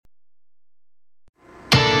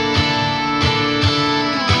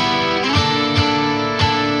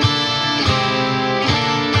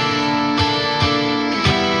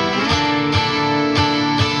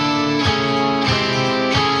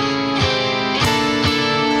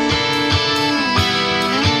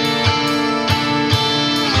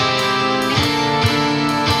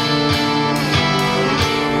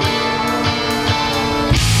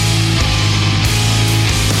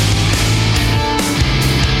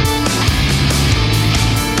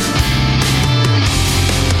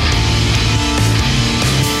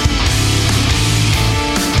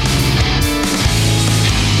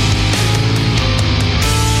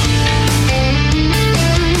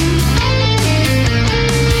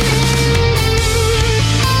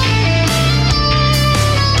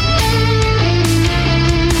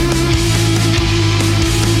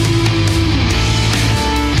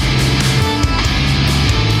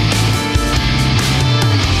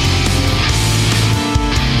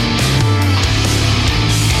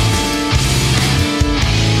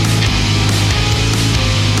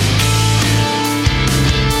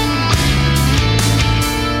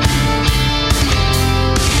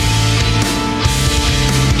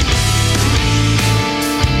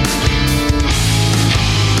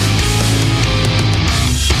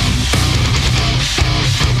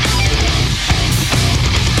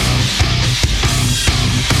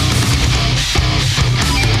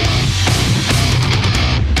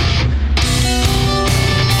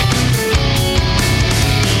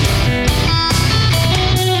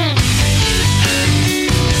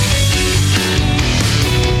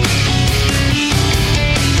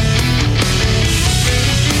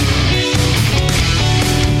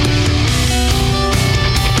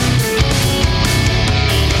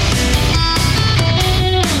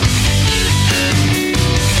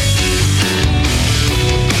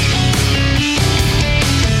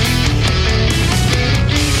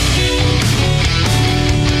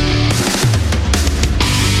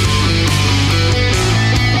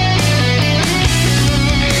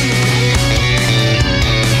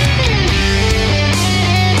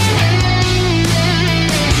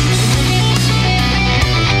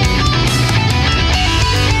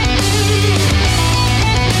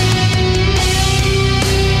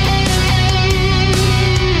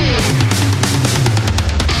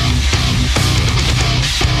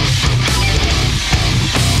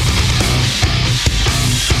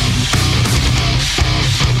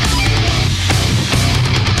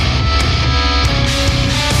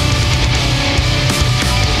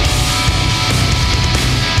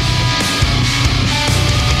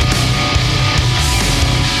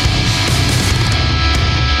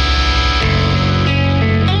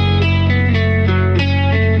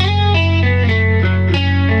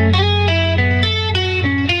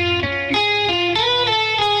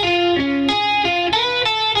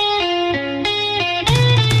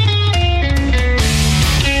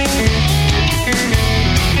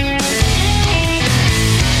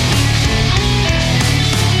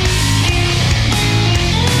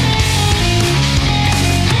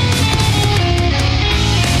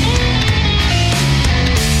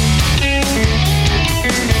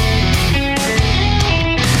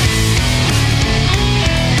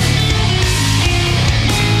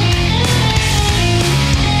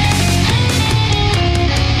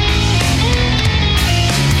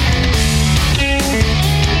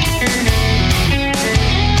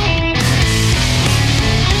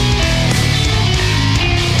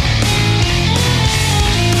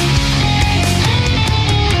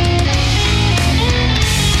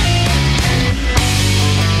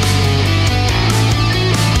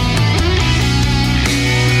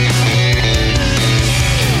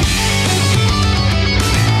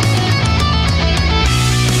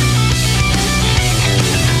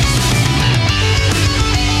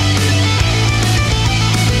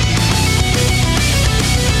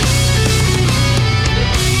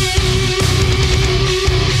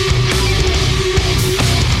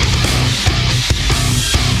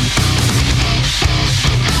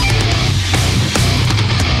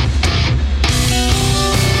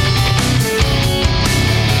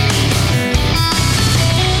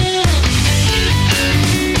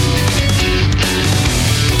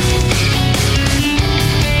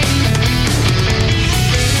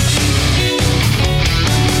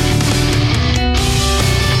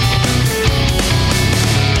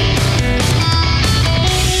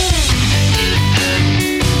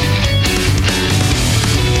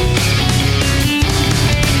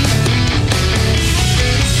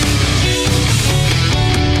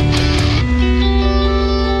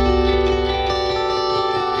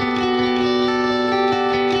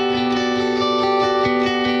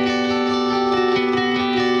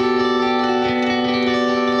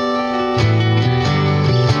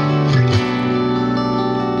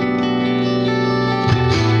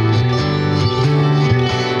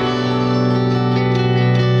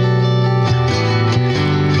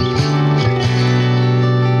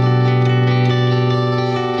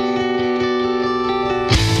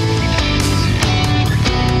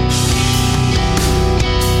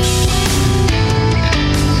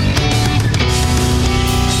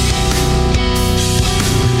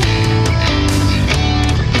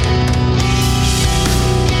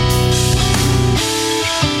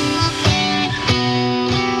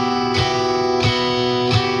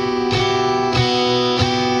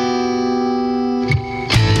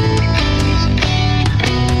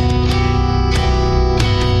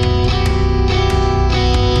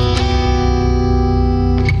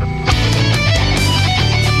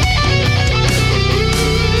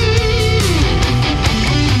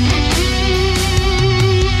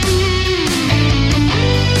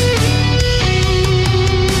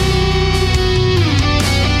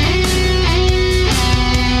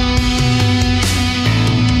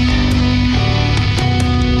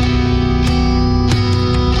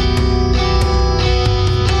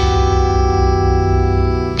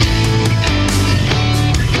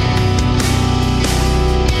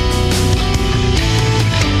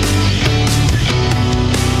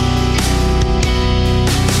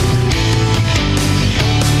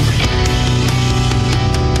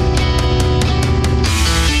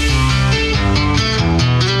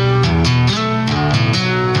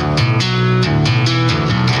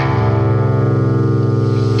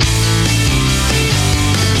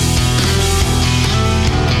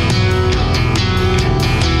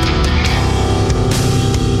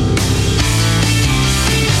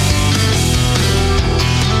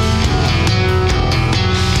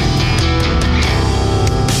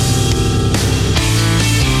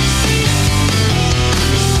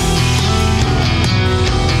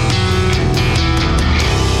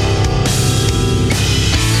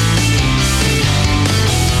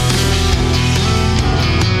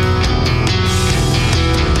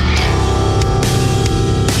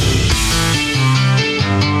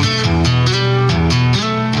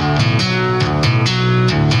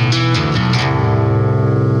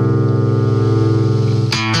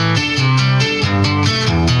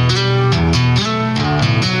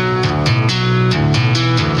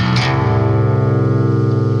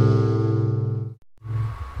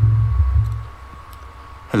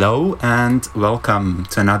Hello and welcome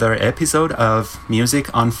to another episode of Music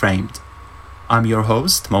Unframed. I'm your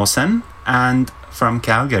host, Mohsen, and from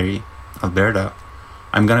Calgary, Alberta.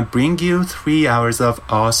 I'm gonna bring you 3 hours of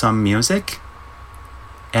awesome music,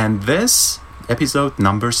 and this episode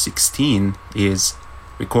number 16 is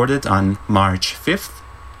recorded on March 5th,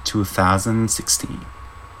 2016.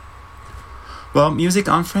 Well, Music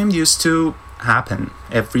Unframed used to happen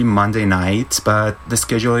every Monday night, but the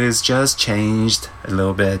schedule is just changed a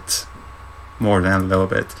little bit, more than a little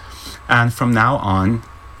bit. And from now on,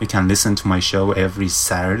 you can listen to my show every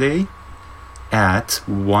Saturday at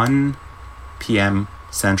 1 p.m.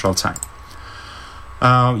 Central Time.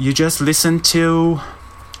 You just listened to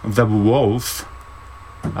The Wolf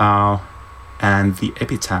and The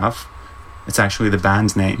Epitaph. It's actually the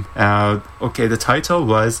band's name. The title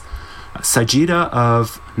was Sajida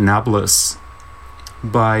of Nablus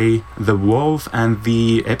by The Wolf and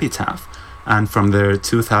The Epitaph, and from their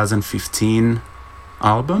 2015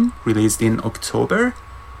 album released in October,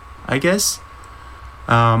 I guess.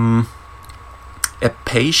 A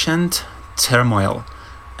Patient Turmoil.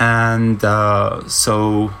 And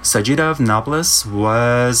so Sajida of Nablus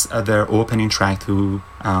was their opening track to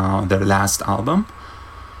their last album.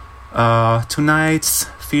 Tonight's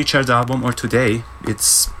featured album, or today,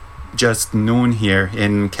 it's just noon here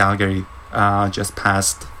in Calgary, just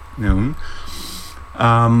past noon.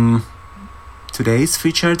 Today's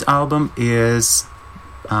featured album is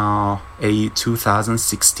a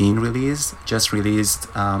 2016 release, just released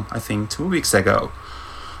I think 2 weeks ago,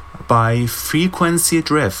 by Frequency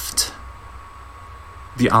Drift.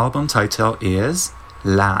 The album title is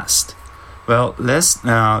Last. Well, let's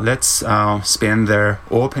spin their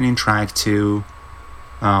opening track to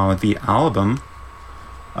the album.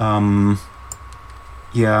 I'm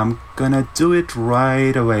gonna do it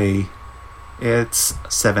right away. It's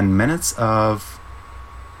 7 minutes of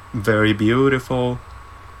very beautiful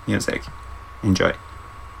music. Enjoy.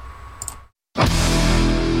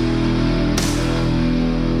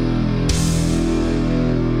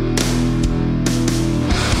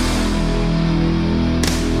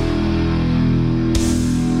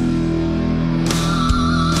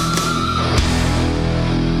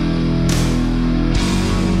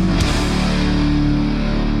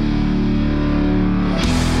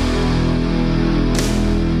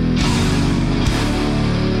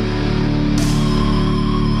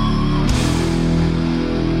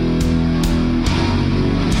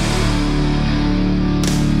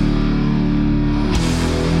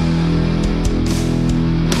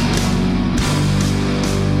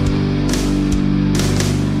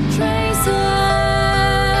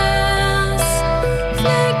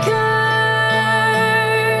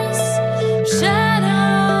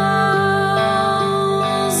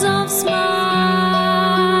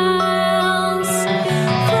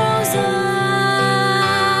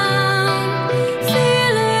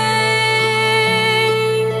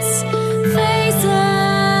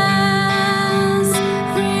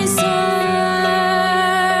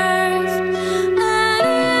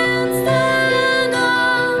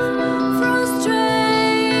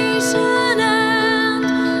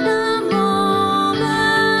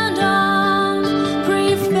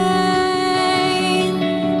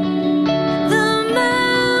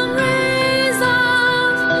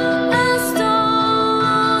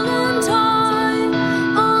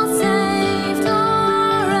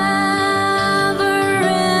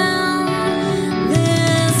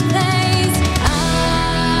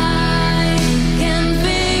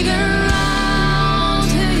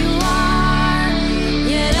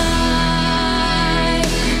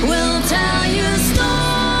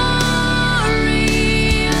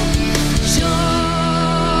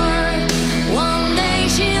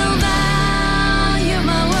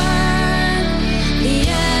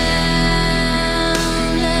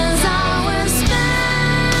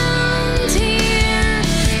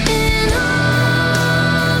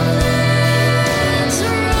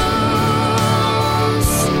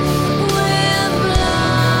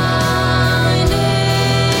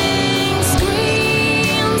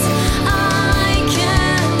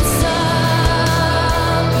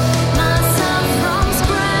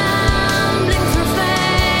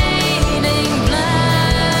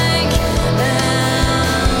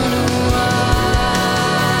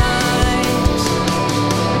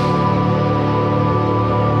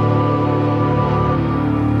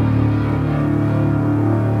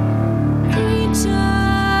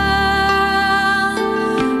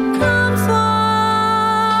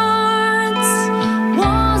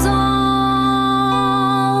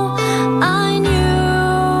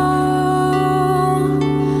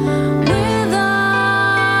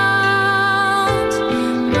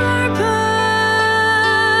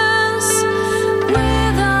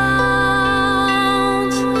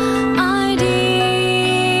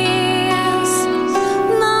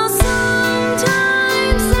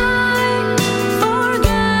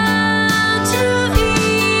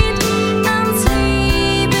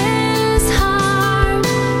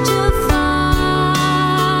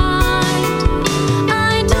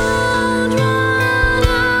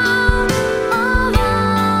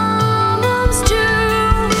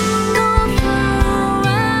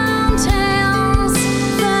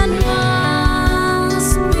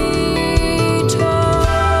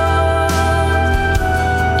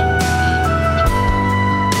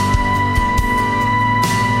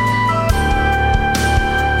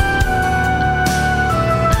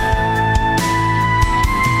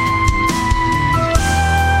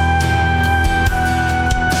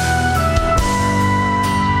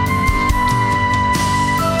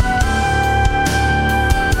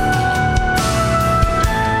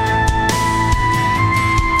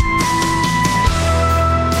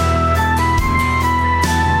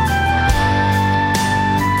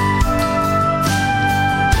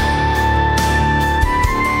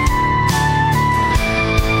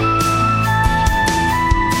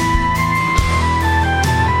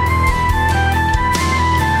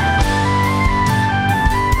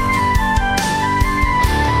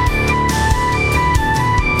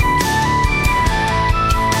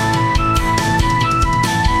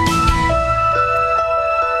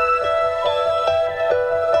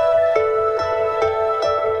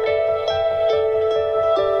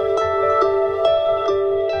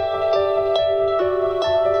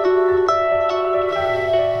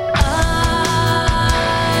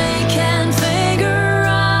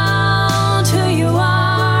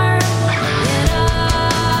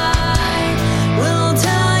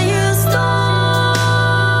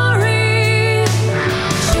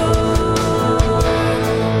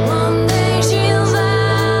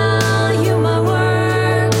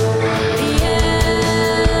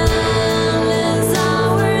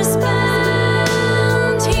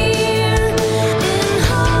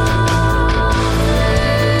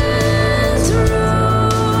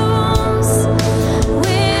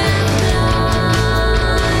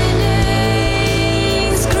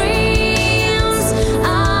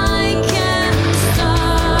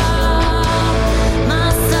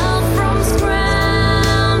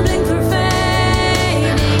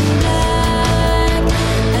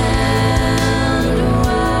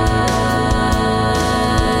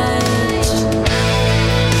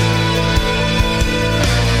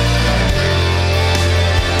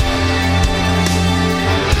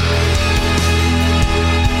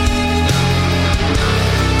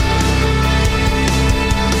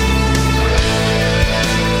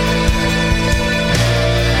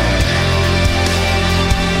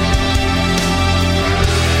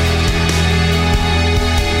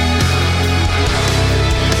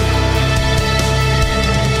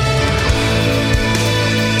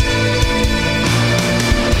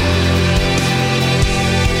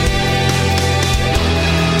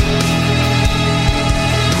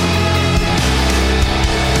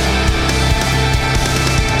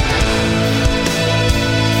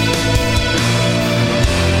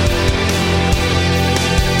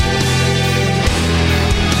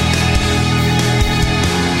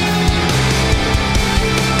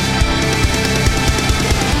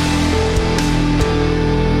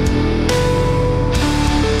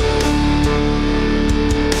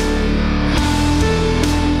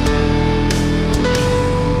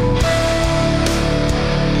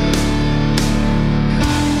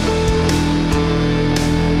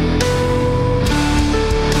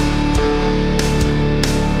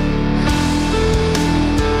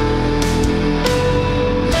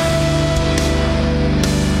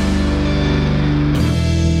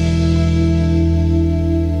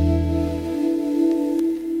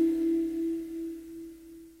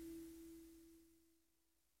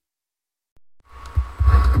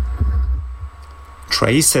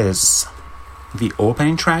 Traces, the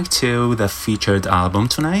opening track to the featured album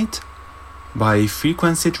tonight by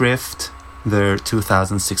Frequency Drift, their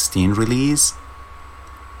 2016 release,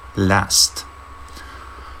 Last.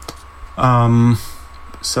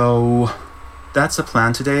 So that's the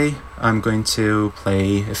plan today. I'm going to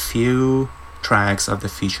play a few tracks of the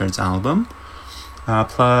featured album,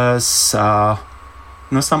 plus some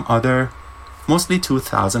other, mostly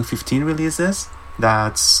 2015 releases.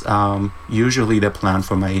 That's usually the plan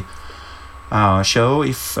for my show.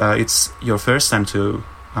 If it's your first time to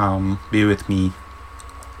be with me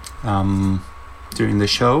during the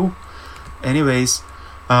show. Anyways,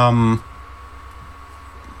 there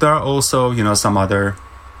are also, some other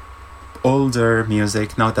older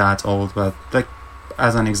music, not that old, but like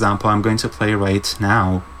as an example, I'm going to play right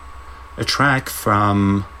now a track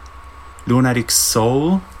from Lunatic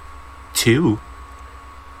Soul 2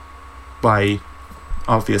 by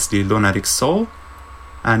obviously Lunatic Soul,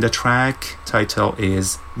 and the track title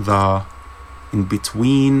is The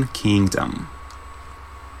In-Between Kingdom.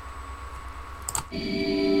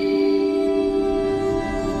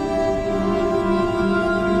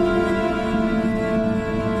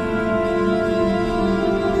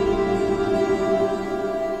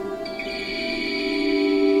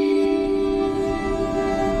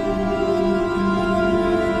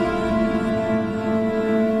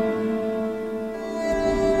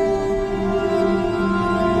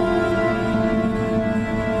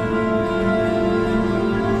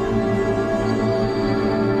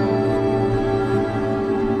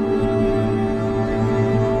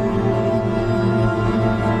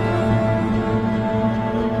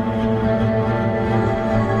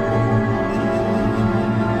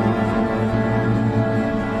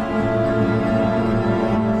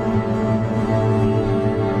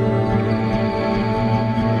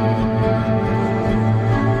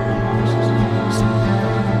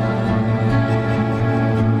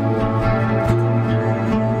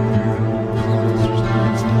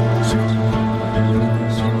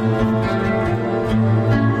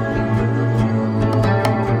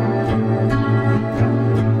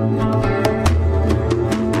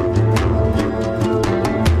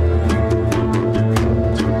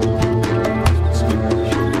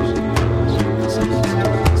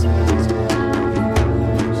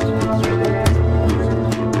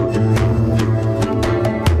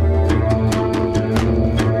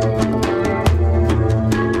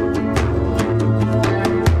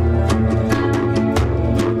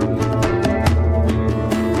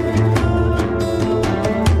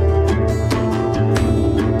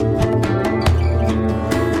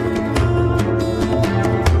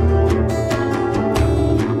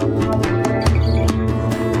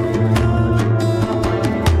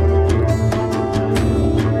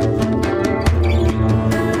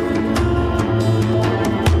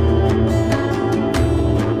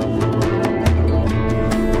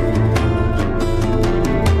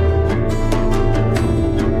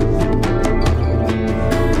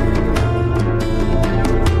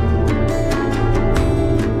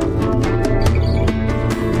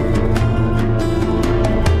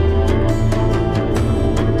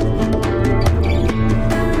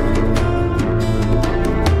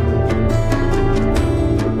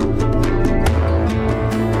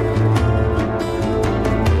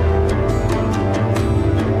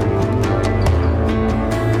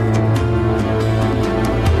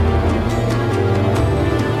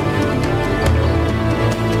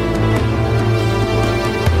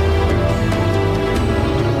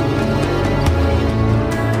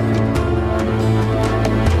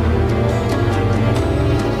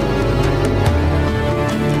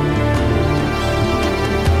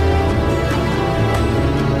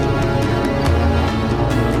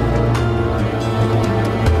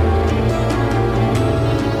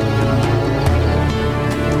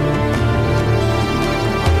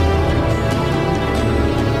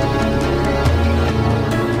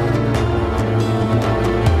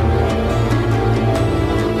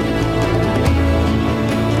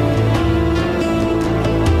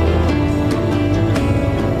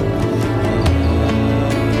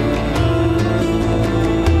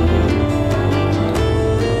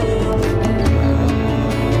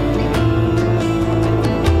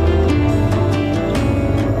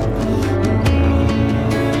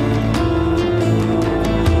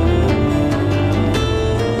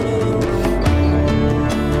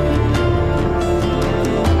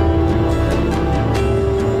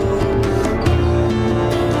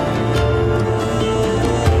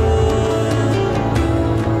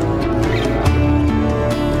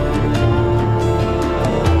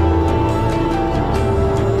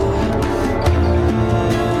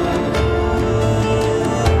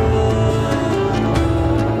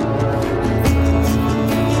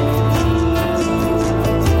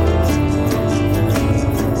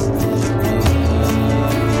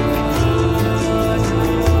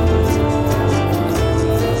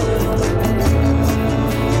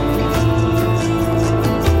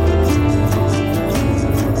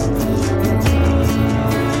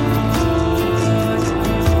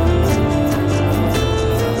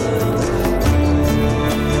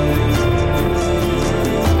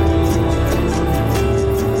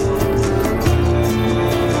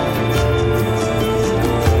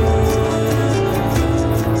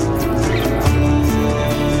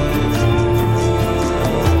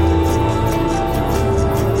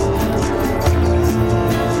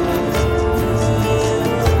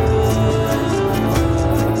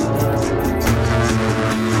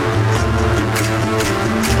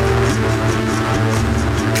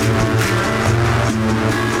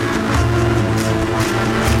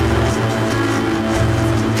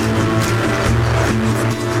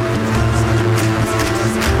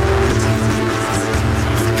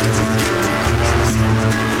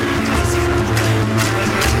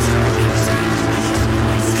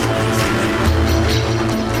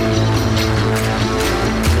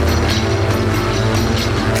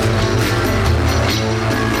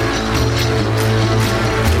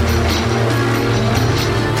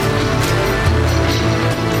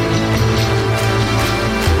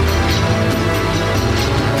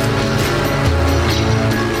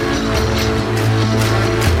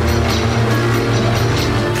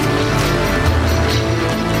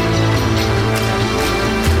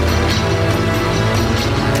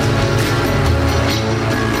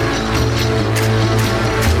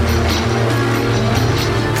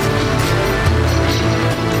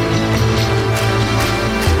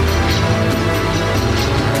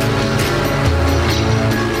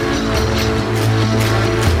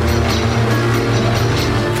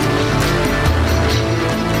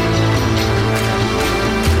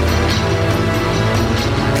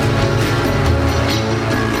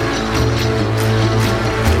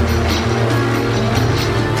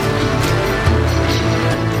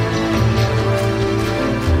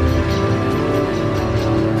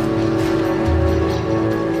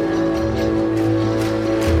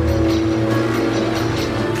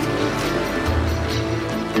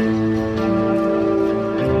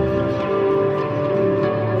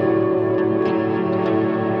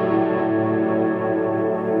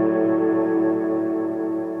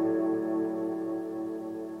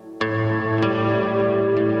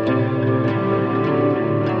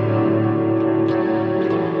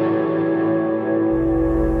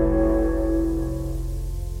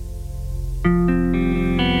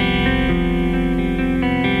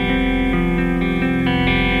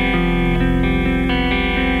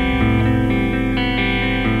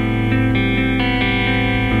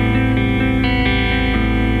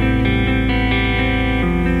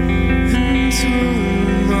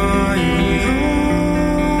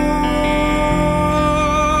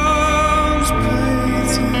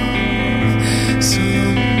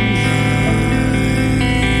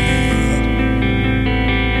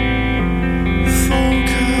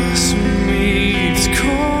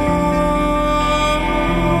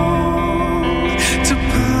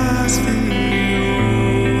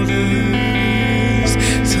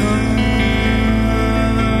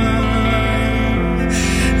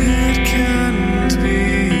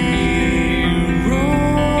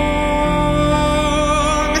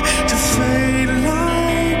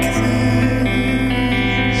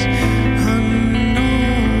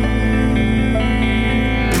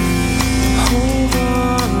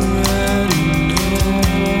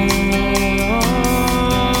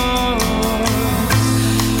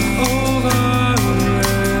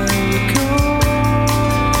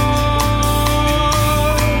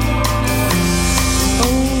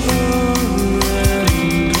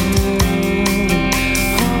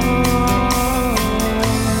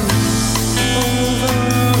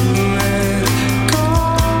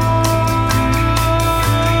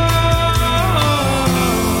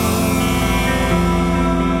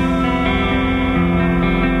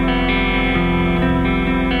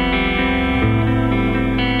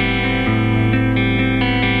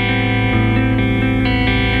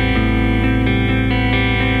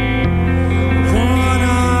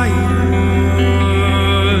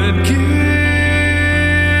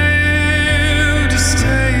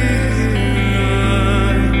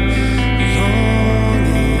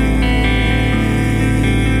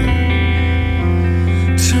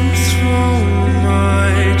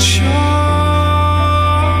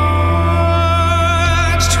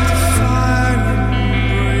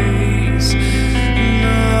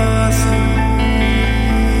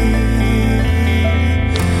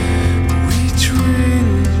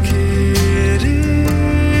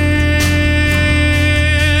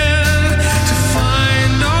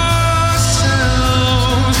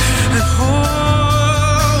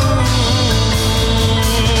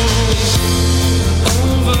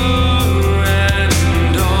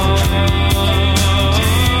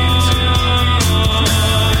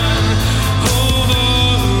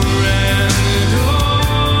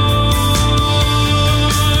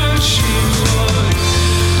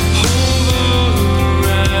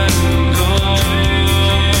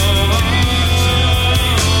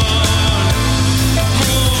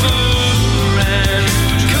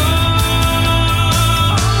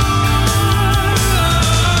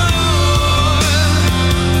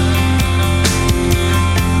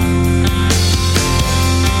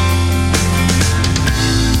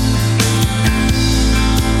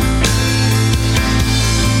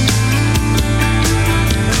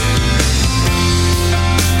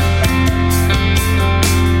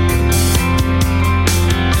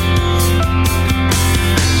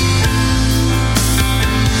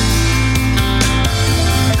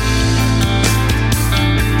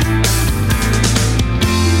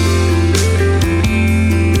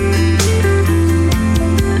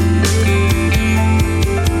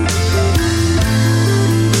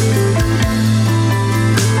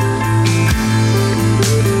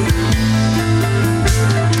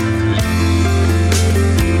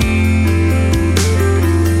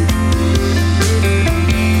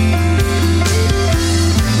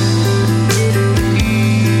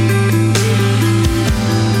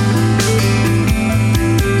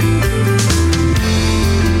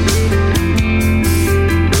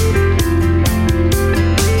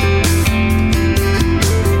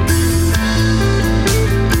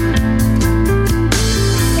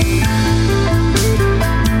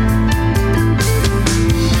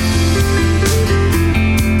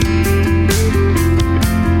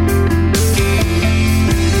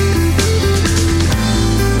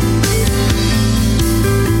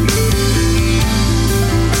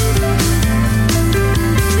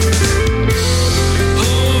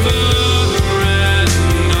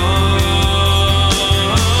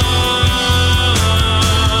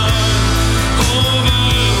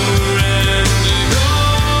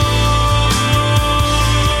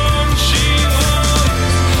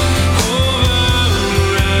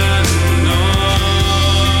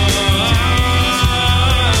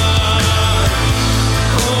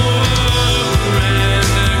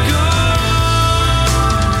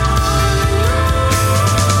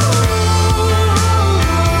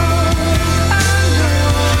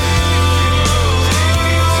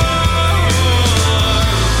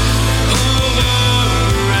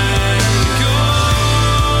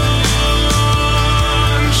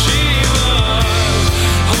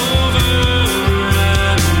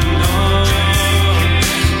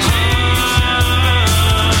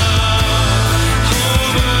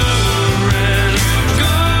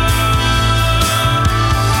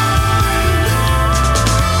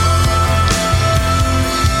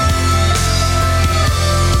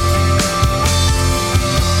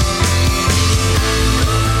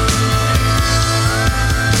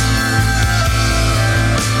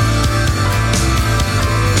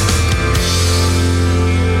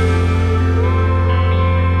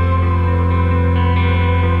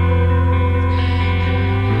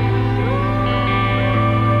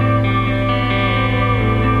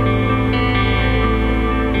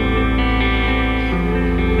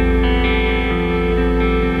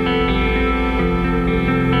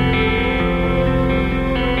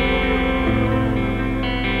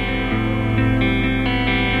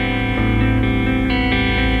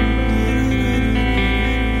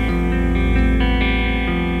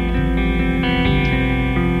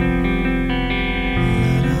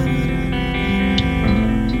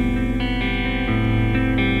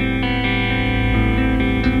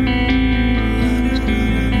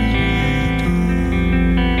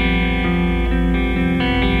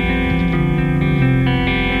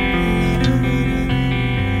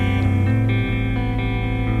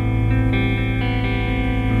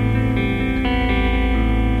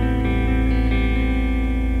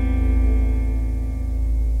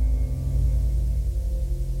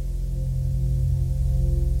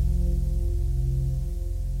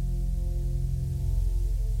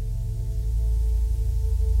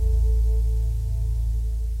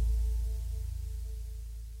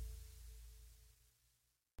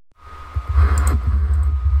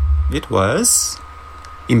 it was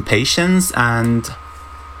Impatience and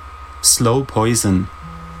Slow Poison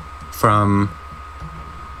from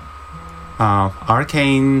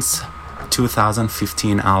Arcane's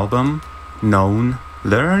 2015 album Known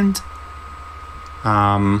Learned,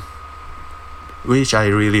 which I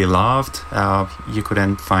really loved. You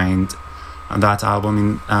couldn't find that album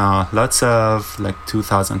in lots of like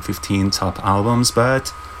 2015 top albums,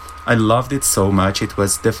 but I loved it so much. It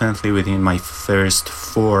was definitely within my first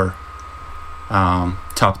 4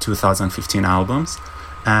 top 2015 albums.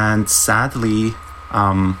 And sadly,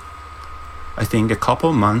 I think a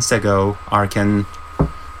couple months ago, Arcane,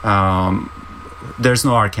 there's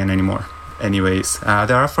no Arcane anymore. Anyways,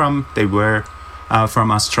 they were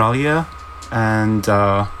from Australia, and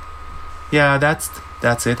yeah,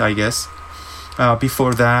 that's it, I guess.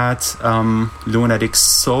 Before that, Lunatic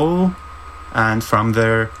Soul, and from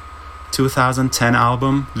their 2010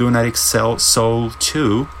 album Lunatic Soul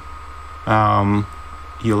 2,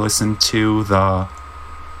 you listen to the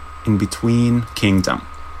In Between Kingdom.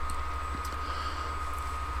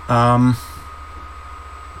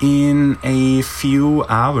 In a few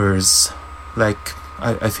hours, like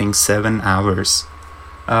I think 7 hours,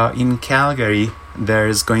 in Calgary,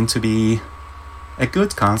 there's going to be a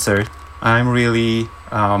good concert. I'm really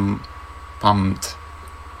pumped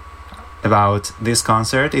about this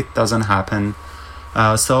concert. It doesn't happen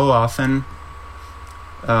so often.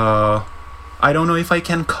 I don't know if I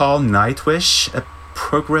can call Nightwish a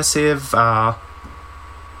progressive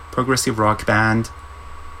rock band.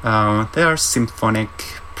 They are symphonic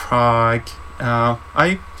prog.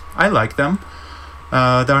 I like them.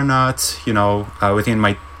 They're not, within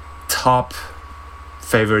my top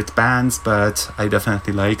favorite bands, but I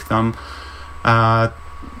definitely like them.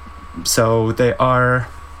 So they are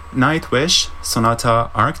Nightwish,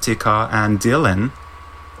 Sonata Arctica, and Dylan,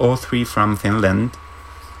 all 3 from Finland.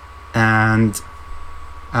 And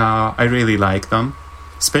I really like them,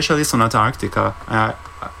 especially Sonata Arctica.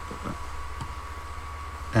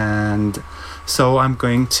 And so I'm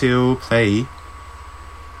going to play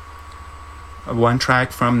one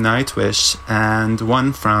track from Nightwish and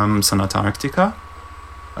one from Sonata Arctica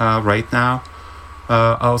right now.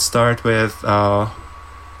 I'll start with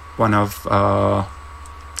one of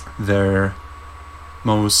their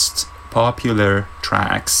most popular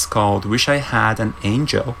tracks called Wish I Had an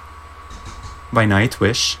Angel by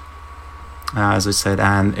Nightwish, as I said,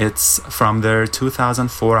 and it's from their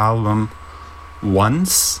 2004 album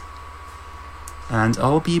Once. And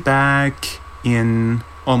I'll be back in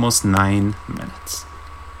almost 9 minutes.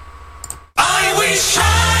 I wish I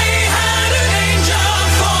had an angel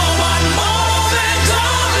for one moment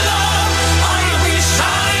of love. I wish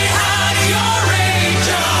I had your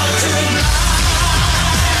angel tonight.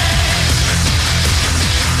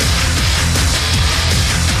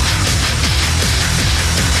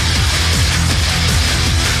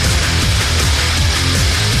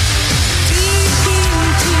 Deep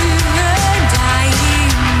into a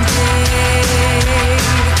dying day,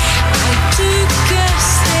 I took a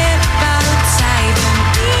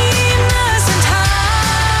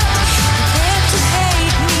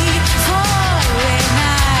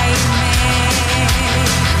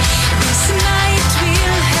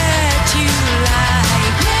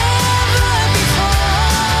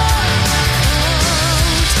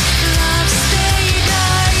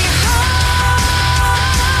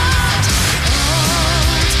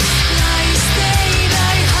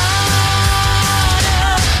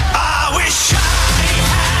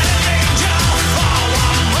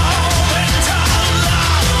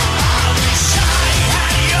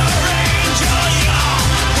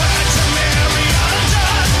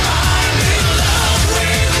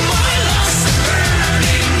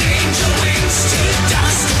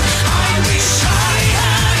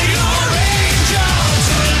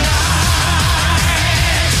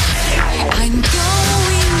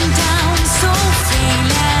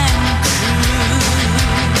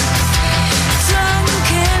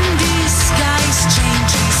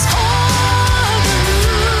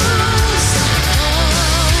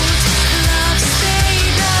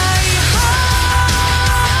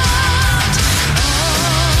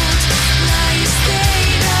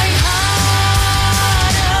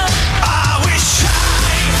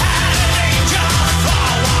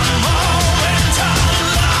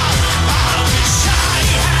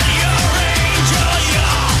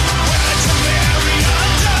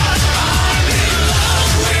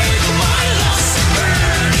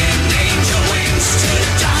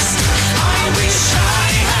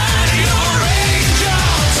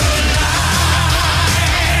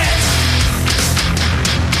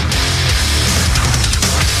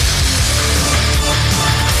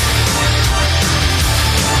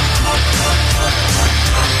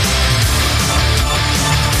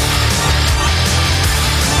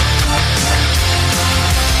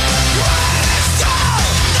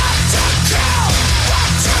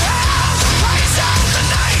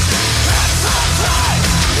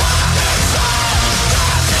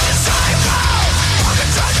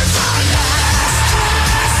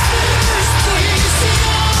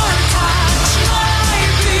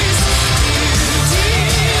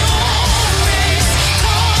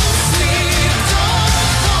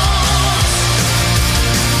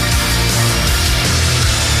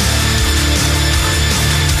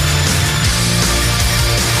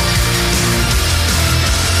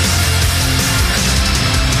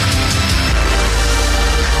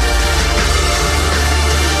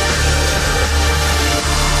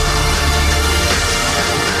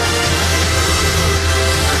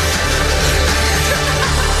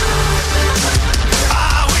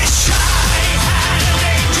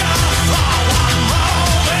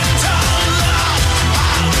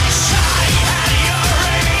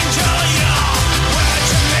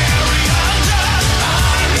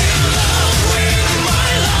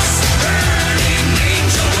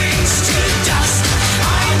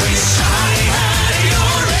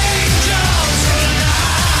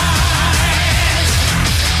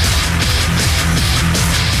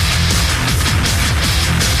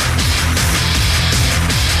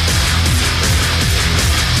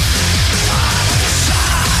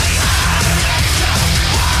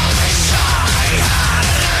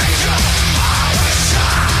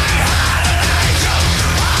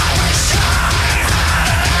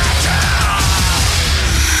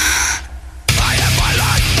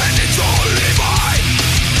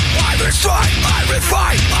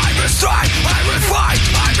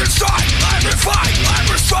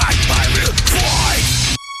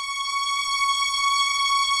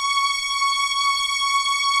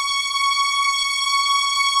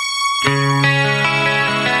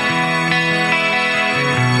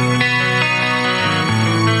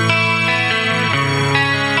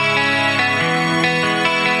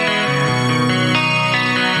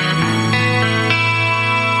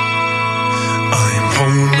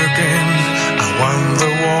again. I won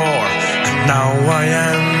the war, and now I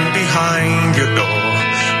am behind your door.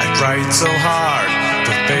 I tried so hard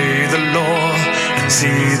to pay the law and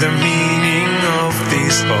see the meaning of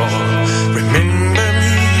this all. Remember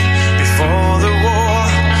me before the war.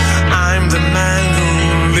 I'm the man who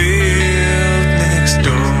lived next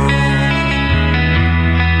door.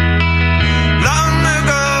 Long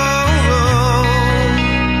ago,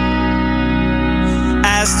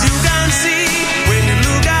 as you can see when you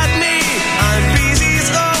look at me, I'm pieces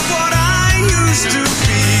of what I used to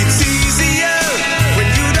be. It's easier when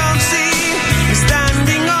you don't see me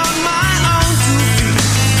standing on my own 2 feet.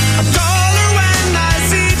 I'm taller when I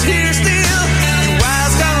sit here still. You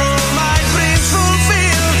ask are all my dreams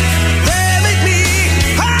fulfilled. They make me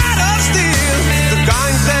heart of steel, the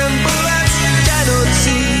kind them bullets cannot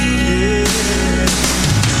see.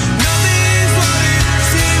 Nothing's what it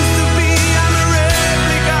seems to be. I'm a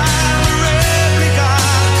replica,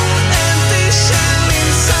 empty shell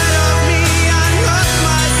inside of me. I'm not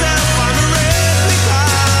myself, I'm a replica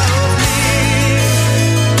of me.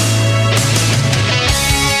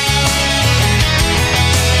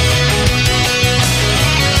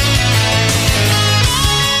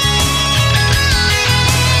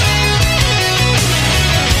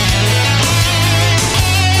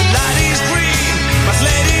 The light is green, my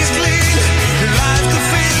slate is clean. Your life to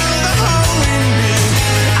fill the hole in me.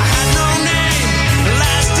 I had no name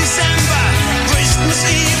last December, Christmas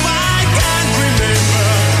Eve I can't remember.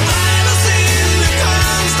 I was in the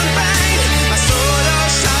constant pain. I saw your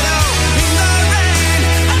shadow in the rain.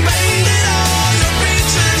 I painted all your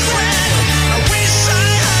pictures red. I wish I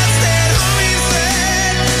had stayed home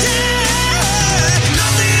instead. Yeah,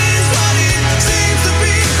 nothing's what it seems to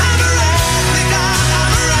be. I'm a replica,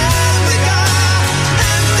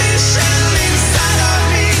 empty shell inside of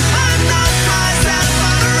me. I'm not myself,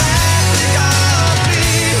 I'm a replica of me.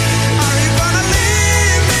 Are you gonna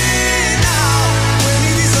leave me now when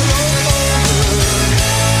it is all over?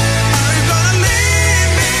 Are you gonna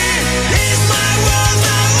leave me? Is my world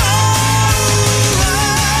now over?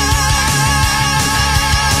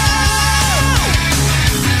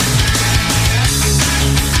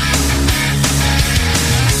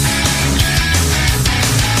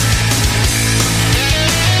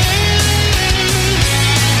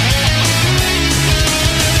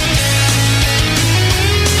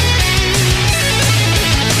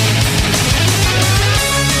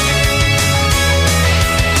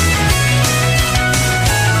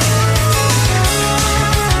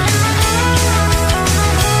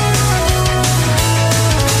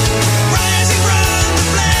 Rising from the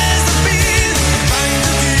place I've been, trying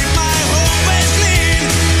to keep my whole face clean.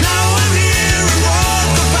 Now I'm here and walk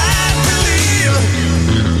the path I believe.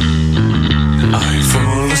 I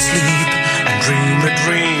fall asleep and dream a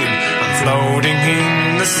dream. I'm floating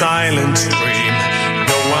in the silent stream.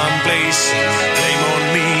 No one place blame on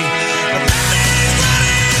me. But nothing's what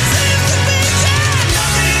it seems to be. Yeah,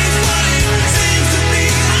 nothing's what it seems to be.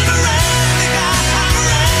 I'm a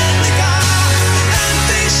replica,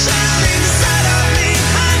 empty shell inside of me.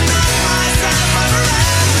 I'm not myself, I'm a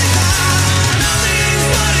replica. Nothing's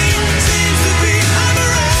what it seems to be. I'm a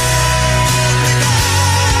replica,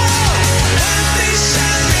 empty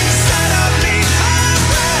shell inside of me. I'm a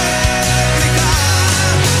replica.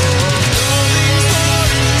 Nothing's what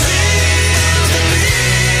it seems to be.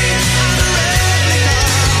 I'm a replica,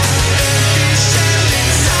 empty shell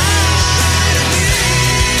inside of me.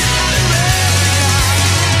 I'm a replica.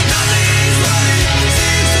 Nothing's what it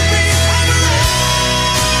seems to be. I'm a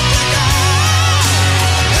replica,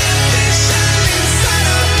 empty shell inside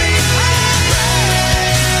of me.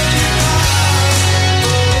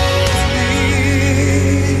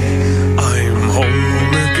 I'm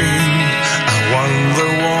home again. I won the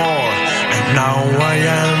war, and now I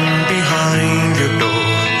am behind your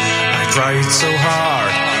door. I tried so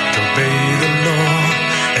hard to obey the law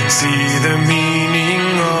and see the meaning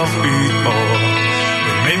of it all.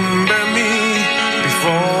 Remember me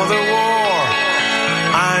before the war.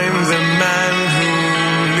 I'm the man who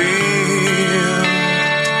lived.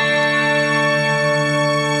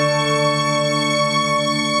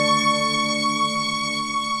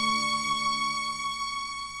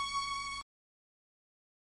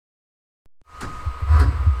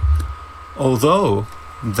 Although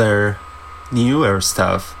their newer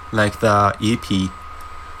stuff, like the EP,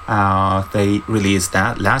 they released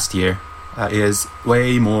that last year, is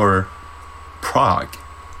way more prog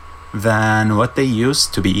than what they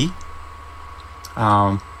used to be.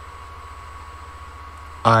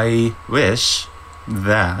 I wish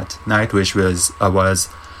that Nightwish was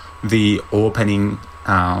the opening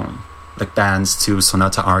like bands to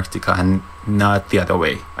Sonata Arctica, and not the other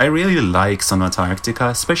way. I really like Sonata Arctica,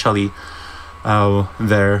 especially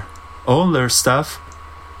their older stuff,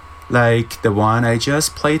 like the one I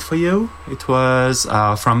just played for you. It was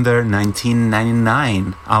from their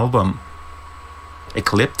 1999 album,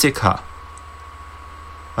 Ecliptica.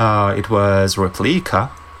 It was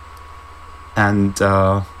Replica. And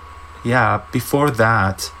before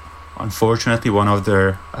that, unfortunately, one of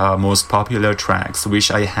their most popular tracks, Wish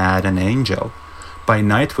I Had an Angel by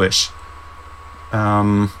Nightwish.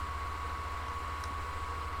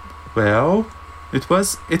 Well, it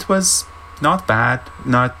was not bad,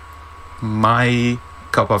 not my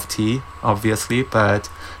cup of tea, obviously, but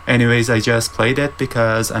anyways, I just played it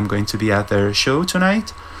because I'm going to be at their show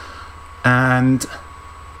tonight, and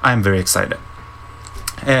I'm very excited.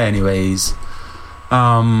 Anyways,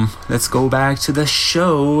 let's go back to the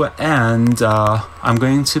show, and I'm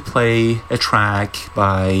going to play a track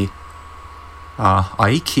by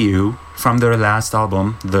IQ from their last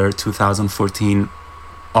album, their 2014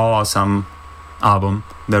 awesome album,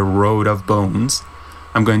 The Road of Bones.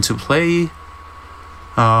 I'm going to play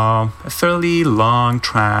a fairly long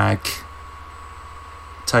track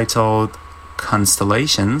titled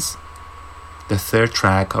Constellations, the third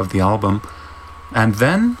track of the album, and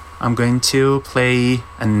then I'm going to play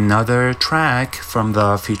another track from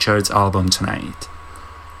the featured album tonight.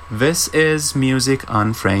 This is Music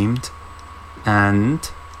Unframed,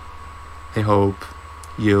 and I hope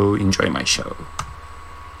you enjoy my show.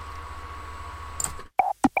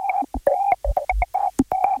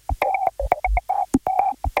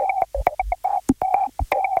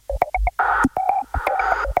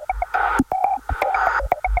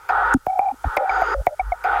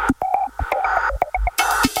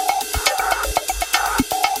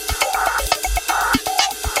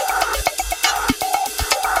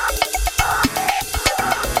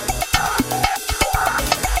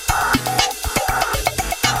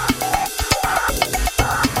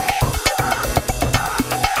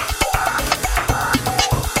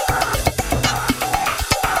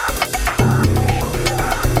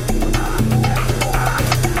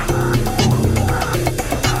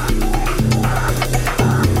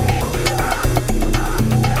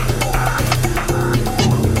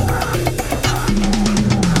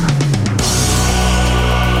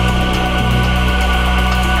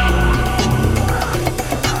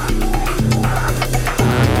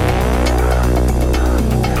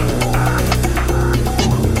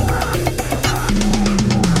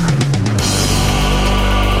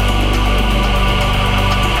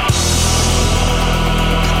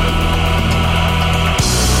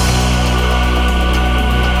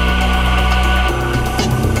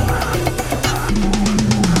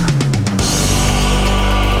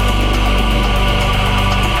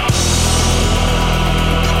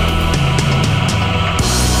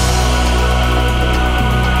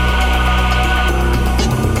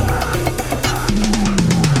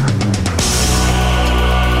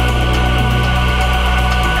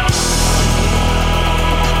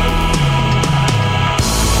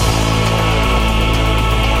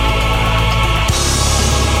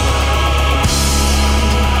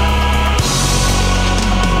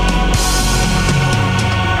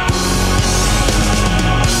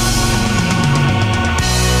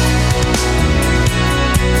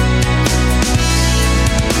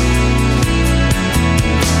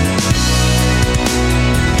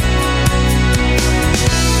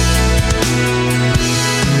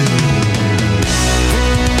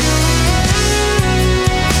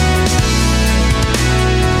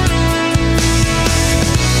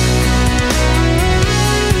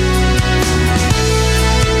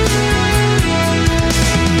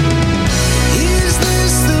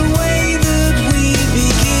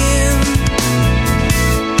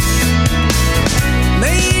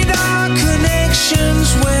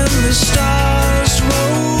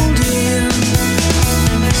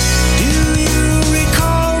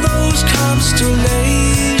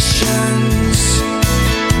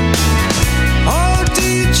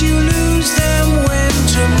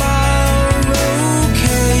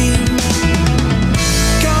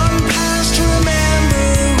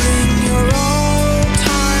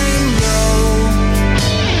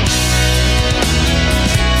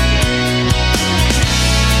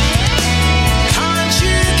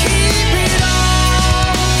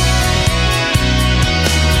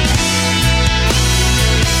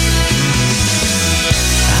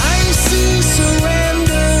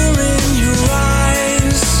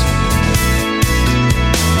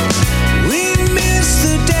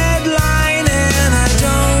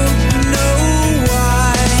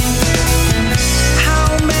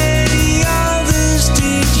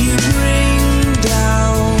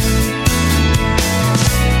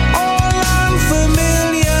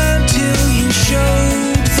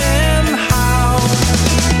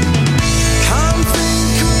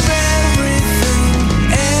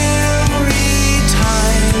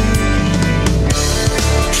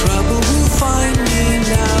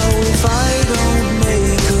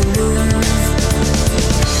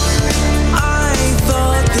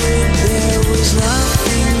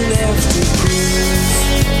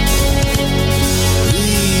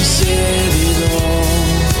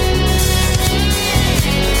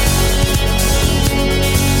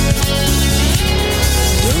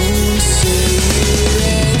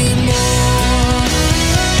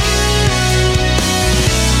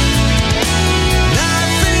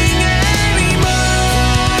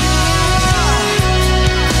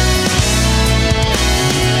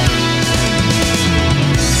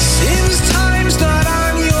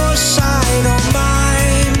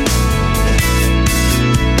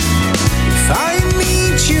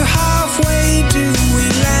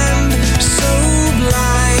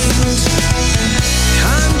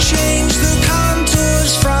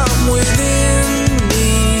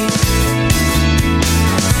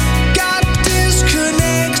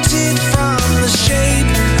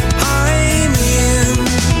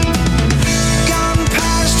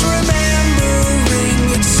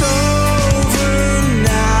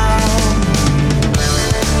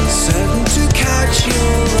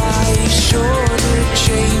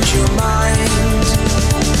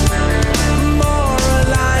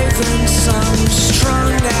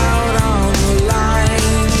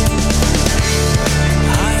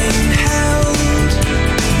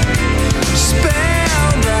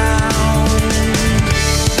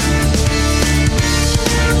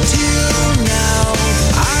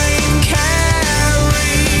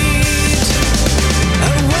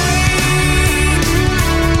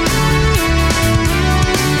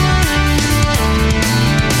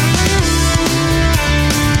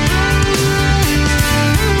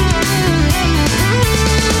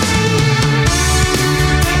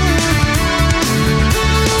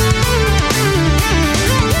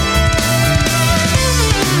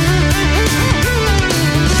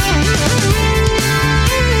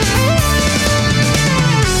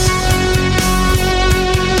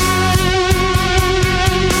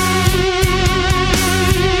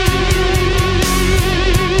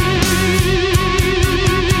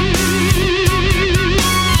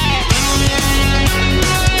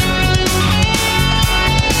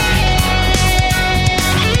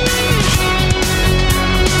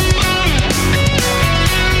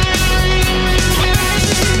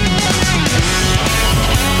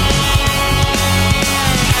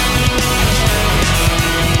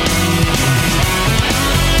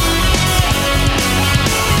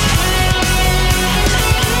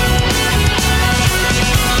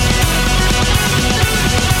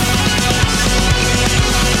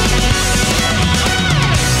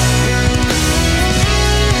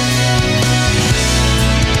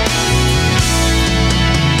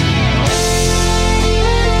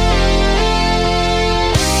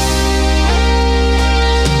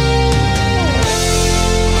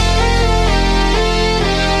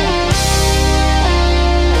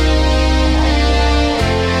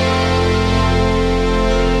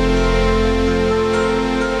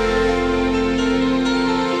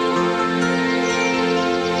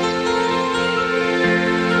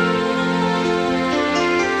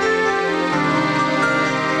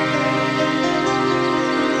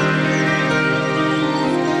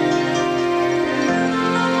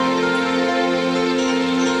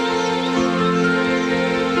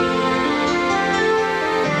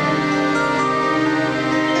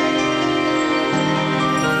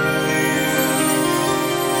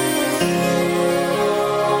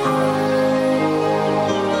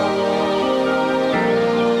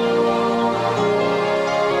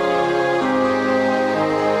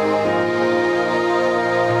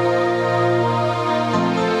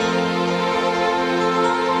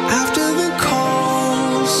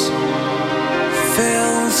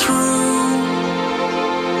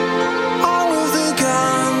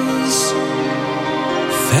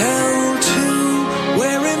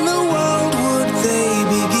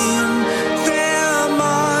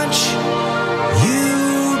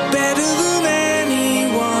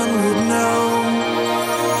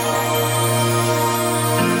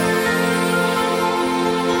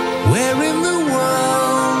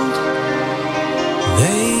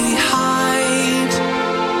 They hide,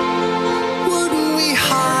 wouldn't we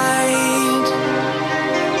hide?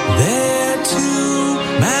 There too,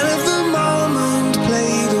 man of the moment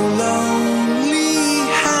played a lonely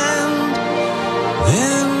hand.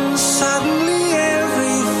 Then suddenly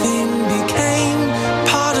everything became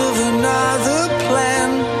part of another plan.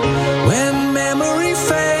 When memory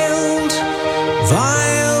failed,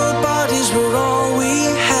 vile bodies were all we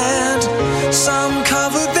had. Some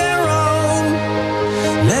covered their own,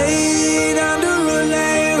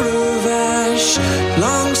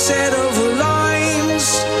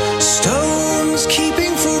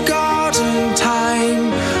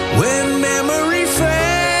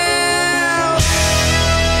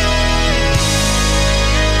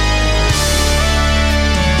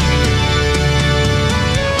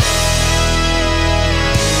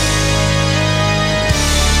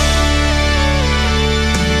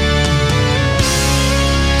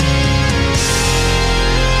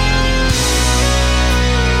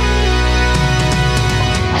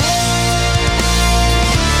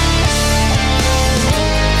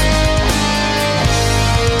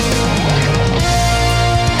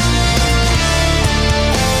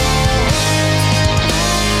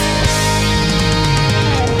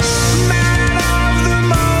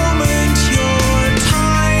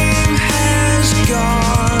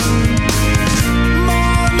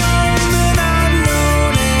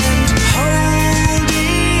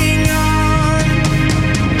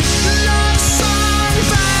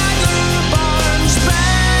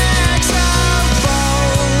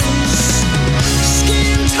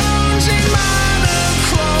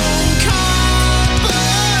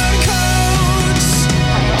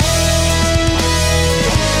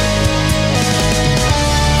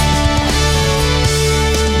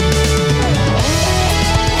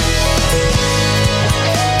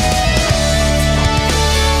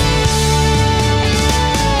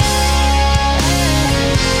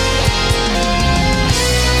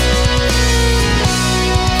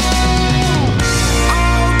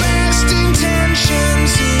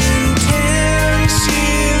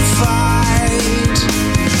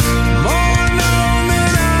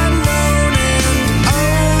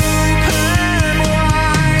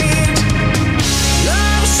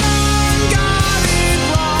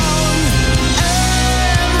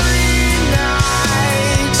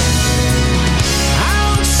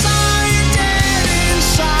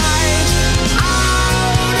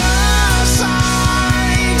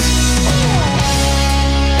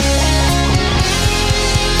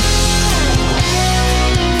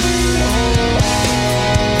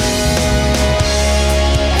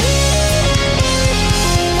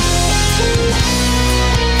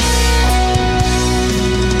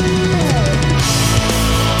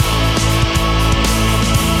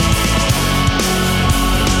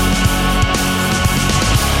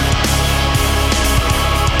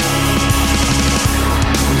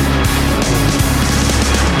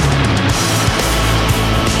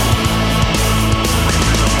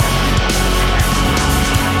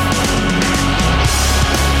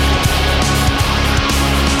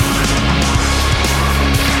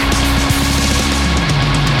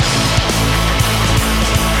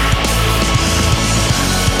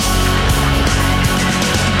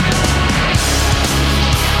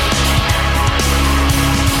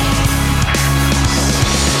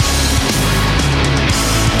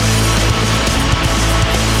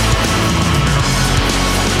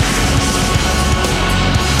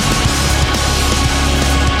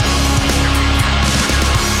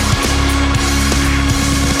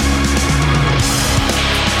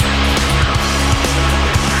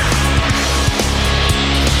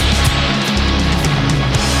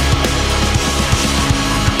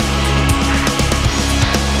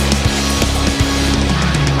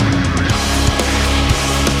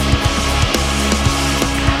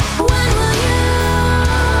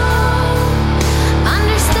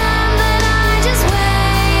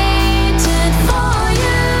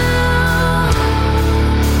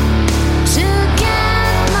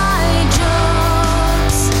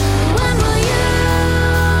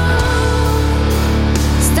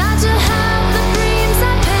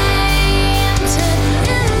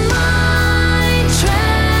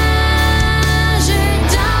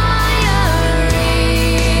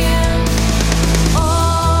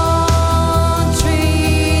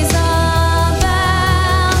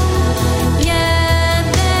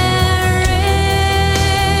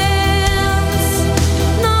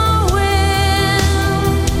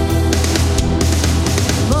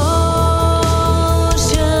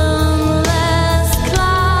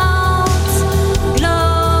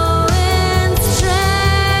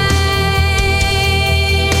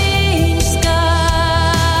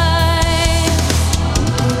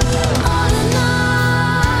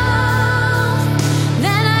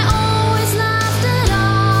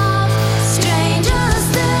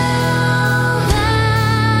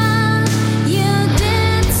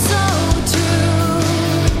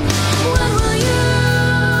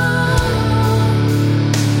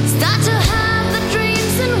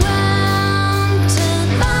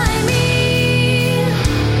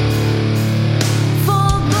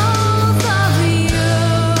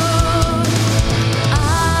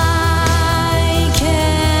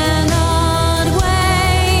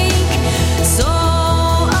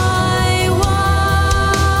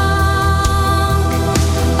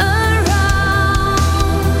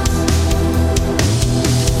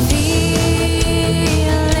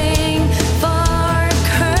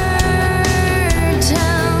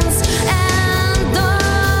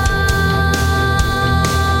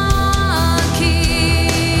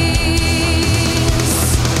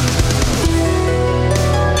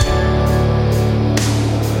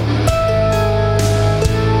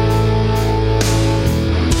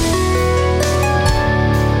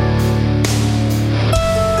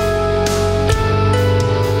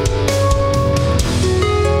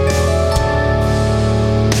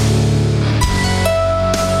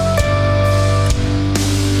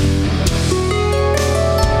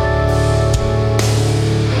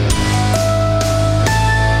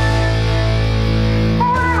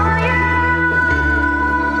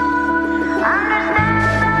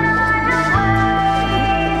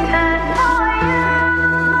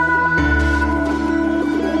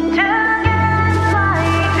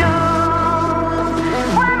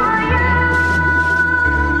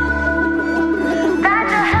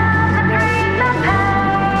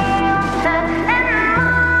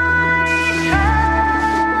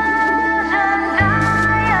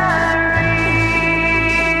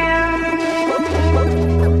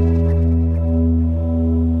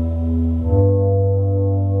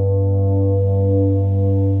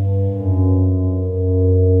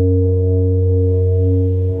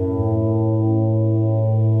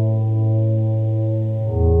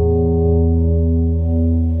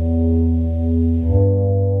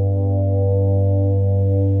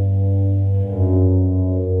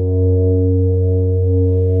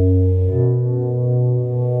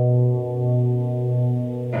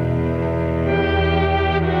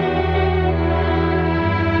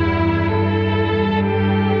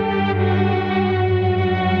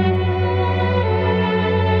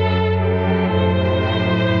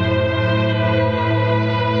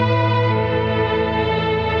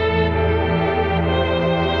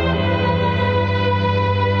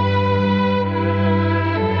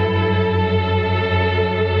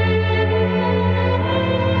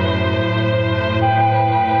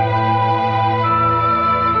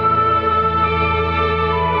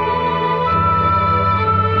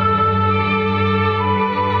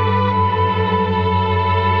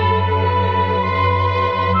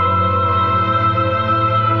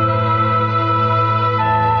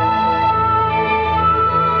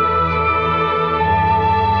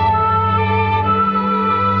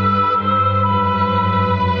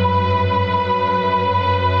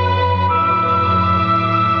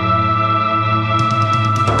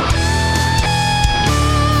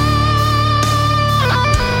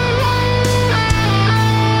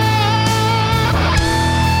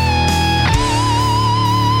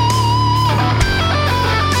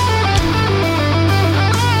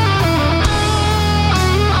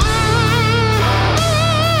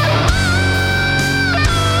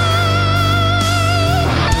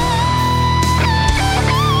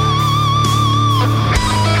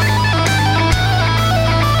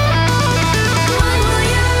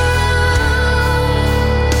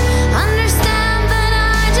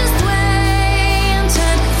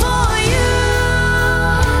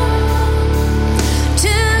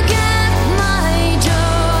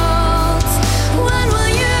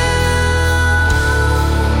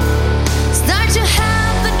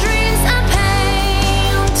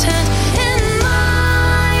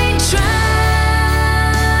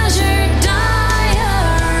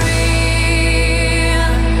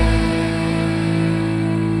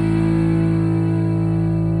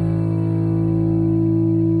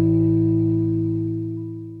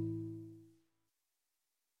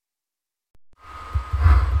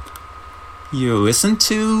 You listen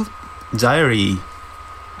to Diary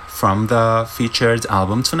from the featured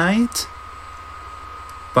album tonight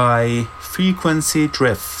by Frequency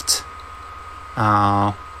Drift.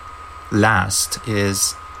 Last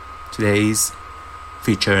is today's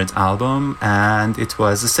featured album, and it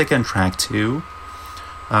was the second track to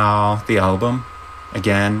the album.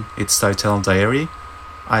 Again, it's titled Diary.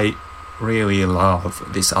 I really love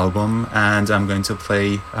this album, and I'm going to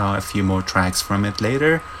play a few more tracks from it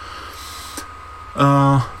later.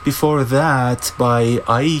 Before that, by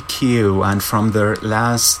IEQ, and from their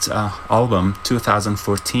last album,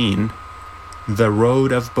 2014, The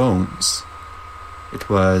Road of Bones. It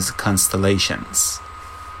was Constellations.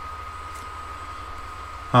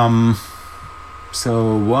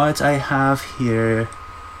 So what I have here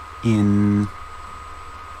in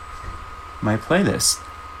my playlist.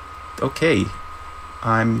 Okay,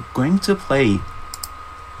 I'm going to play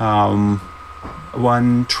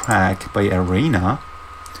one track by Arena.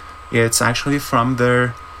 It's actually from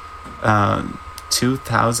their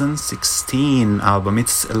 2016 album.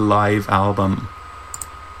 It's a live album.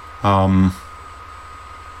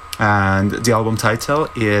 And the album title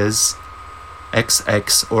is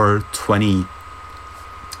XX or 20.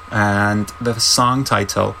 And the song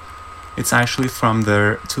title, it's actually from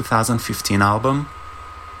their 2015 album,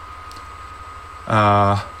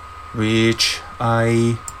 which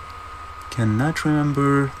I cannot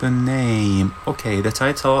remember the name. Okay, the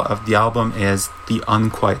title of the album is The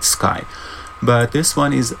Unquiet Sky, but this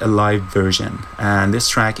one is a live version, and this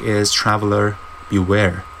track is Traveler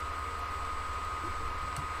Beware.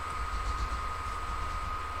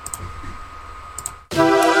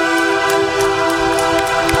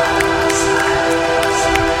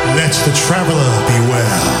 Let the traveler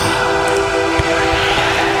beware.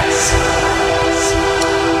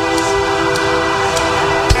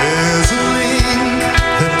 There's a link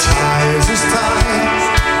that ties us tight.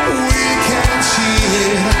 We can see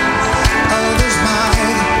it, others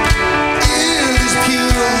might. It is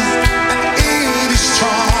pure and it is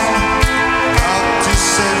strong, not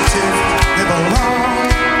deceptive, never wrong.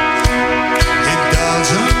 It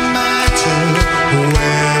doesn't matter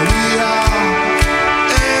where we are,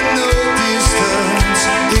 and no distance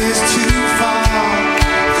is too far.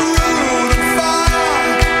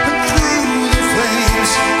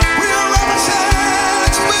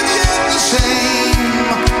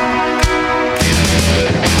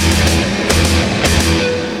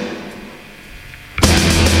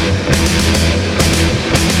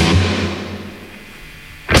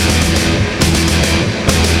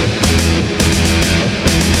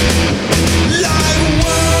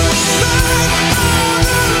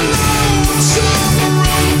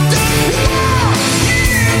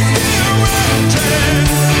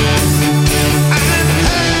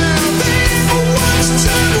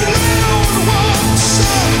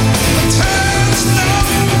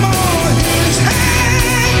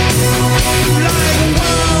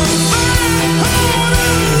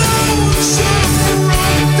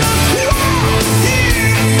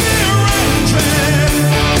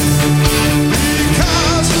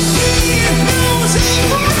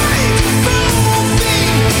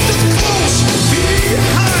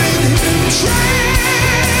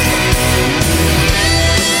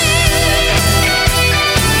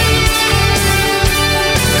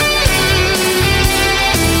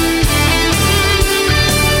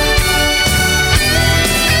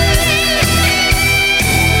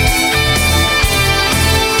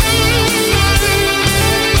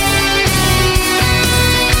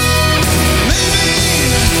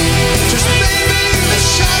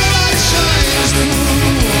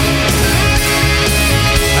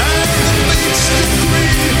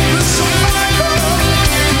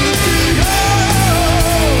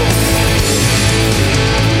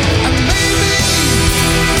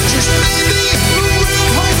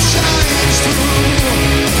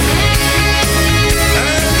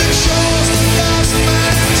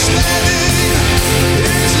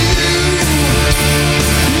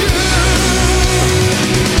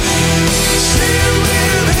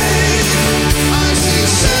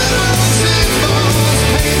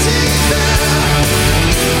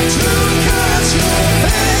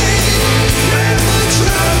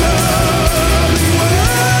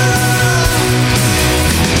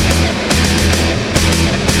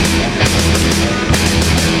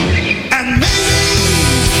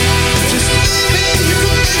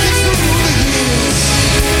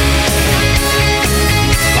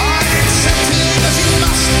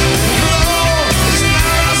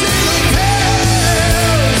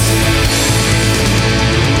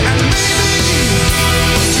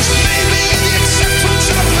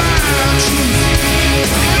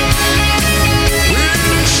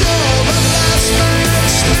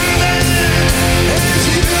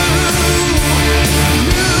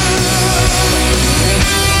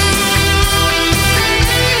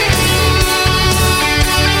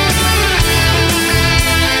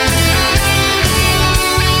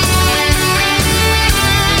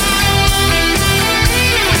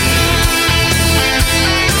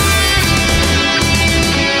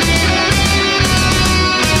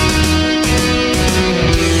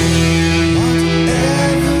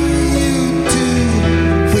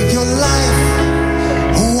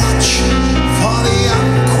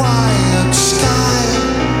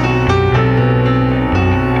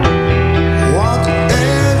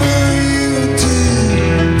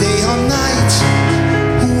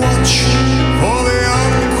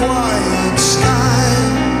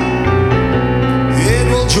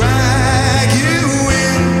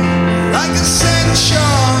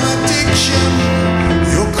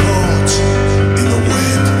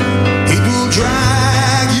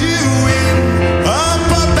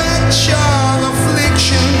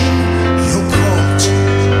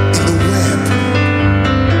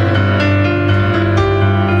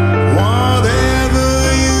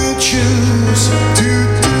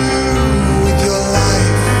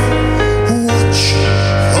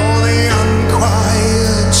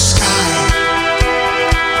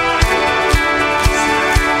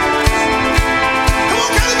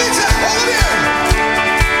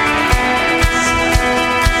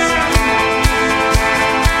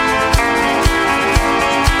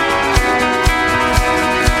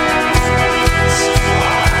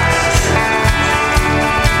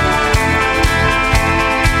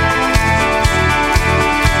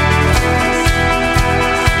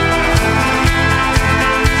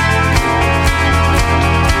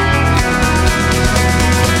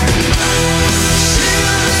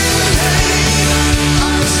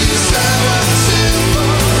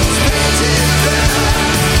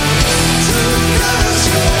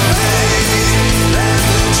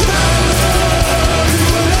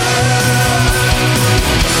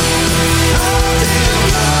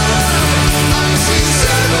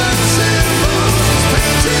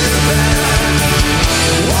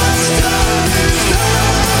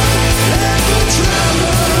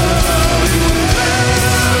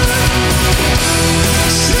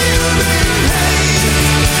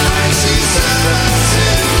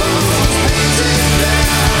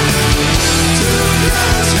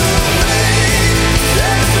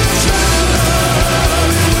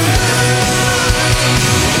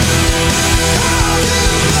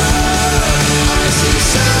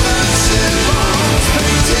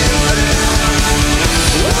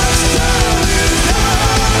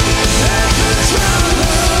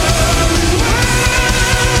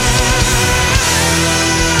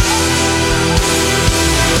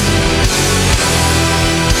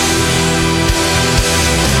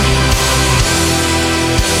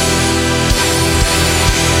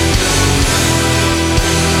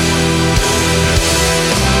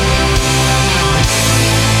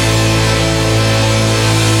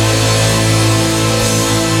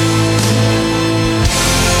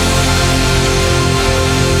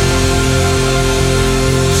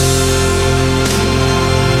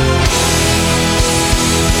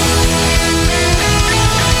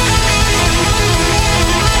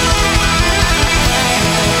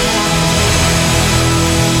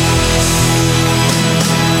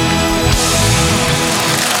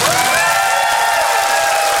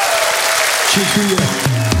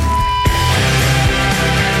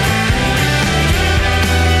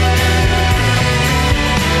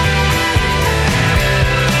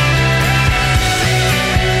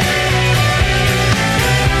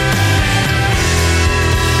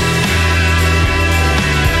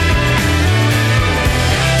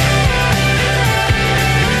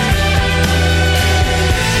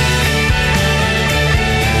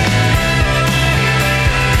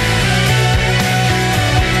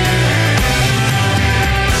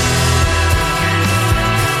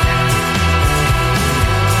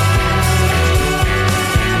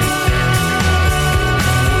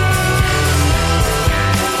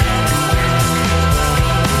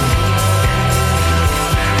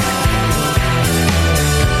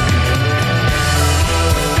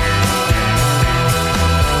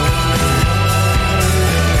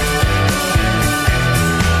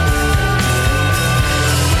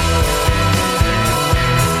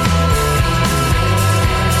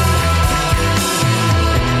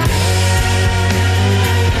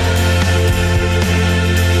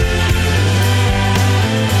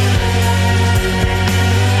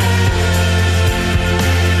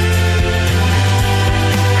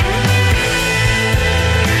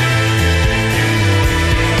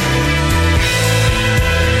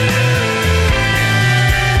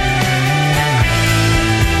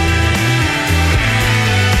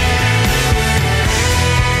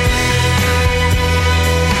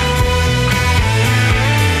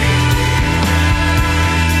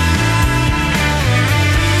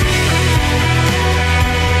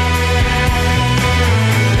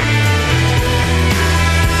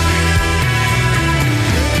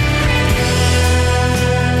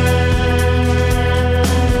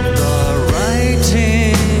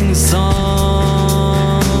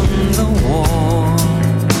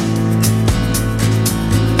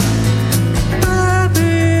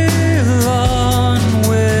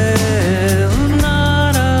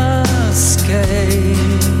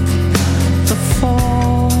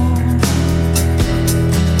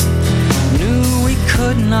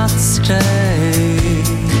 not stay.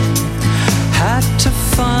 Had to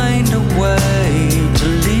find a way to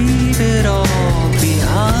leave it all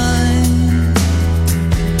behind.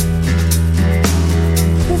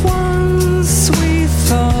 Once we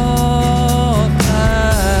thought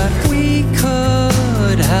that we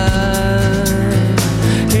could have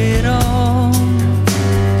it all.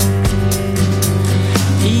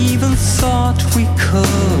 Even thought we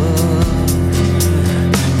could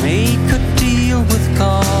make a deal with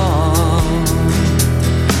God,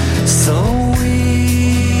 so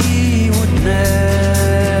we would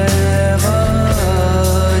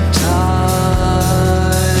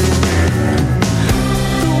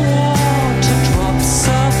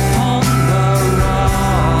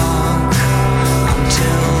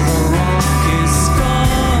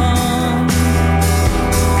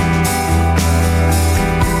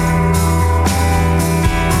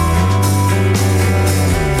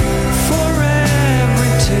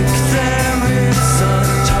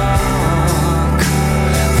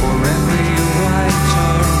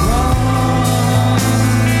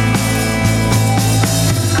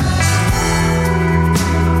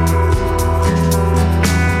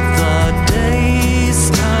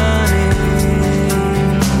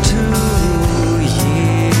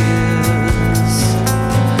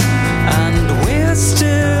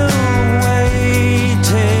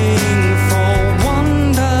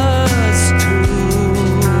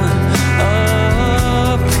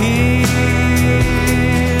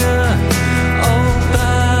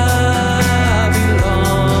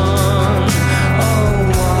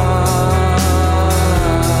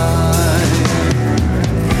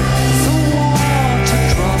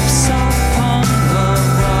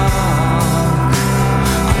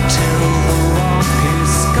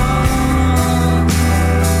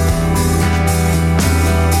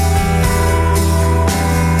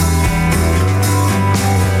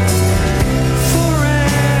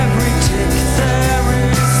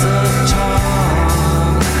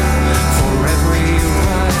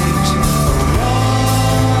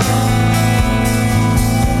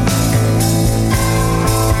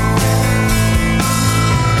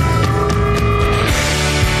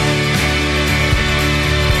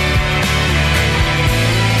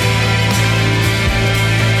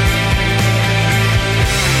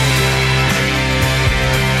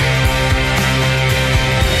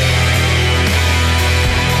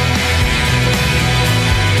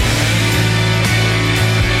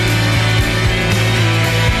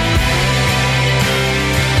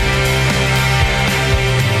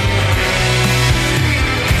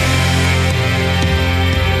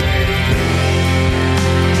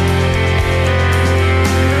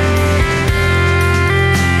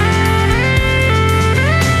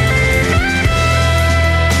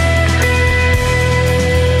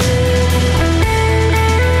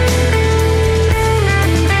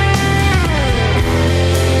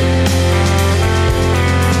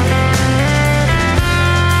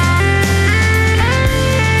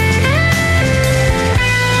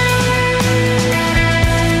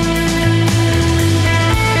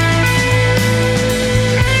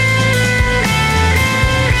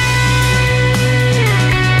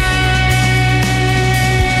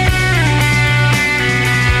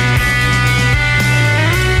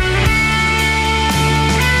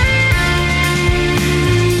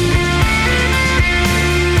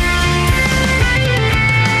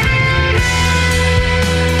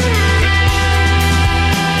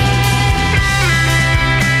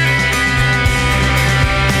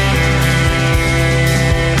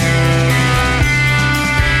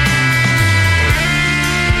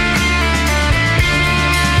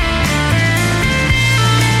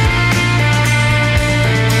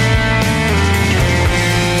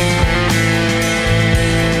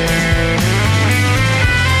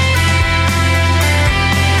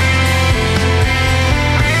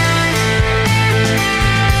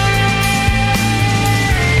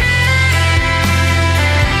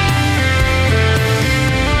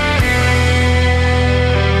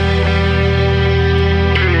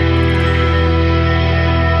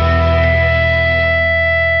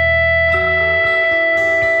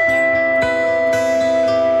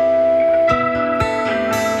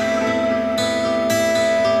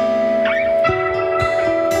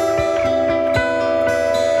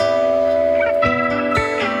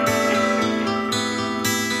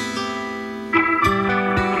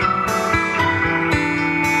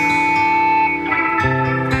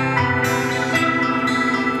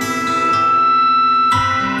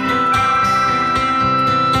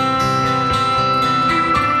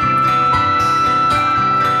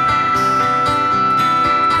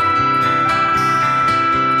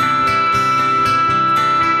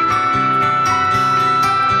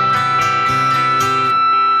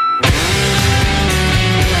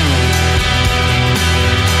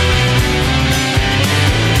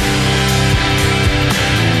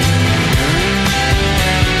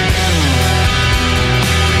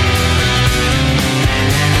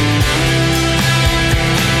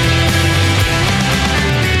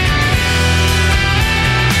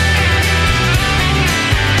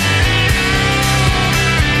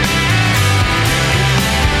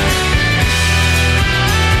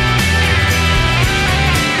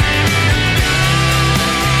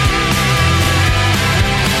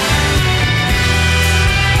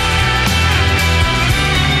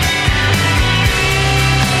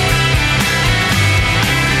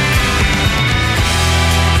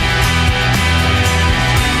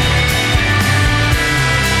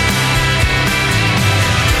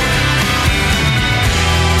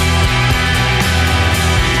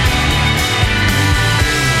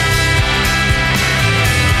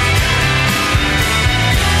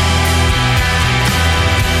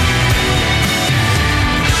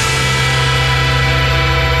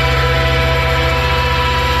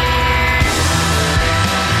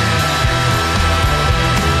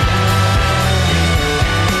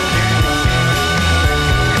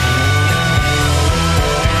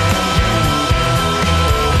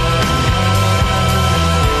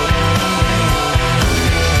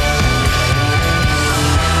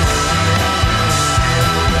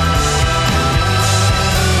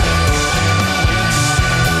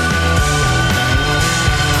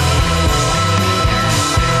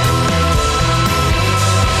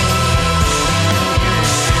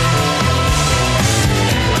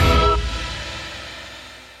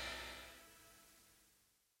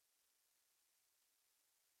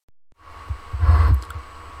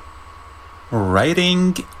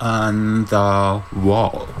Writing on the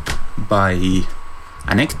Wall by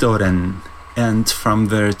Anekdoten, and from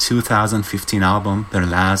their 2015 album, their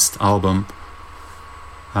last album,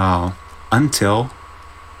 Until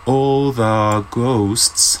All the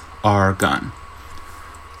Ghosts Are Gone.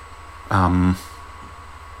 I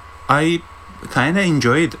kind of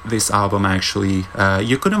enjoyed this album actually.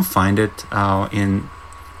 You couldn't find it in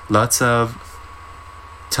lots of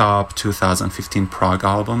top 2015 prog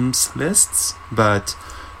albums lists, but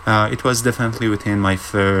it was definitely within my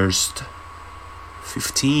first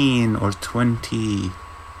 15 or 20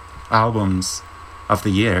 albums of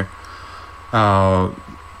the year.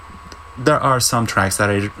 There are some tracks that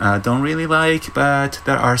I don't really like, but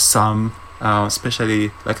there are some,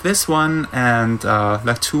 especially like this one and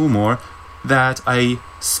like two more that I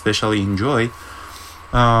especially enjoy.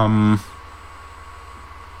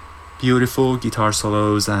 Beautiful guitar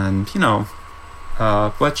solos and,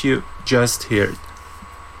 what you just heard.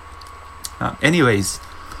 Anyways,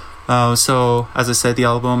 so as I said, the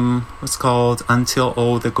album was called Until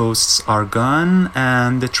All the Ghosts Are Gone,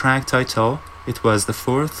 and the track title, it was the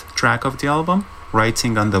fourth track of the album,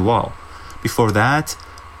 Writing on the Wall. Before that,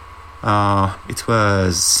 it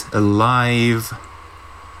was a live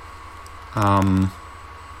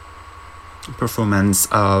performance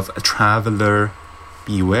of A Traveler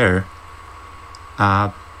Beware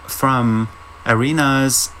from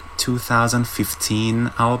Arena's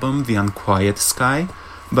 2015 album The Unquiet Sky,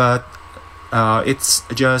 but it's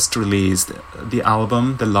just released the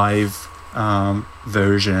album, the live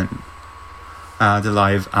version. The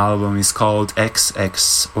live album is called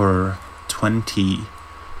XX or 20,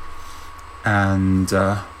 and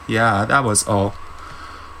yeah, that was all.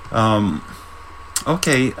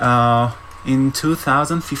 Okay, in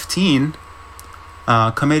 2015,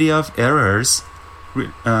 Comedy of Errors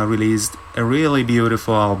released a really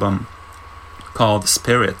beautiful album called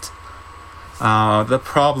Spirit. The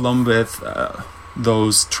problem with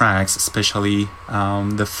those tracks, especially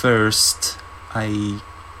the first, I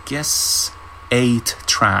guess, 8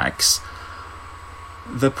 tracks,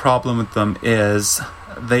 the problem with them is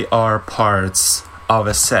they are parts of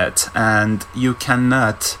a set, and you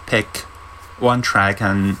cannot pick one track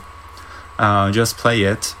and just play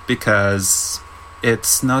it because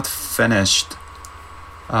it's not finished.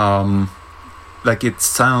 Like it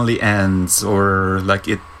suddenly ends, or like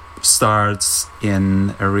it starts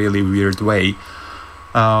in a really weird way.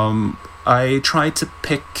 I tried to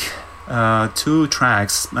pick 2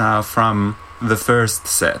 tracks from the first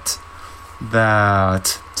set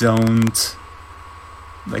that don't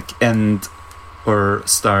like end or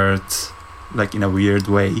start like in a weird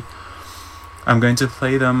way. I'm going to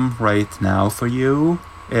play them right now for you.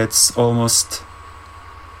 It's almost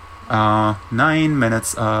 9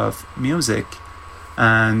 minutes of music,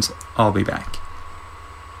 and I'll be back.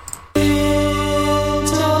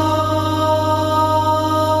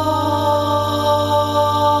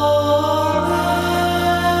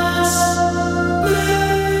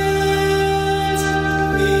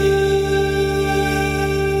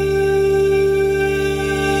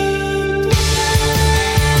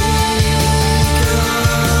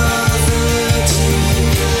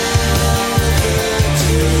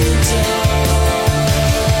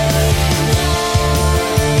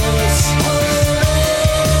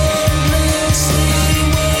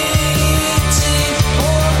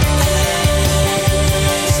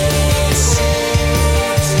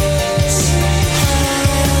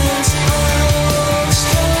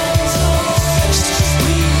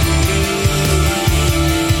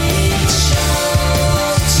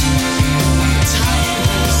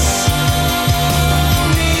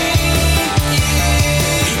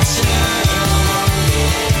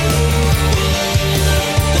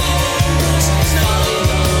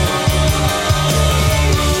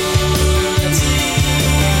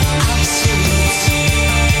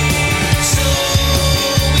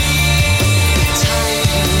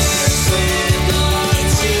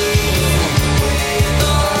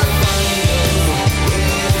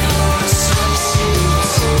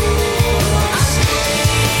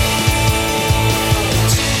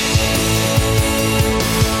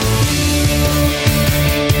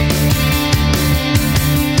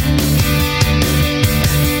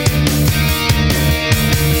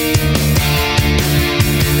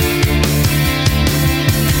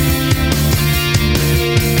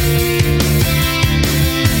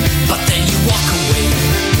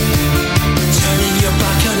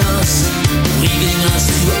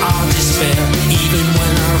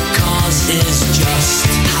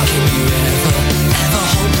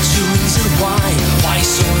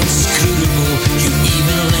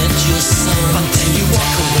 But then you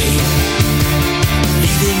walk away,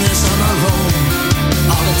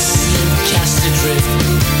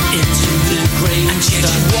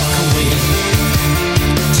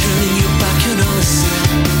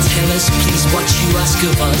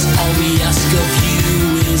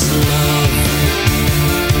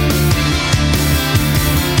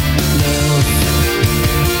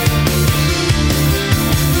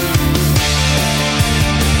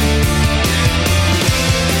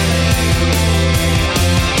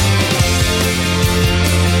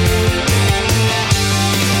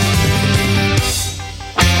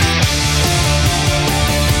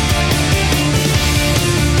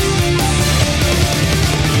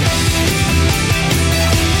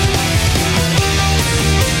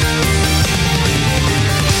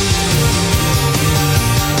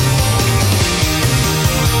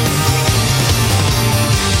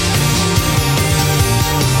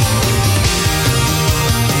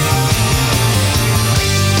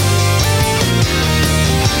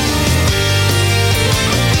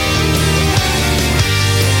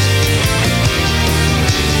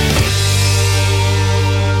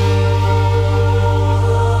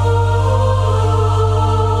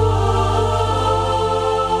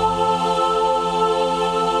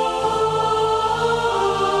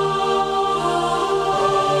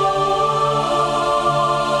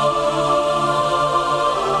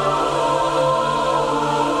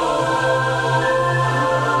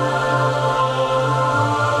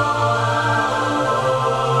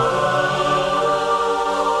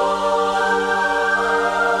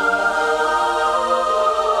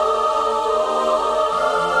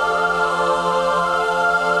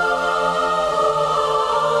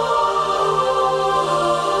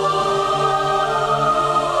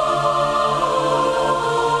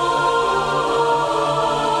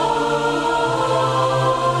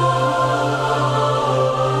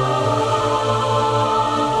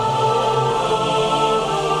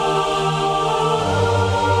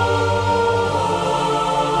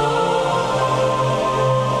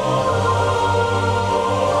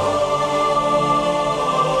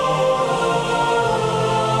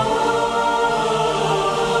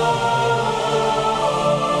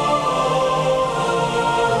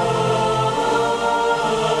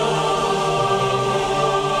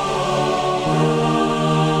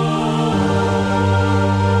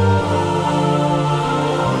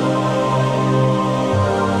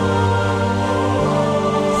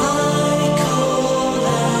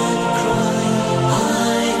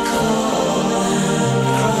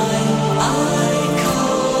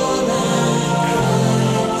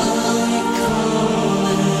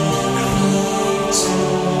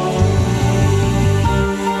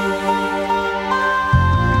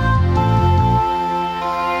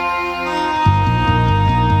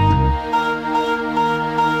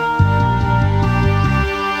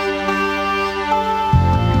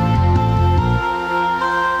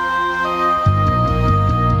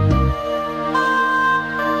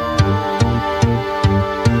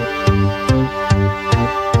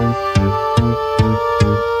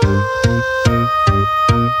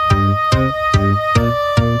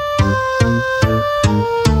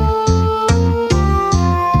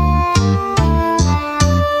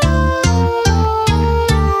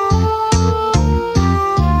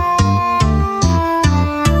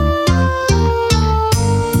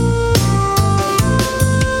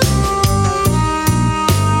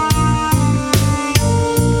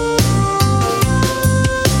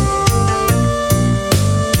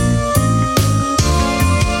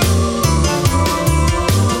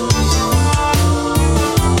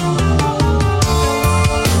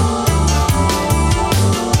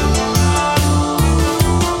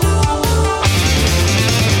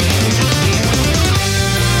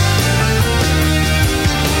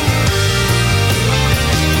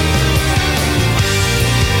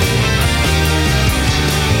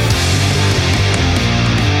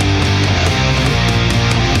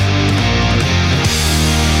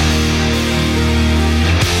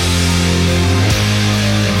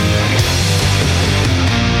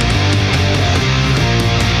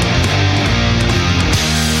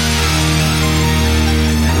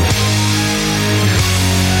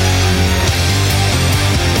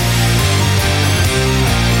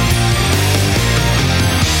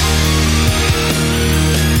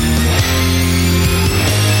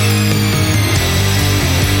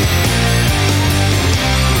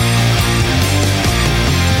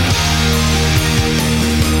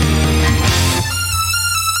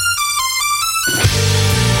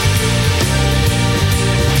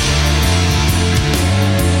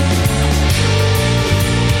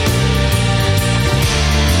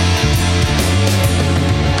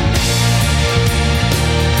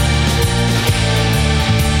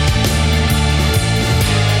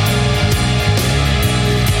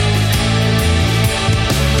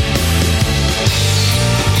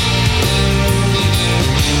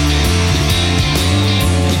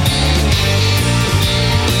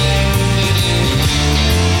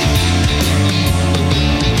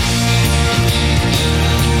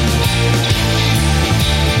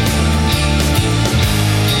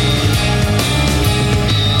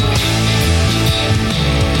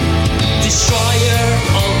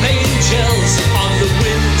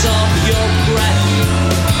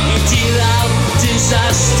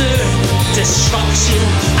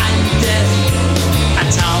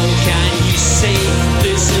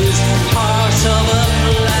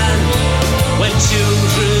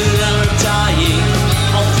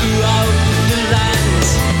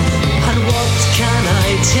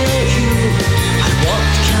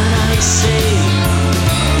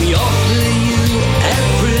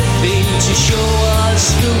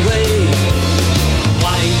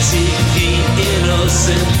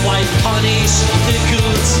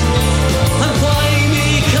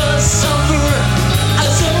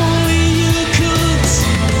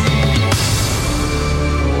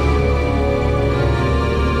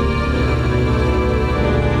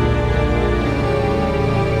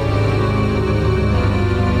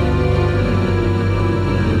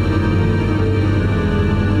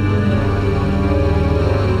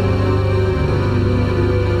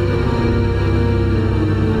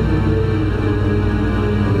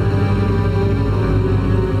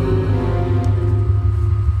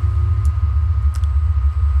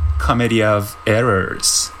 Comedy of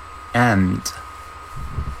Errors, and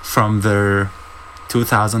from their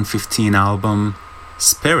 2015 album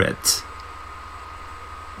Spirit,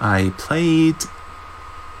 I played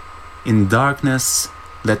In Darkness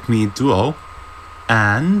Let Me Dwell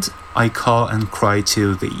and I Call and Cry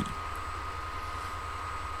to Thee.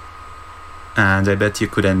 And I bet you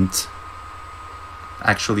couldn't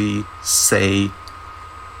actually say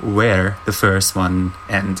where the first one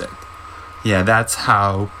ended. Yeah, that's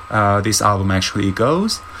how this album actually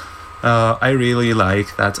goes. I really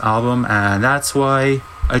like that album, and that's why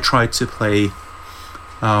I tried to play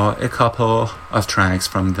a couple of tracks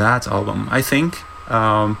from that album. I think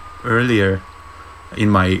earlier in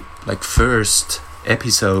my first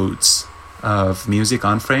episodes of Music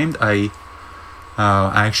Unframed, I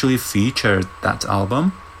actually featured that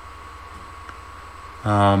album.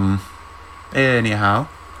 Anyhow,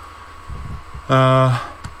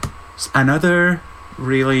 another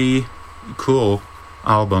really cool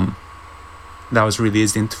album that was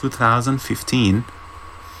released in 2015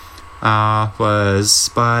 was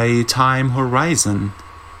by Time Horizon.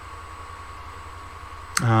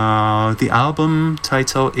 The album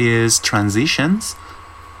title is Transitions.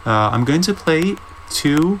 I'm going to play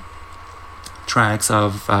 2 tracks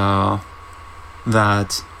of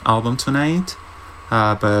that album tonight,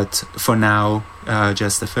 but for now,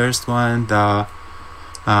 just the first one, the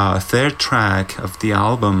 3rd track of the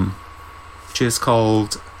album, which is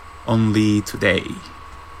called Only Today.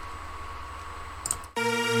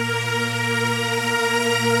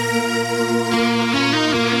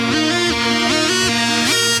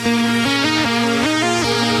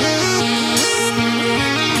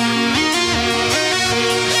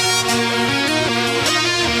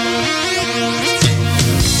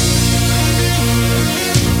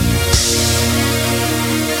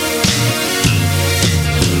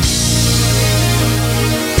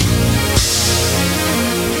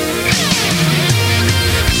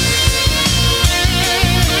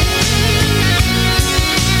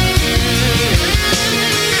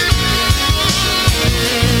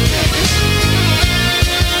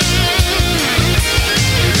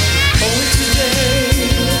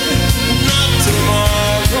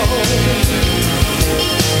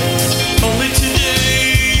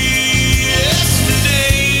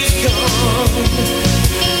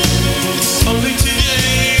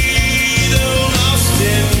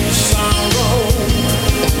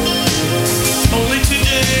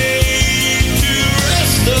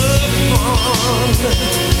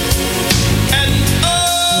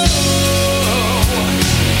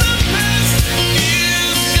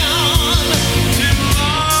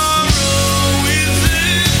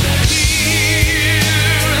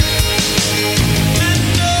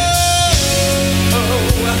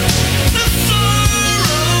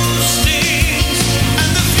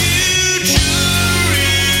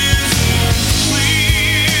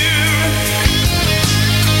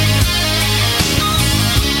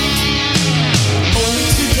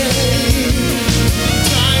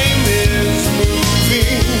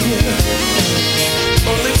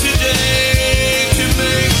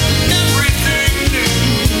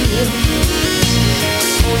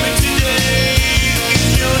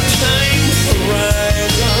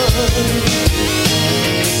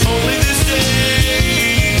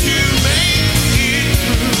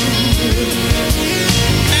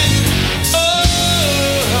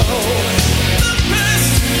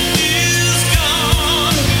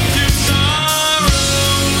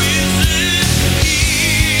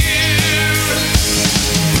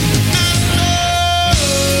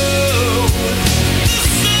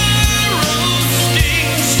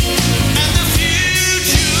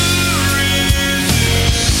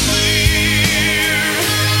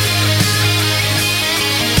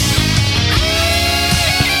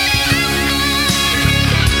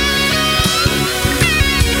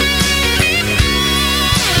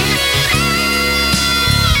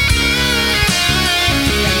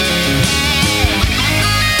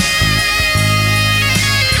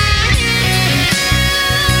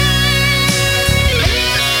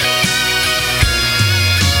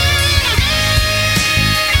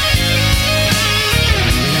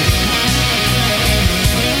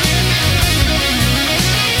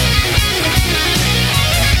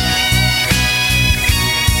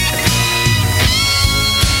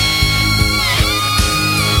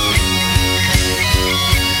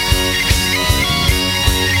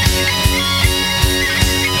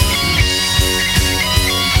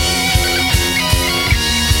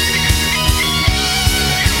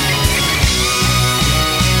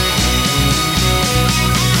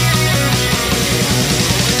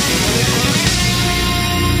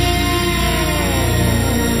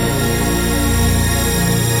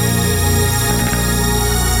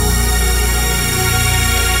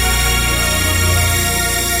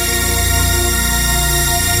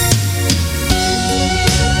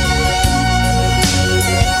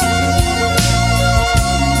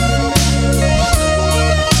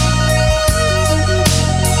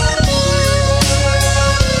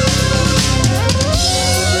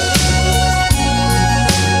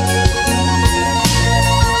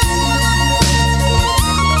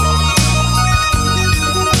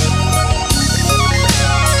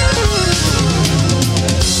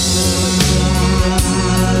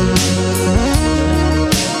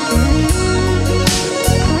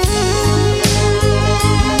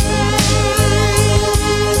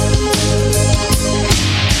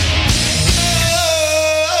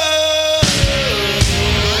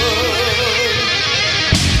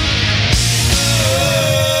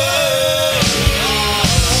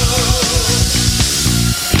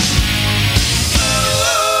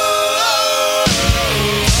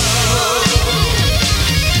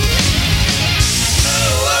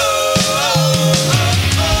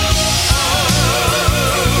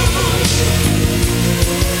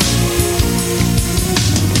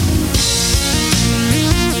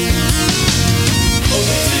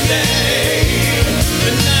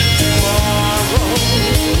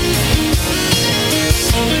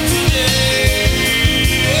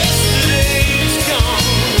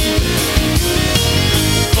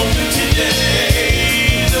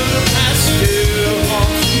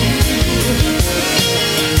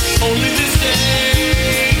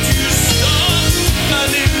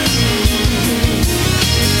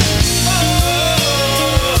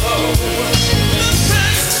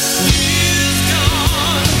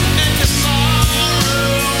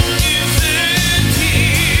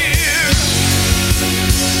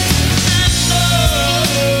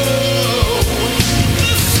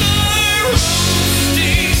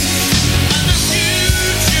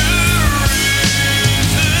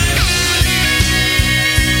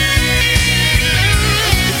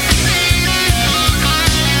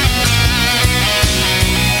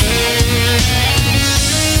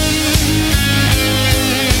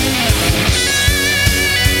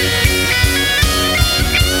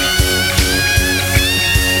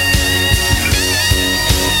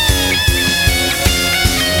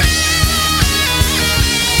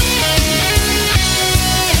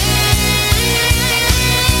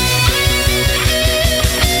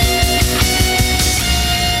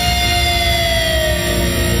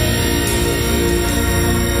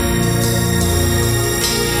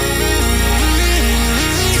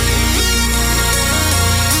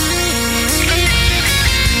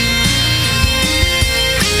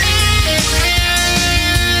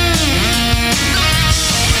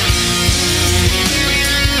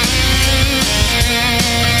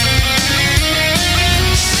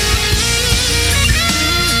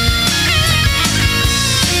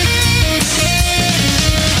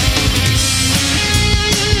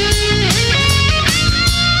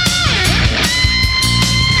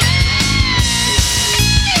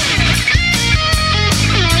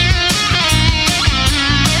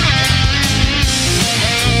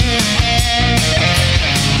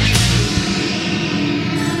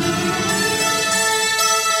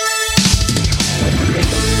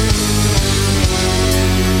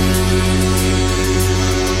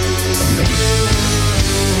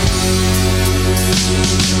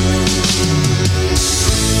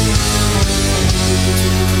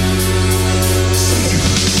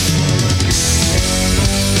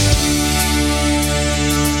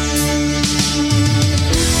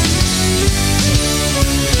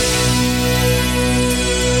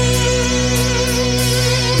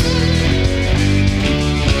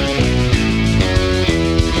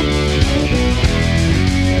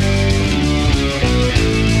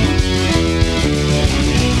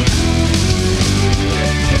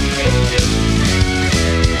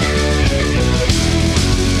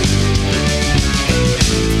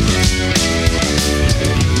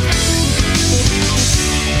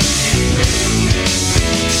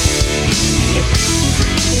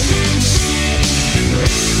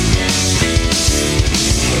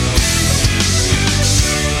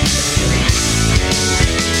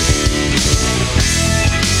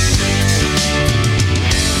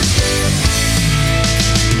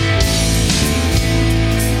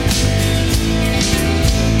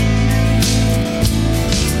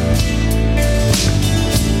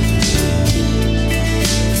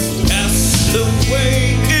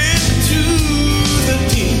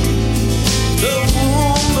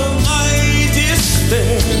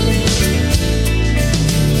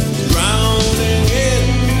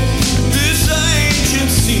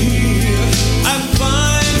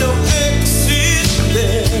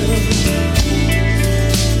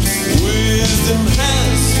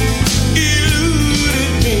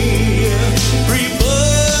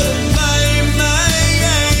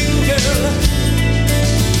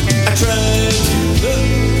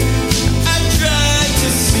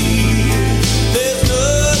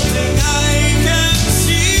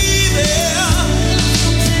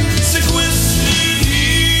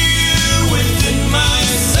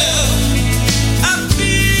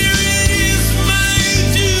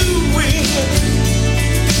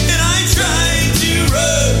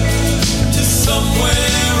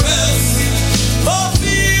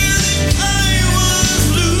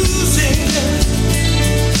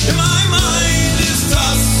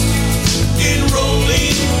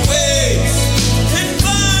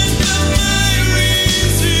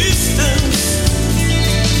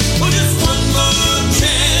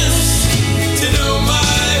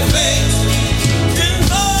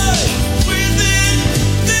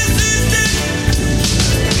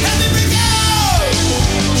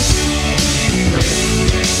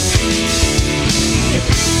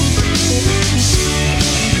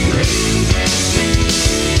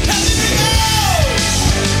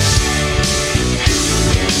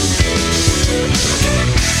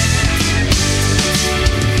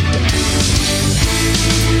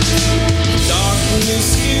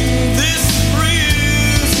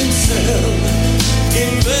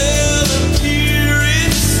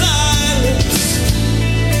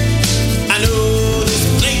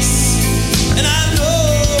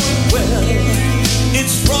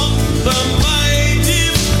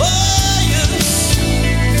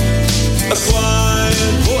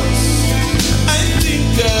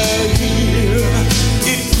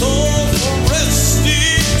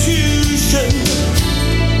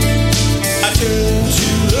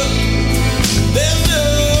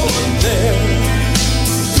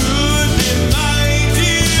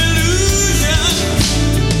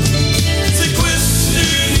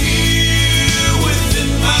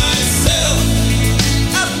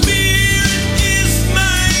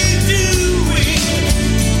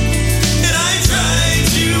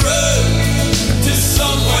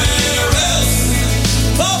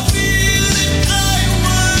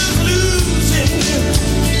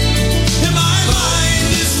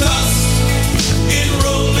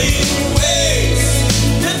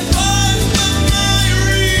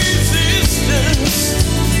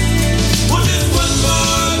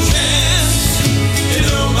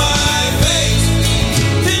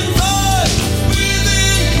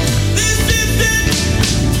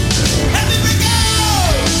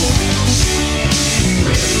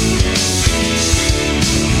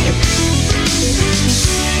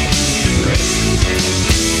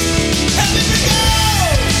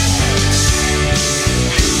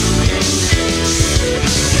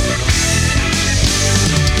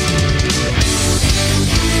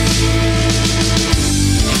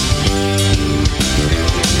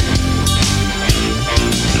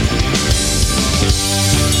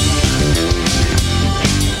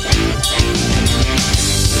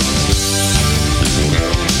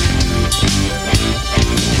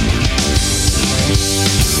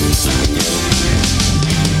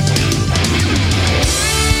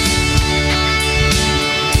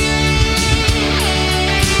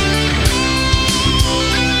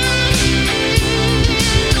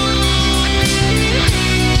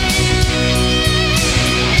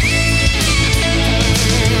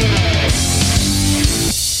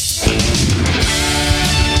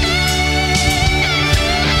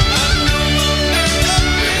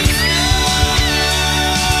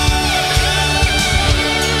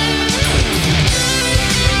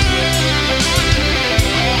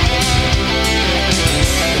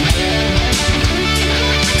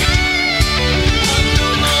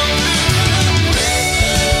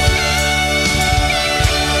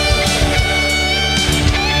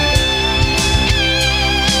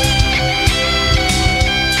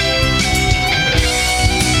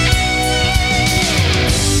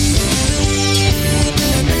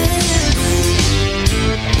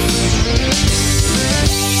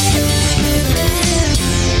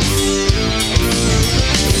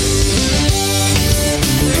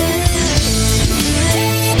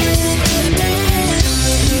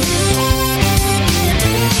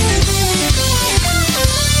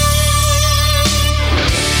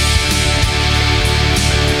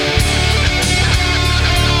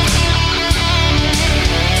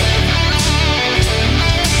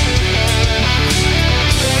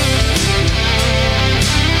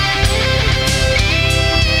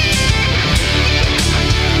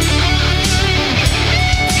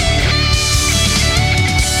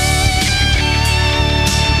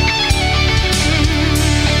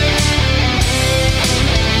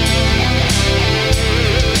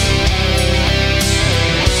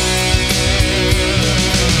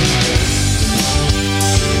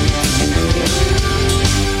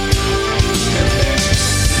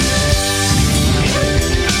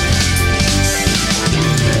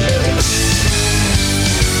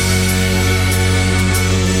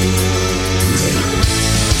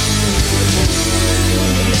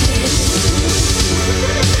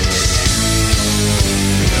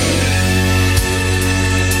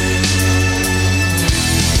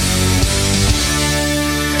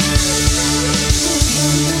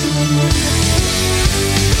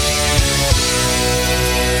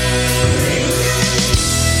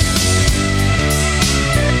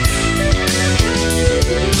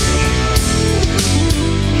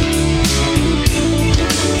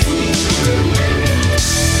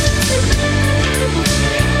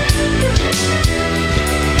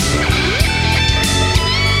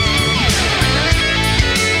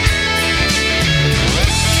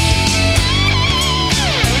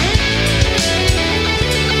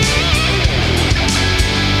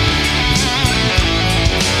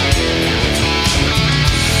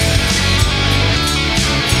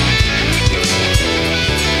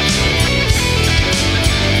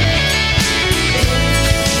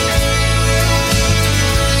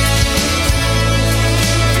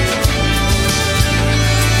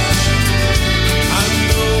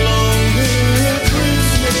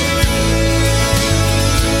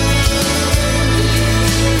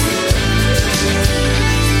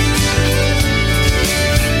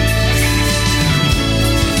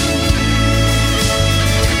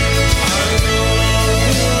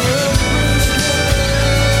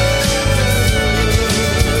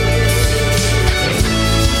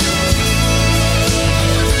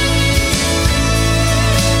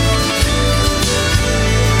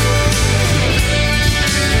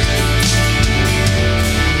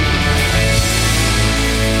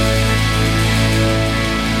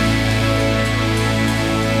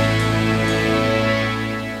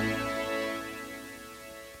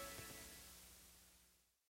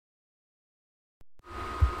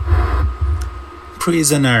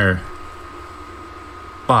 Prisoner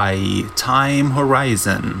by Time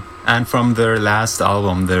Horizon, and from their last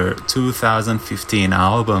album, their 2015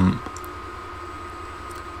 album.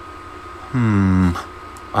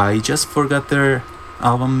 I just forgot their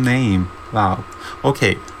album name. Wow.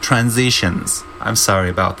 Okay, Transitions. I'm sorry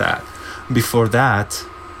about that. Before that,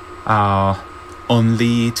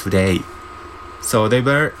 Only Today. So they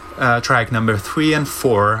were track number 3 and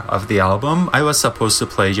 4 of the album. I was supposed to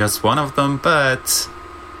play just one of them, but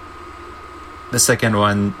the second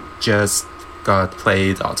one just got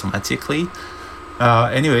played automatically.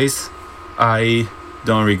 Anyways, I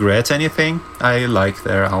don't regret anything. I like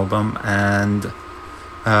their album, and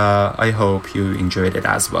I hope you enjoyed it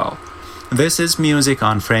as well. This is Music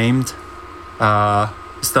Unframed.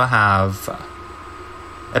 Still have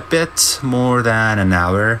a bit more than an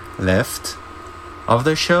hour left of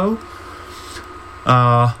the show.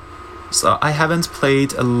 So I haven't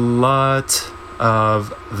played a lot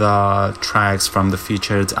of the tracks from the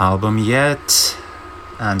featured album yet,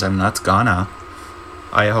 and I'm not gonna.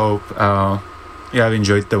 I hope you have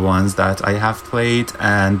enjoyed the ones that I have played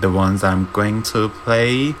and the ones I'm going to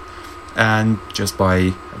play, and just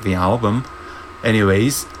buy the album.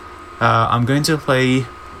 Anyways, I'm going to play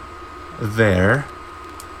there.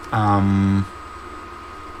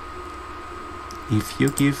 If you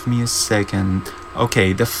give me a second.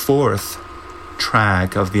 Okay, the 4th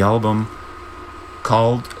track of the album,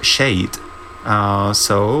 called Shade.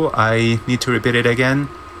 So I need to repeat it again.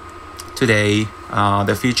 Today,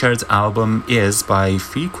 the featured album is by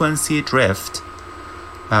Frequency Drift,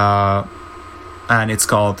 and it's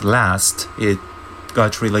called Last. It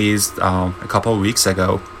got released a couple weeks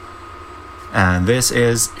ago, and this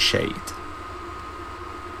is Shade.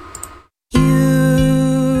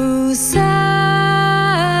 You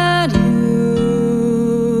said you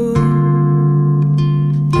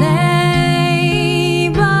lay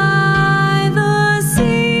by the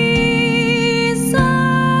seaside,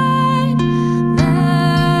 that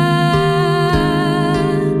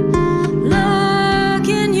look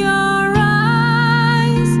in your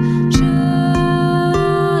eyes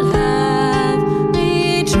should have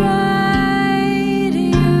betrayed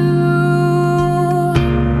you.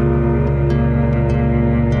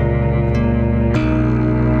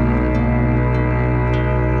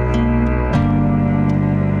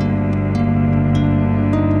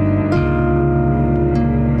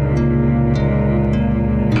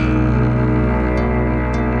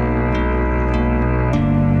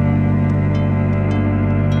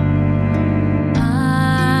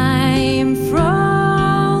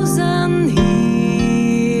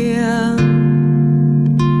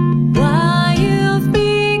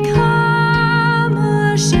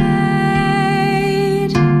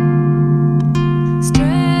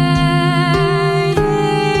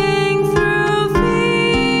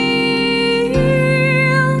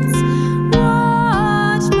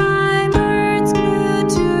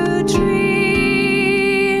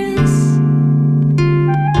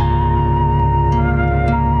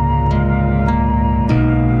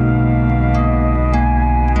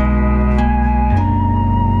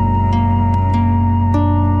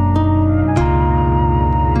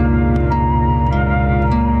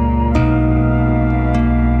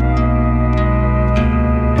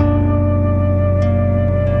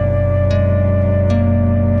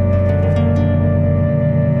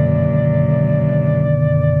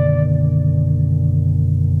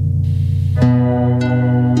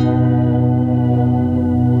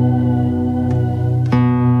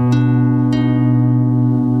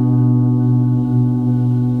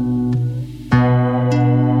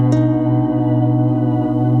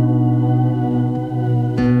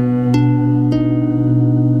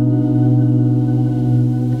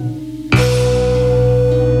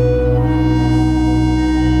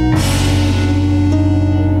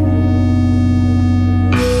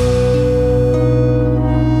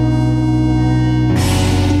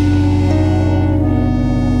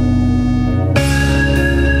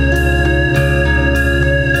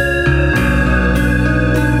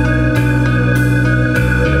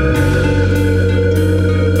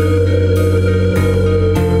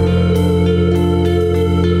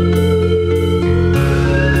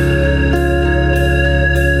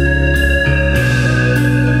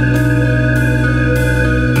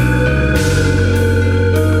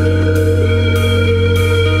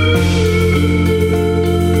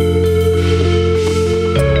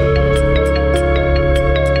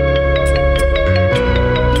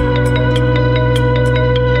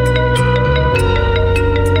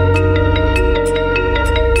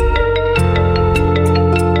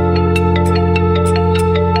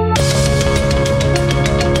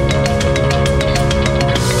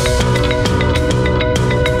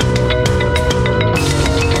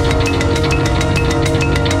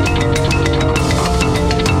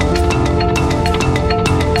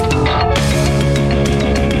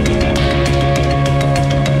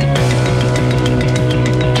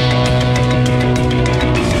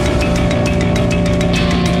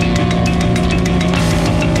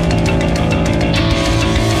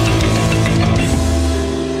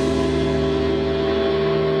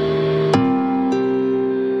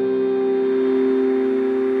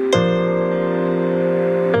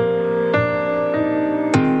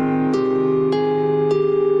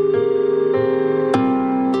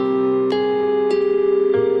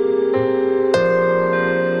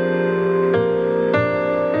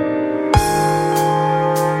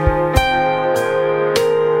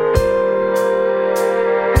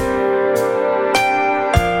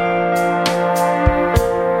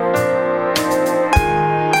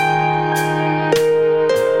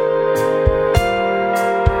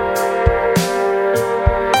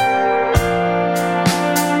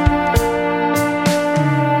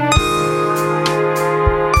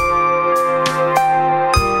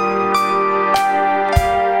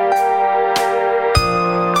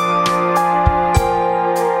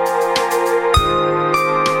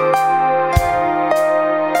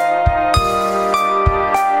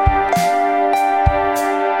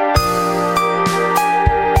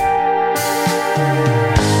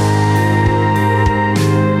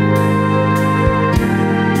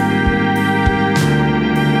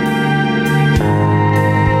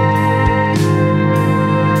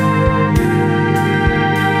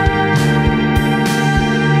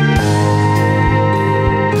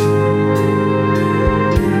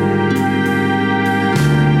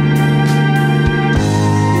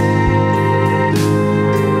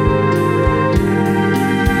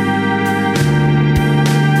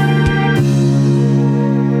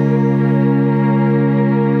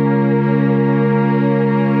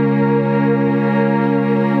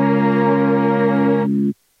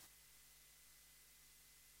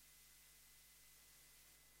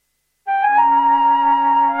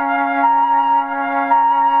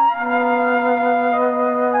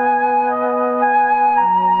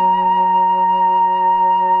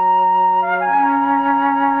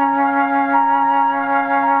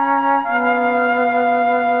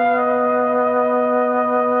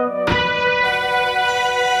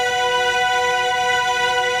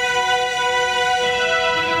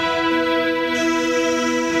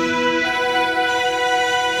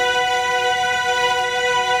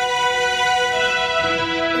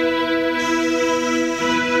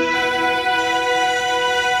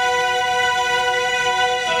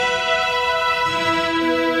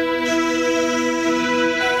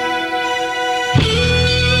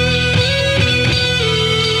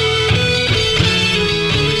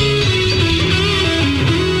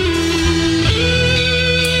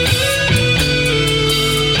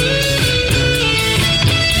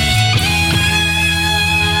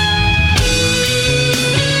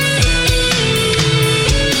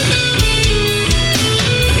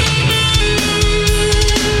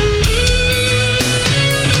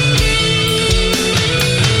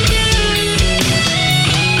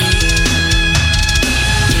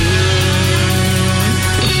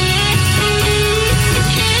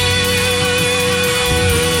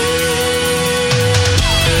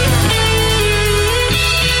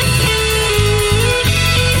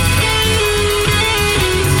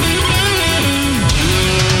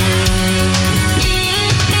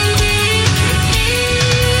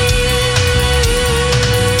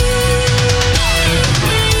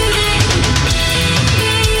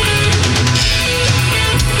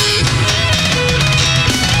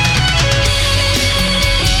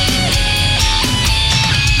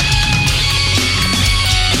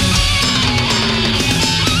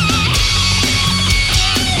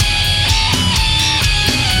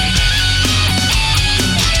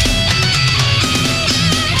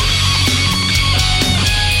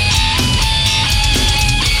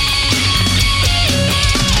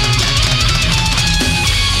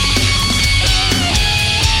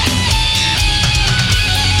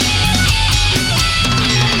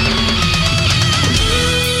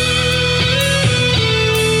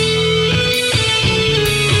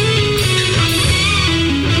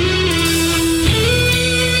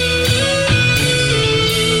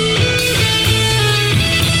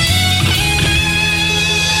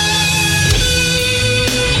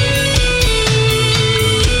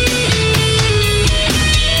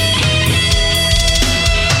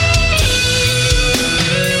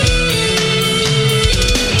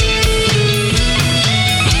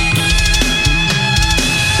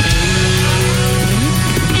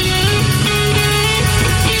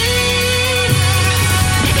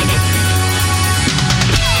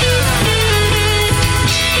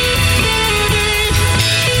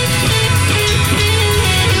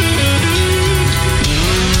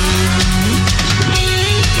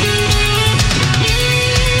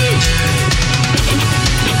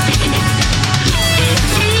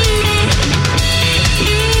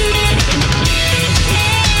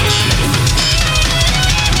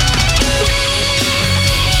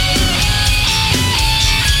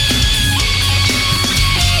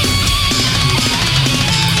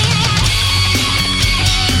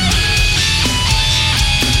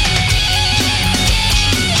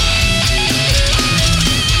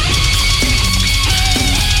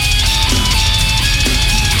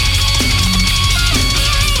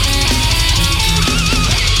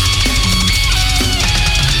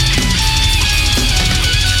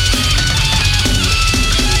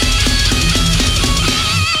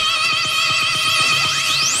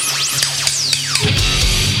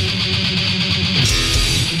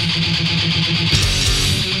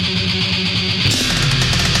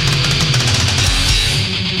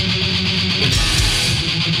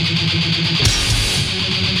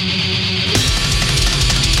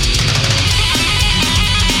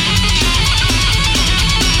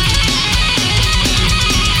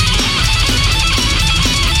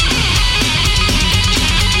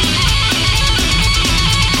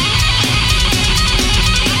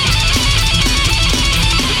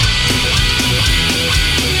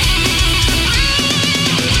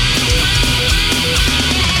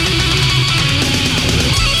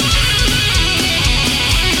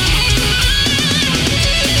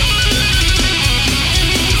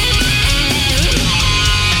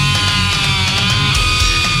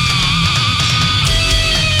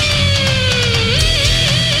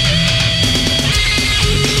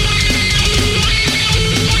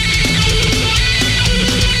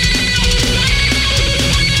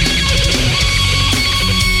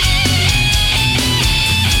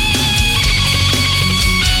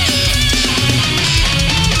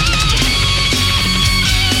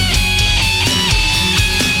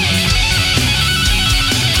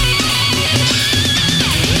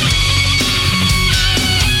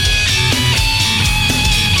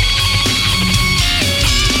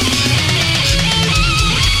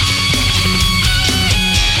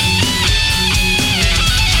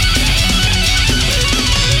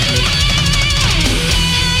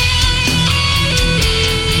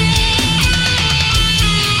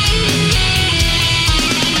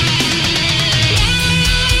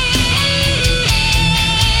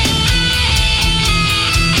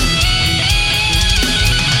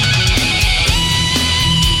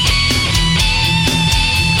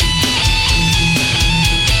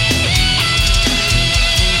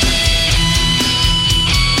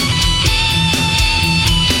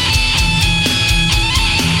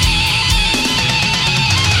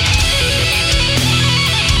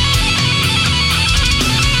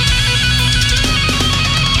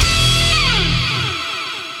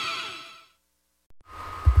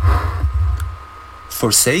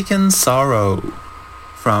 Forsaken Sorrow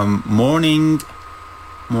from Morning's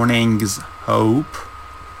Hope,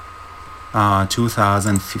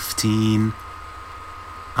 2015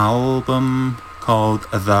 album called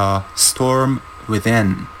The Storm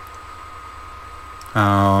Within.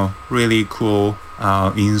 Really cool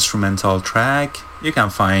instrumental track. You can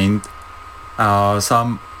find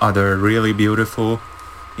some other really beautiful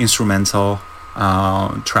instrumental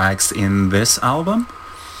tracks in this album.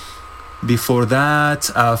 Before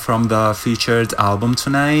that, from the featured album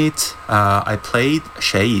tonight, I played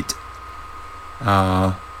Shade.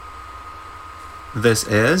 This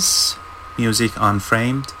is Music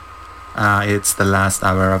Unframed. It's the last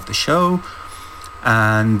hour of the show,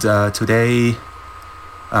 and today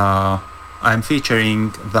I'm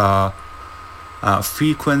featuring the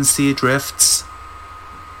Frequency Drifts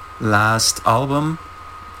last album,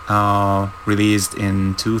 released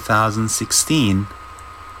in 2016,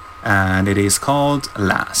 and it is called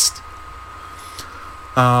Last.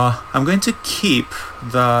 I'm going to keep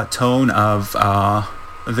the tone of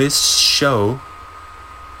this show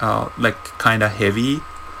like kind of heavy.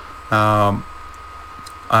 I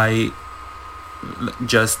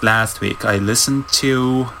just last week I listened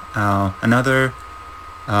to another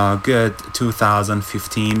good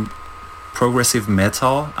 2015 progressive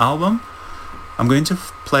metal album. I'm going to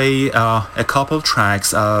play a couple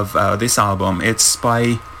tracks of this album. It's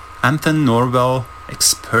by Anton Norvell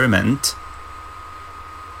Experiment,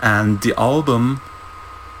 and the album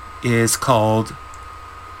is called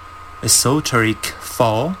Esoteric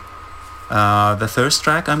Fall. The first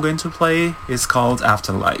track I'm going to play is called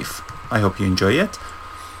Afterlife. I hope you enjoy it.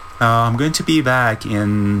 I'm going to be back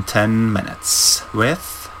in 10 minutes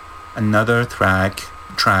with another track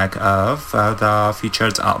of the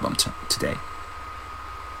featured album today.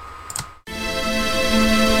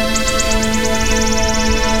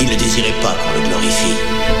 Il ne désirait pas qu'on le glorifie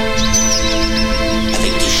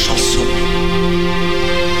avec des chansons,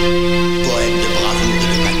 poèmes de bravoure et de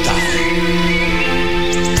bataille.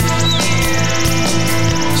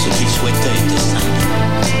 Ce qu'il souhaitait était simple.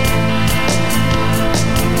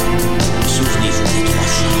 Souvenez-vous des 3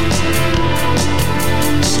 saints.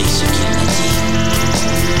 C'est ce qu'il m'a dit.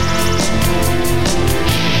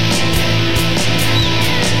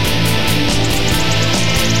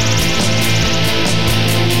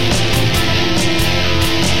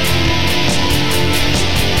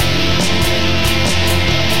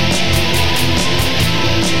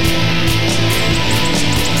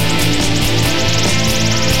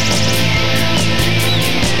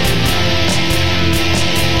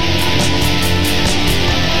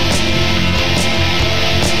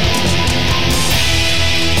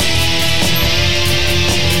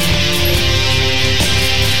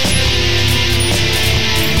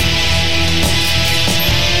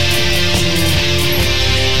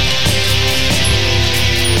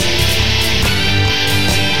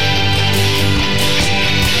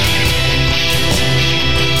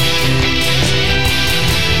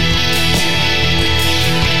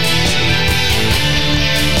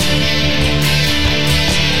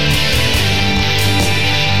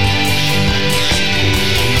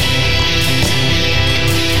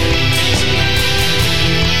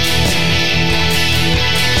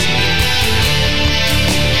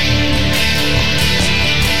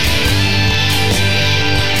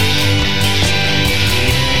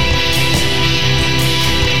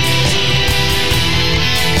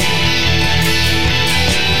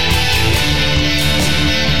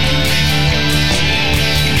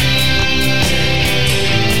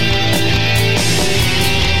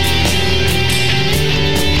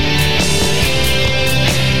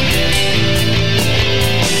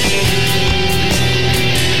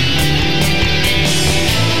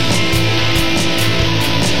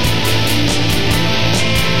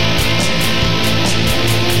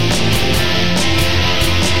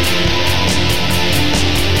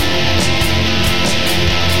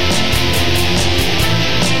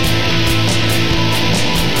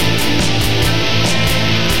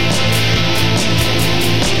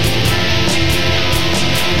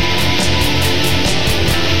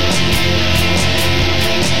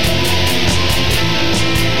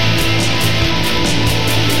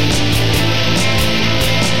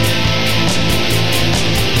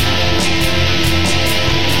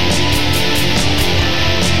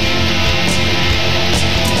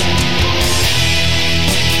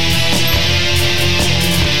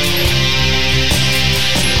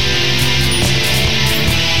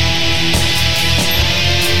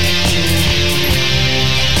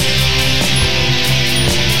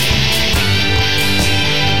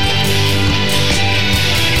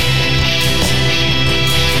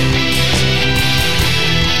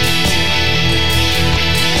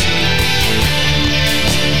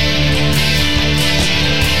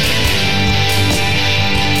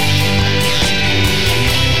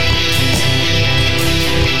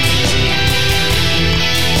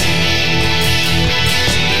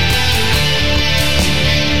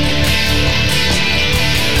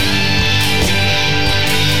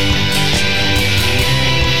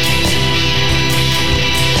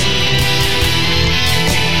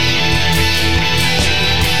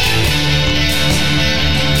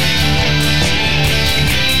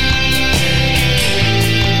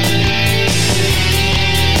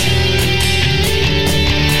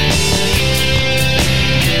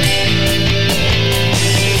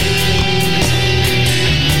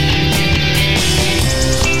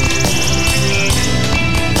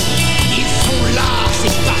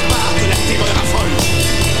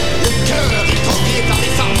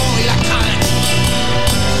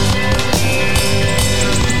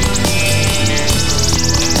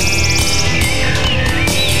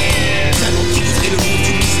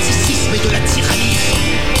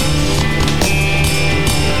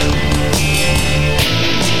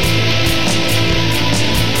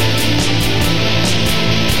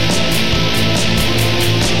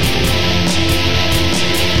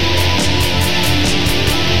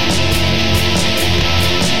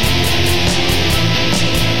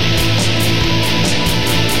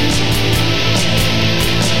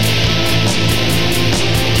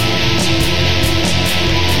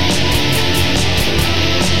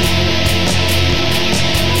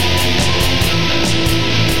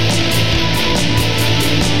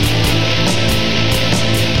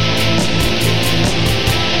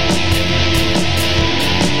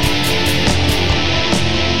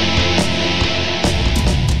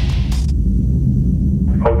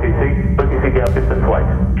 flight.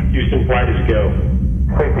 Houston flight is go.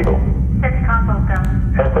 Safety go. Set console go.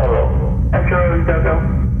 SLO. SLO is go.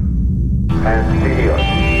 And CDO.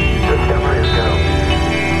 Discovery is go.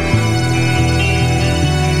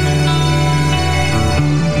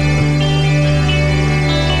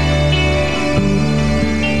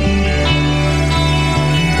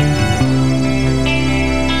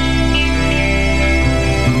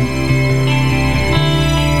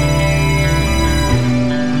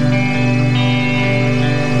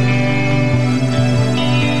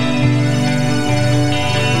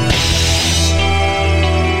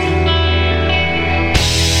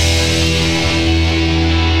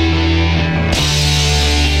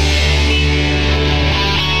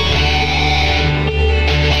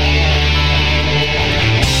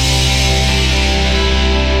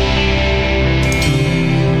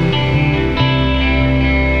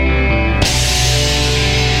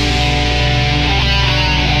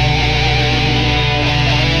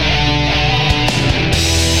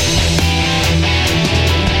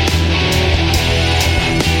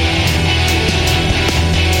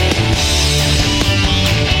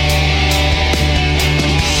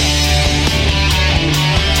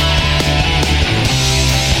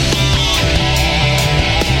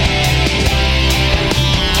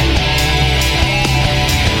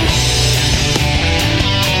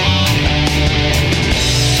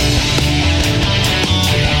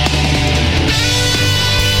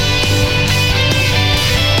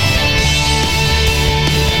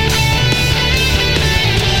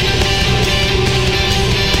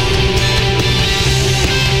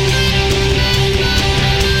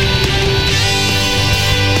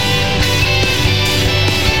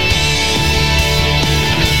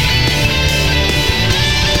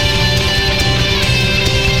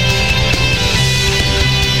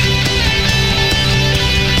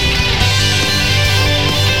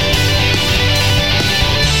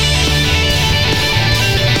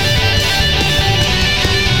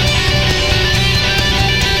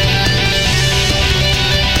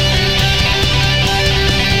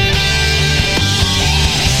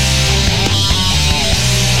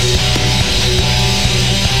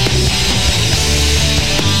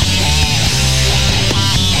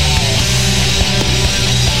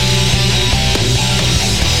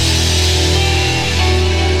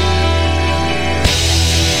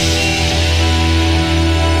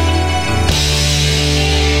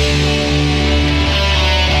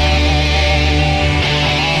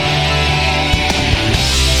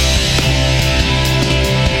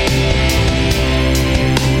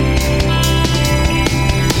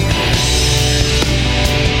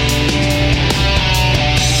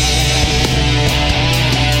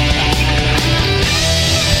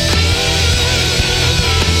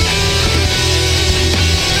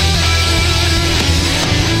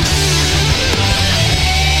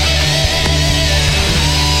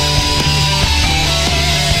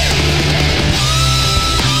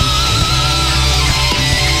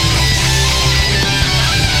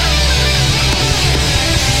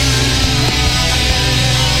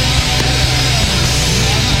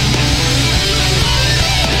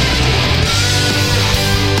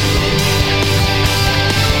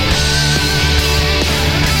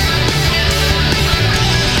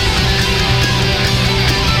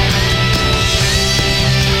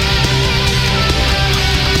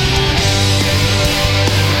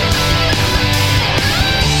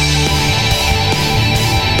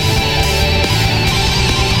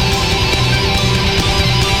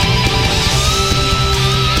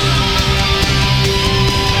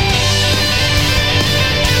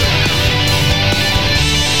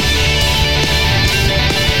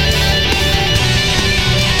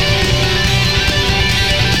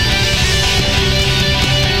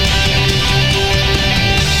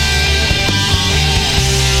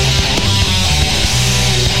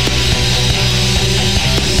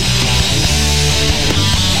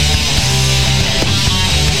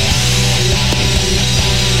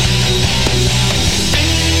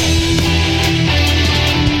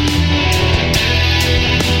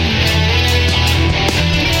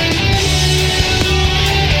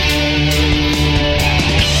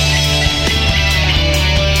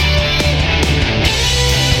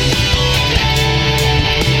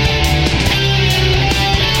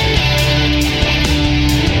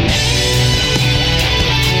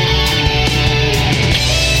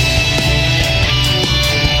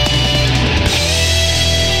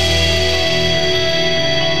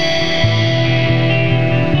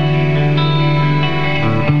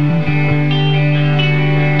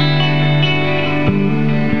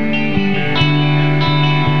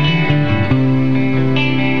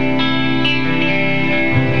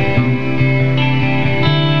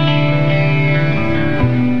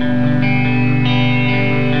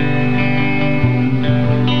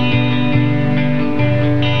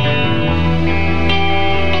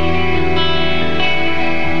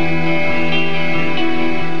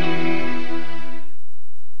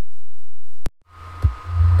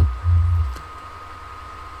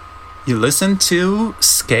 You listen to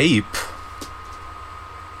Escape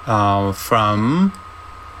from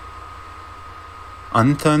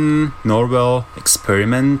Anton Norwell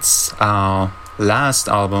Experiments last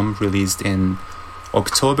album released in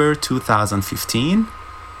October 2015,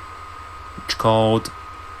 which called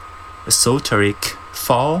Esoteric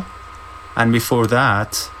Fall, and before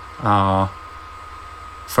that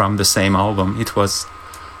from the same album it was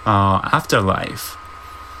Afterlife.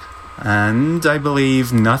 And I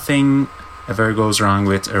believe nothing ever goes wrong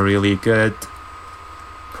with a really good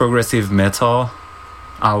progressive metal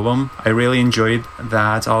album. I really enjoyed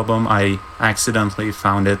that album. I accidentally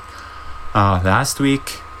found it last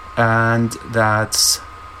week, and that's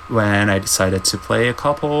when I decided to play a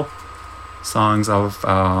couple songs of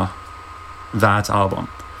that album.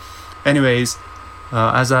 Anyways,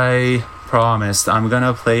 as I promised, I'm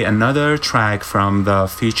gonna play another track from the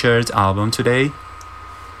featured album today,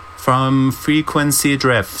 from Frequency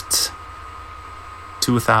Drift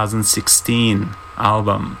 2016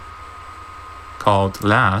 album called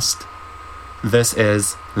Last. This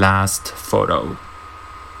is Last Photo.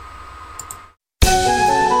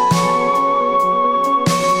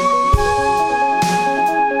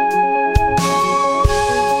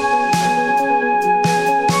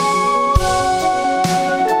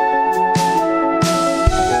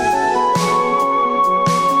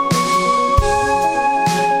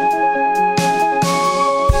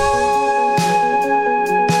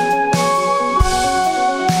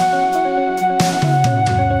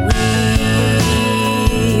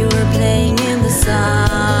 We were playing in the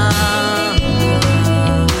sun,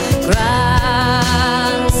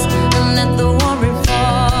 grass, and let the warm rain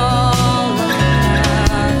fall on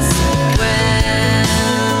us. When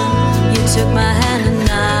you took my hand and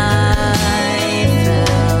I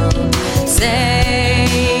felt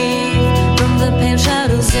safe from the pale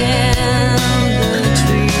shadows in the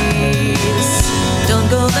trees. Don't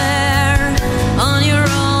go there on your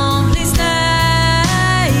own, please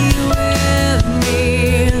stay with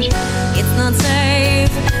me. It's not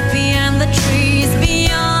safe beyond the trees,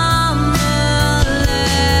 beyond the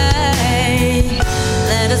lake.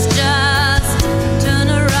 Let us just turn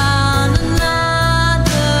around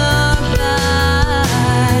another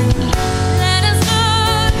blind. Let us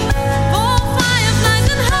look for fireflies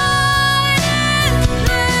and hide in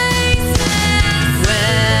plain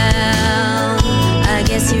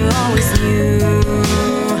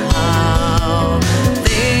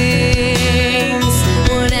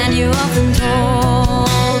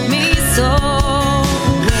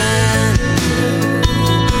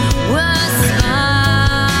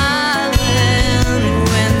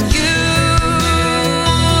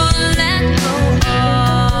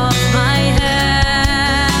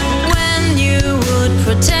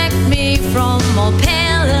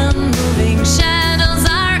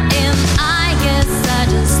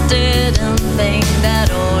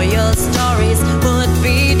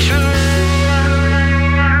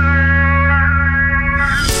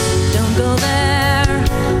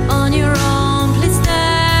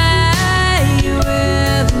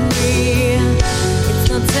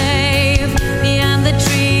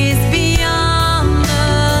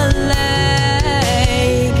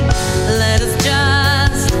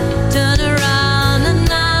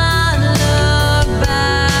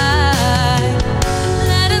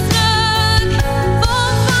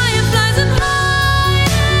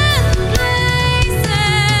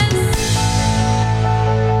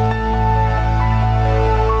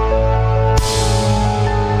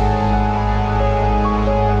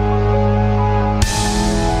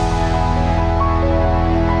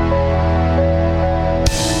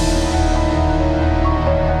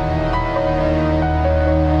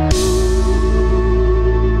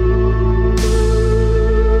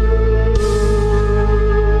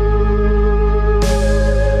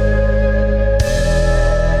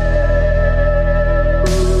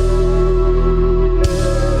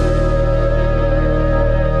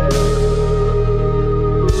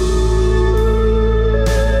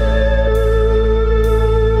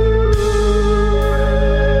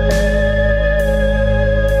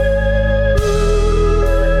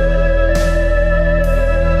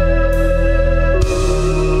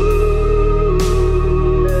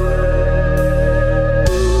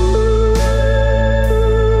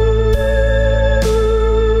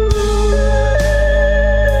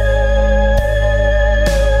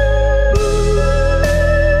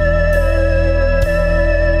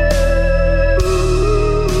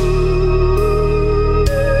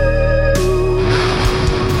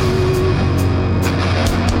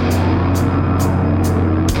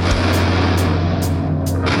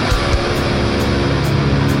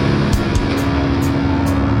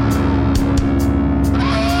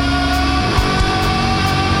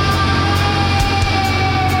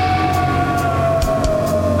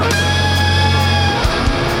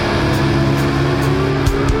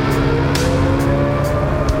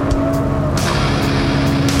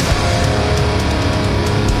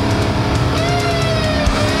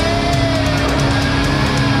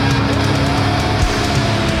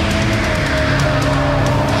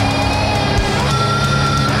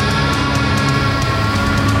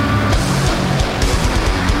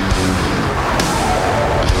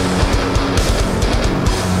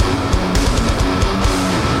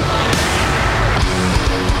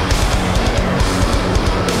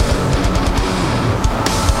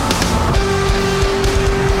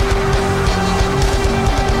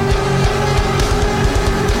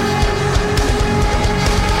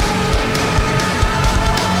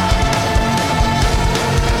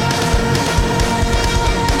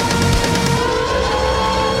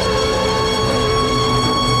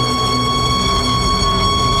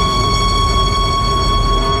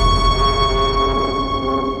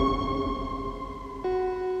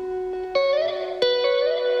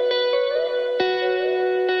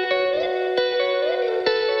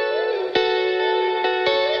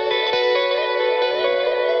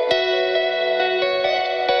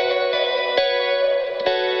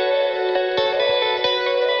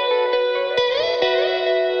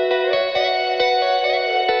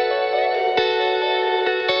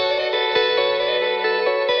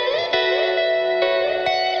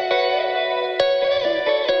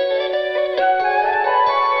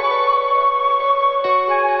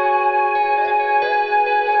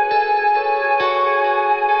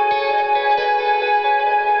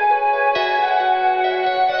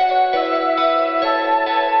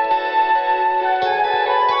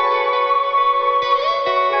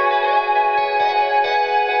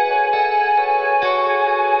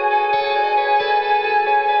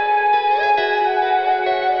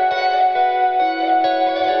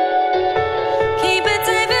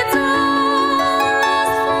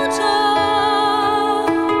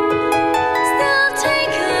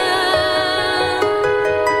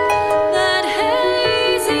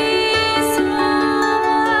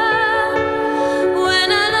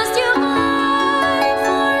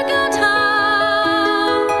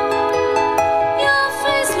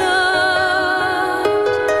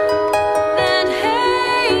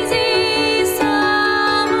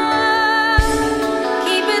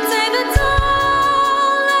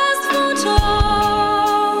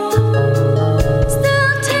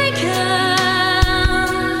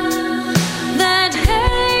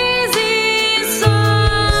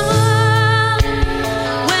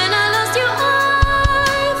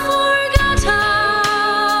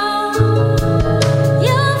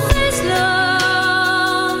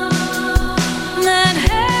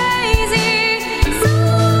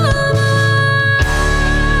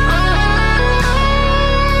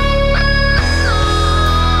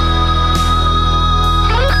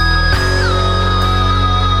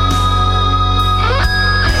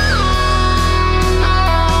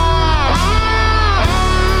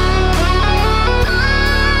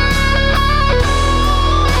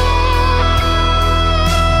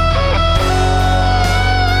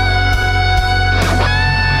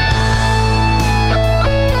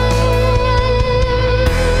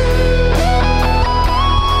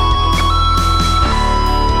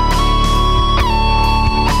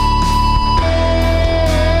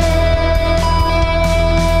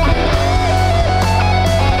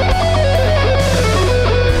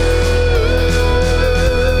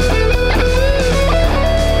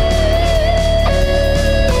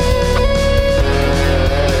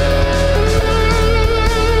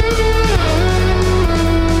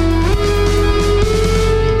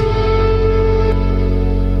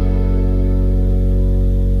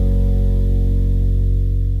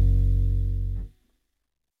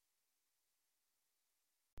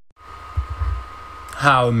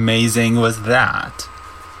How amazing was that?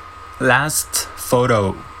 Last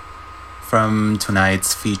photo from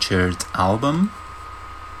tonight's featured album.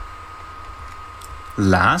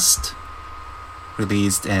 Last,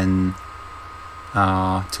 released in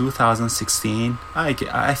 2016.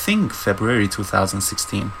 I think February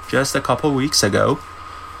 2016, just a couple weeks ago,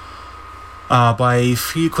 by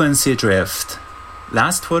Frequency Drift.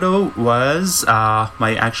 Last photo was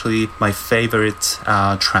my favorite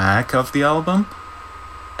track of the album,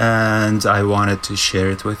 and I wanted to share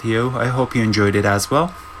it with you. I hope you enjoyed it as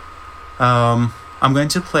well. I'm going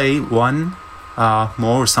to play one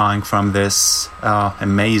more song from this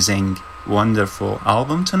amazing, wonderful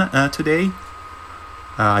album today.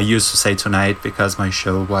 I used to say tonight because my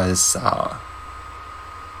show was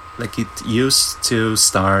it used to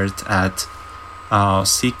start at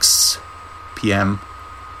 6 p.m.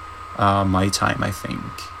 My time, I think.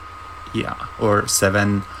 Yeah, or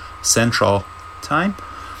 7 Central time.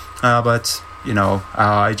 But,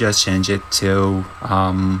 I just changed it to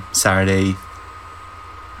Saturday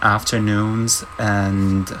afternoons,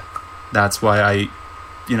 and that's why I,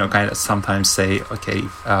 kind of sometimes say, okay,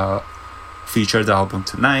 feature the album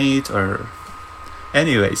tonight, or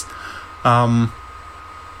anyways. The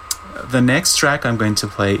next track I'm going to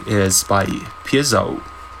play is by Piezo,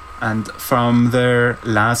 and from their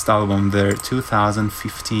last album, their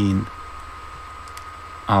 2015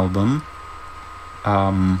 album.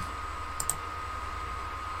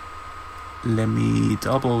 Let me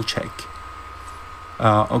double check.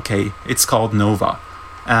 Okay, it's called Nova,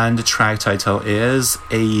 and the track title is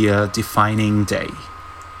A Defining Day.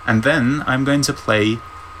 And then I'm going to play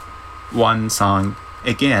one song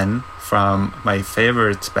again from my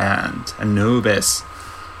favorite band, Anubis,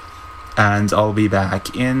 and I'll be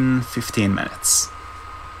back in 15 minutes.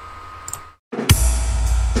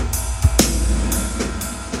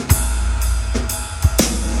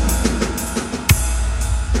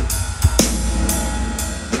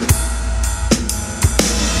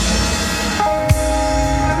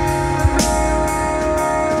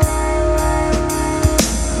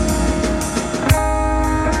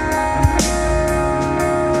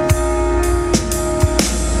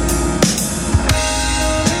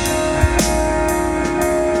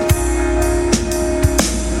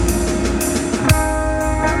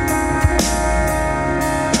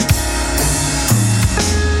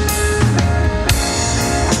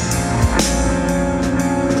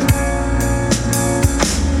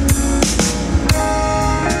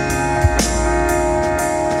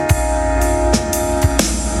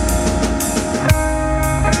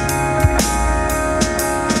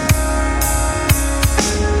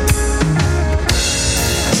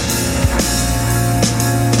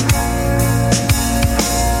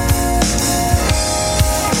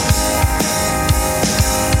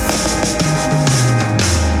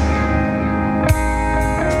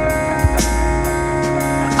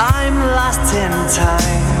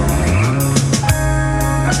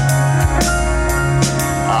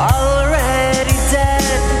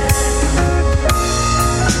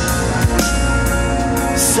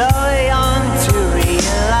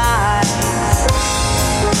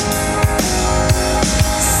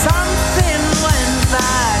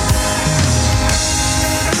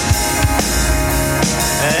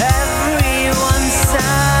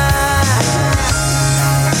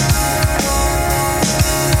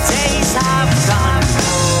 Days have gone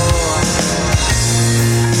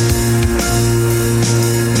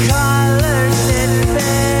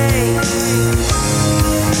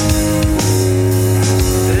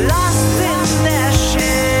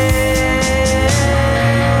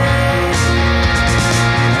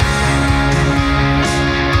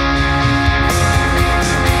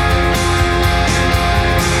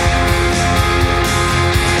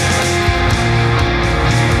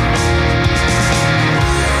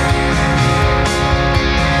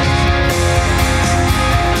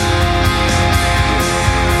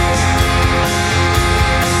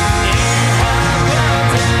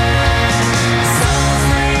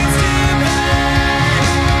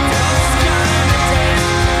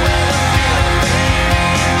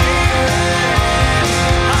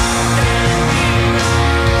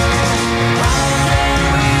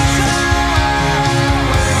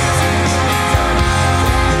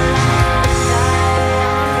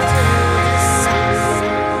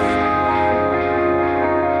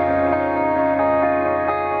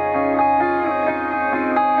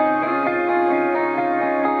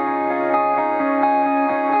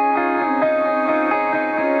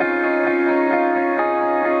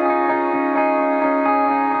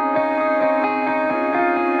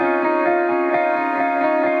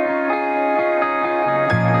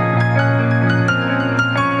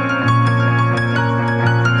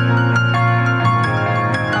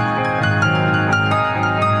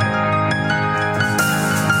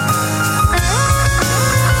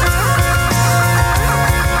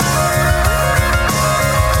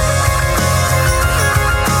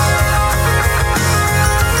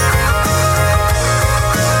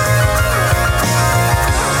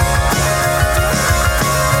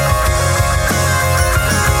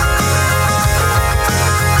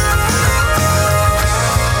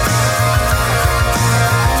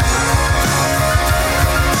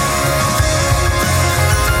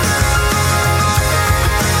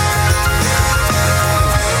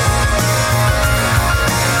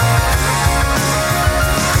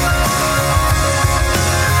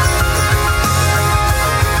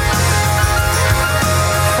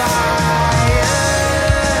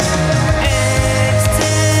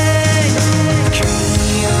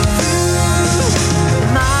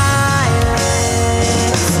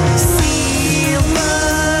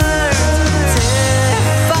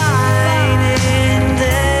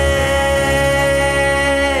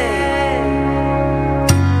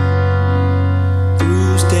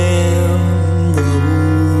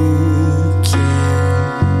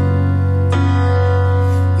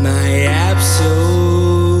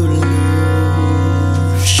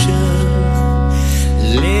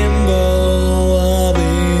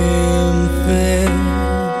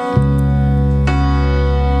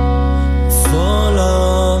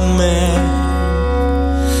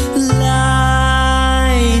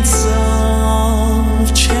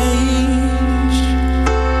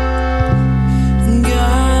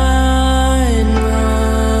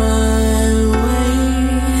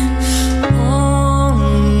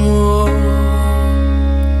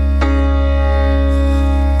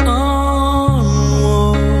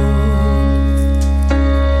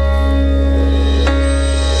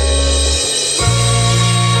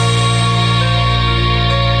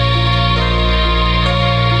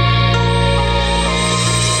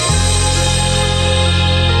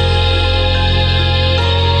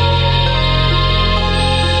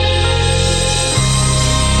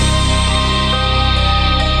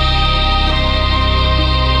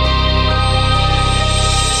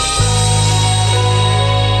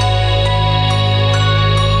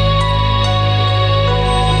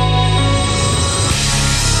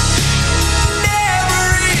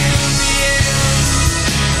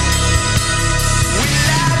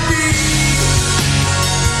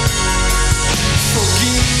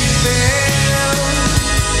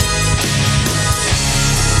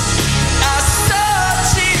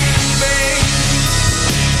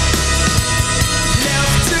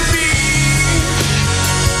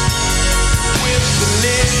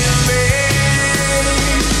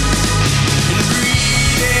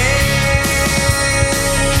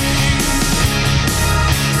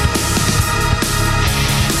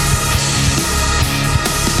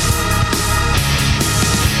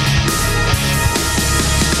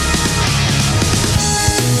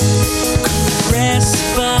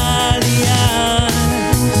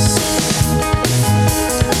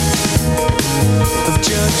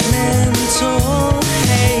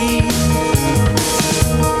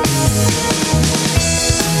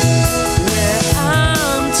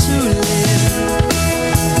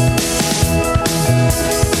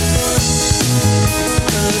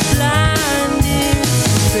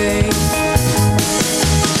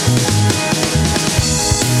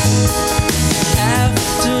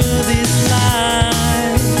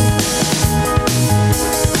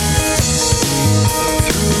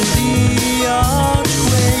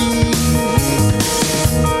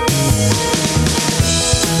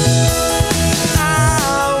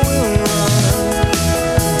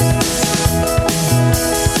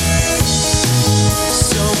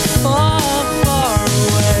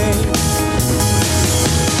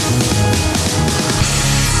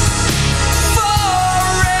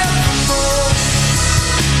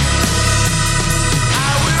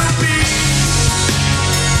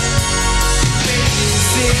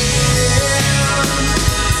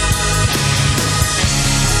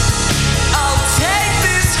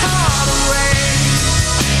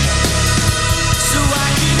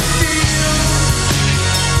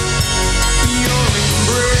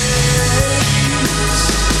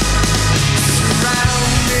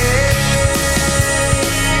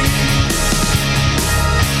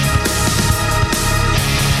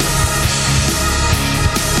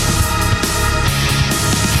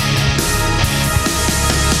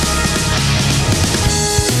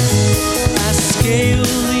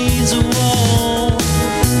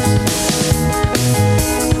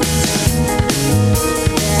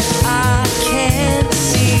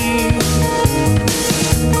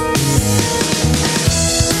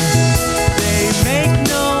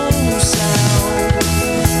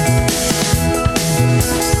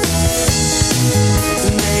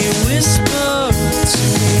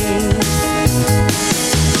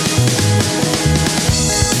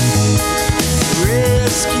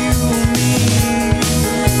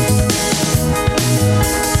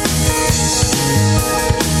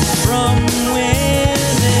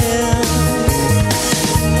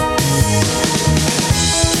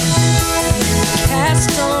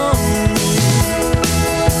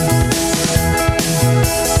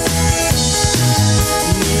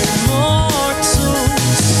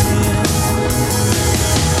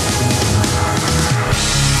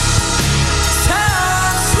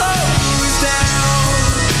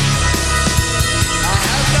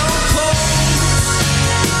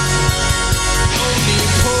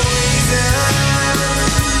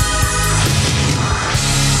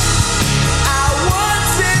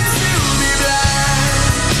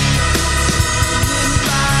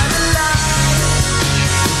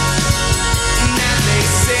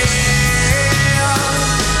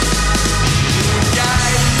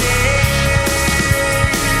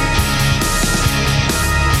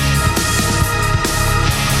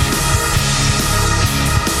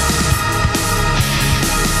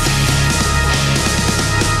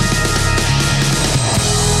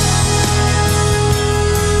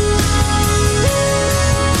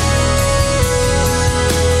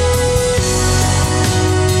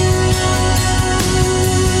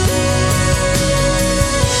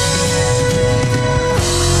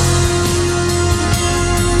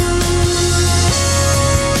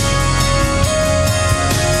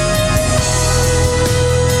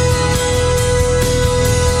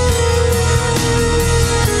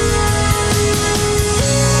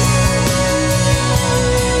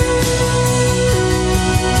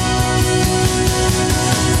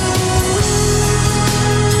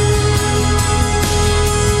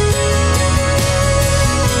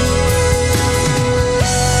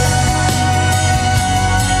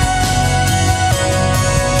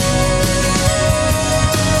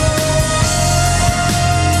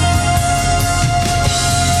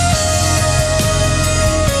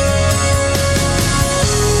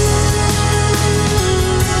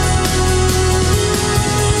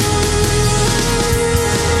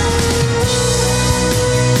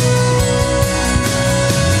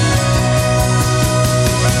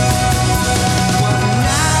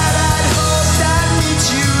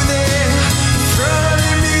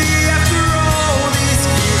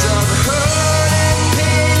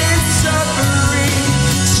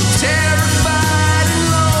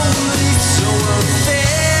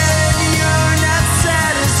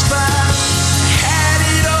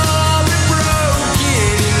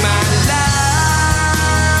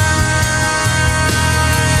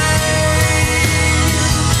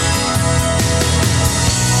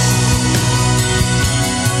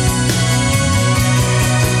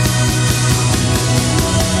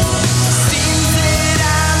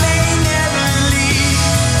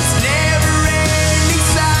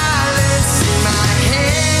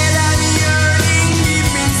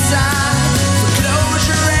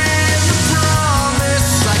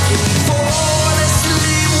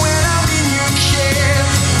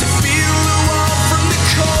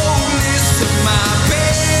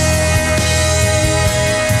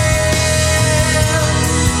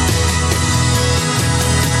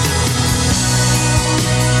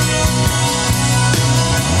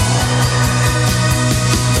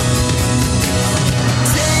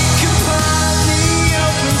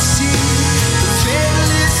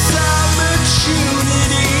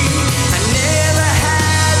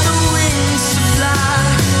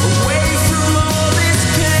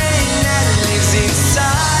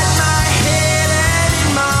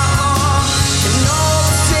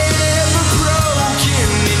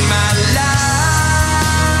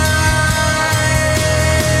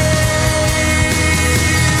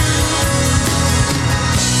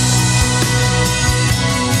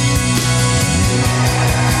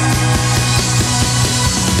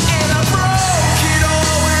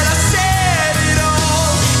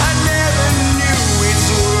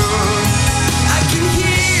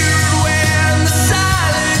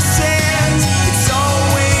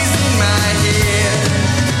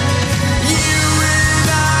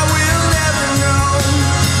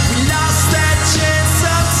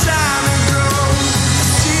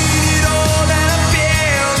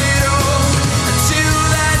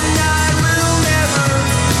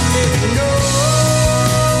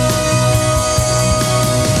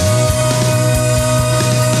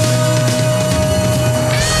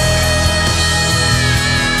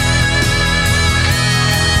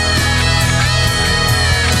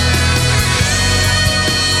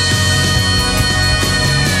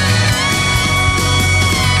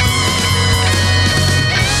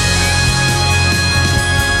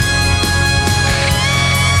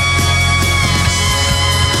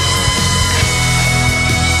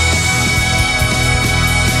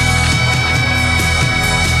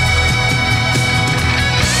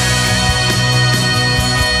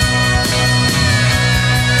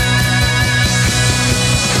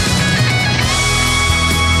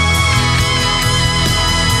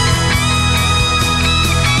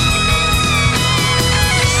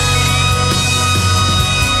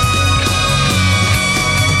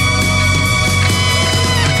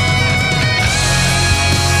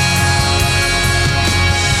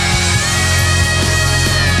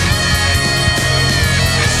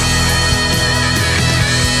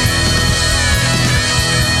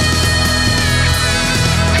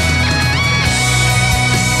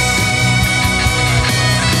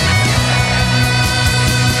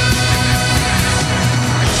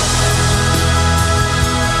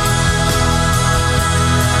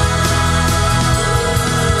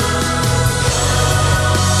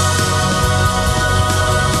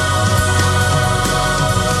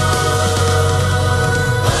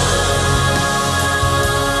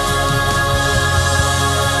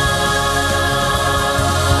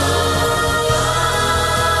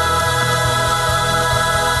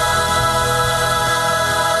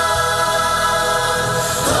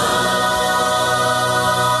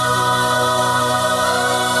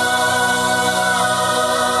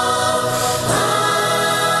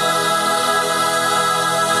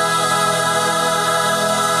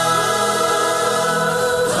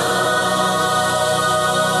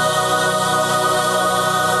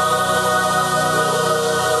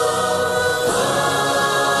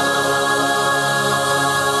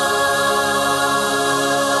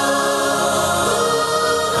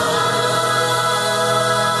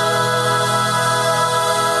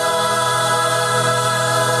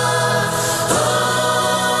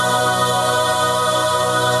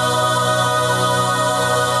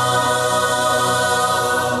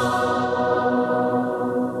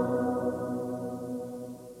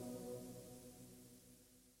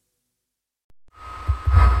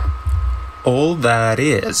that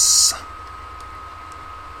is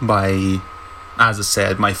by, as I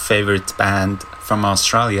said, my favorite band from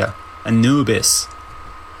Australia, Anubis.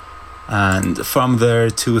 And from their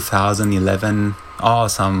 2011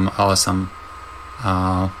 awesome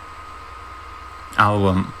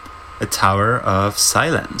album, A Tower of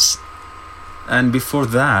Silence. And before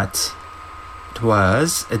that, it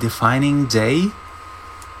was A Defining Day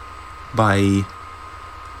by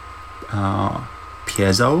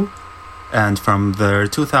Piezo, and from their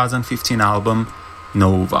 2015 album,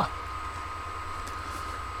 Nova.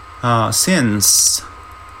 Since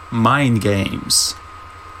Mind Games,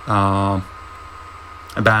 a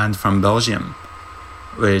band from Belgium,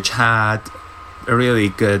 which had a really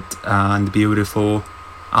good and beautiful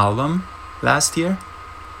album last year.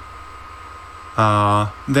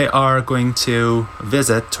 They are going to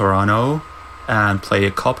visit Toronto and play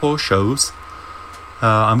a couple shows.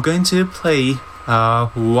 I'm going to play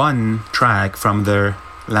one track from their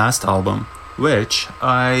last album, which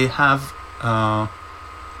I have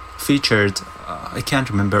featured, I can't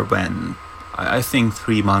remember when, I think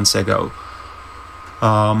 3 months ago.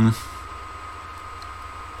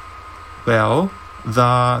 Well,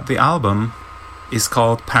 the album is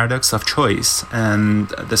called Paradox of Choice, and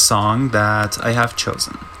the song that I have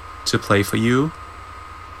chosen to play for you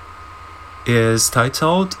is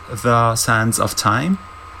titled The Sands of Time.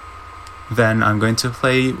 Then I'm going to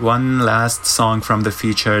play one last song from the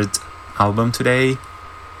featured album today,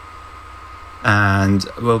 and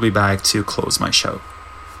we'll be back to close my show.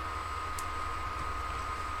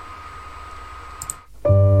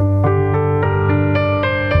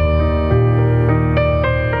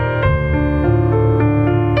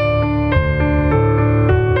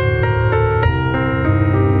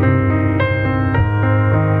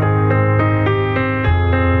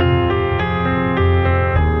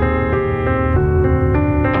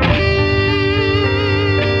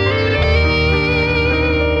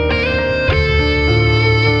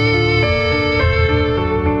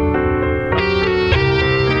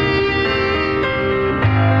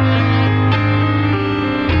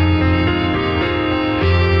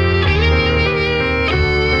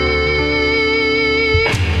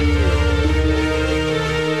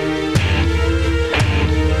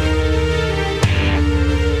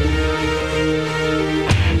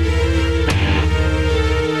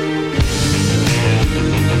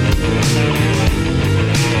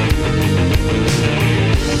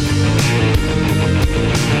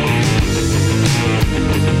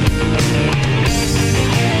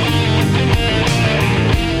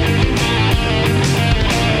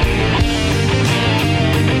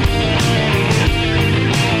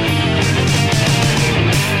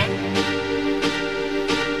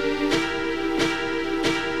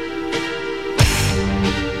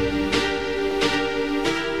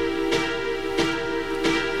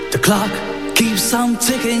 Clock keeps on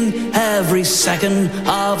ticking every second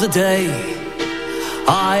of the day.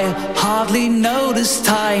 I hardly notice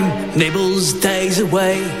time nibbles days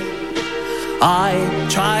away. I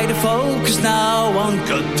try to focus now on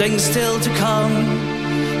good things still to come,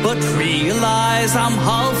 but realize I'm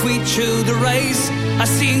halfway through the race I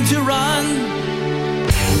seem to run.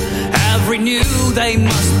 Every new day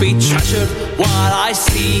must be treasured while I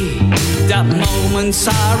see that moments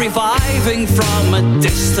are reviving from a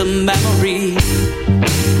distant memory.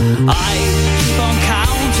 I keep on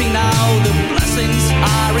counting now the blessings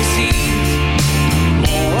I received,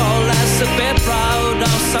 more or less a bit proud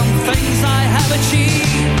of some things I have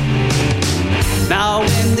achieved. Now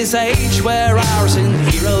in this age where ours and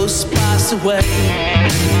heroes pass away,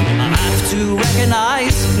 I have to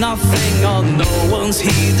recognize nothing or no one's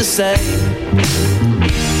here to say.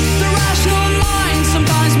 The rational mind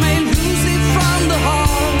sometimes may lose it from the heart.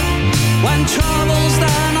 When troubles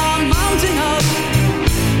then are mounting up,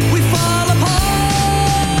 we fall apart.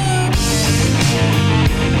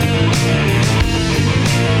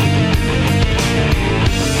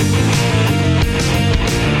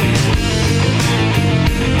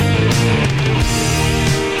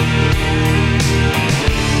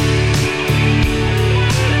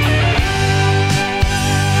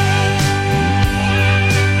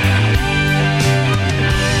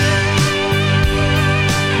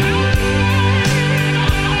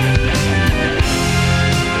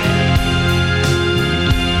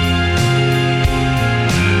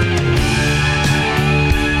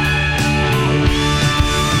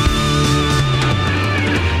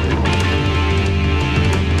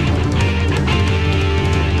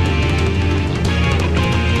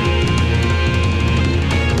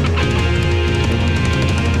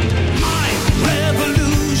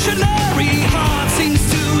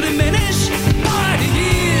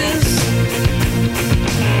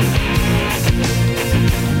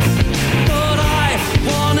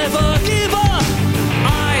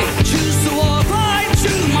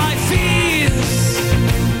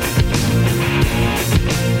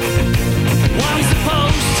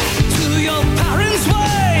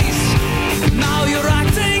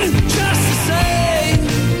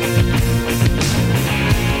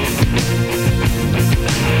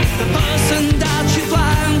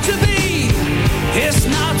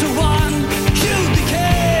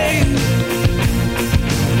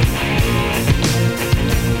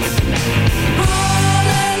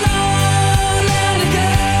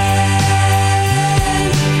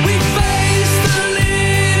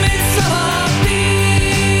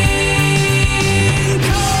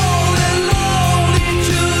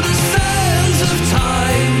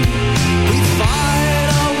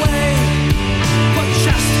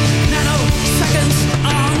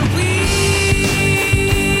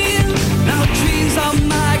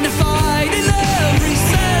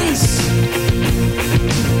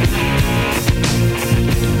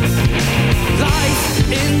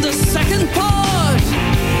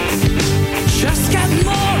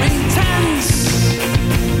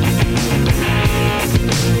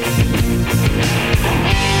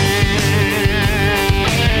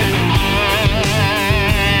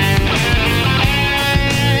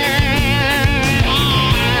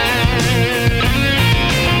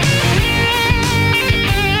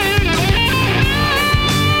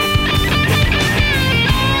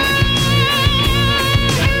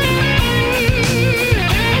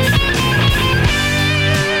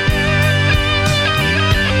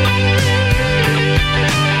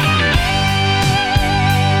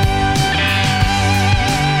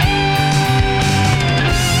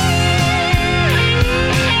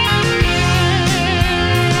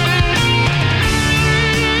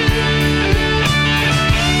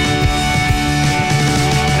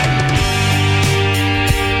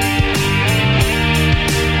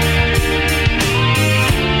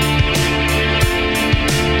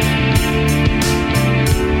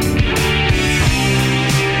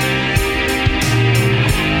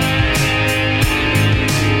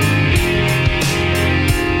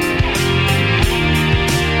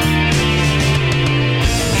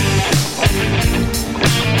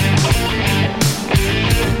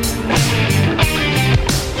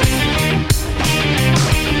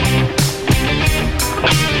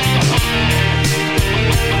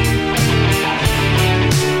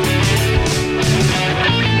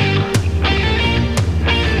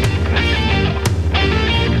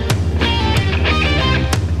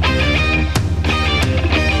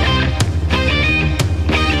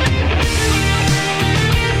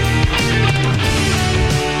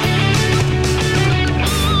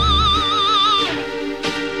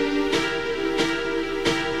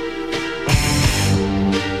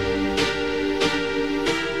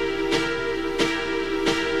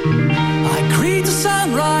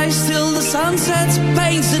 sunrise till the sunset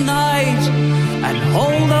paints the night, and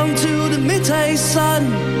hold on to the midday sun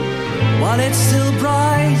while it's still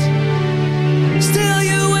bright. Still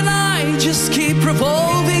you and I just keep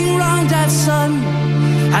revolving round that sun,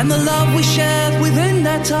 and the love we shared within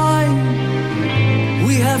that time,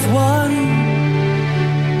 we have won.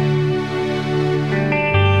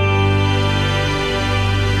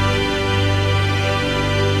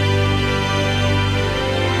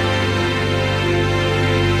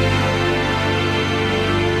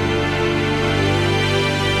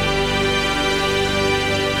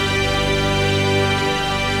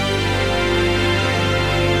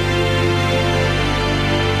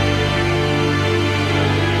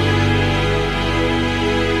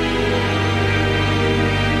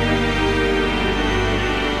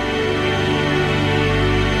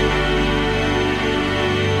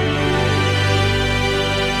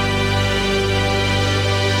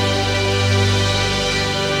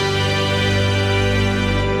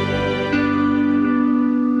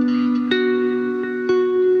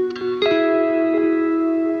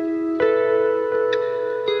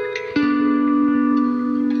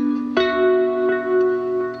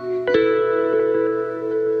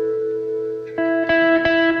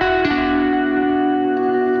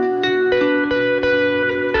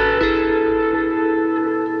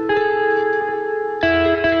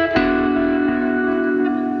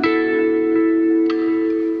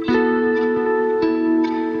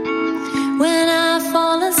 When I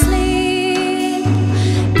fall asleep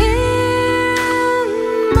in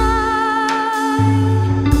my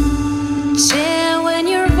chair, when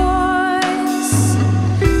your voice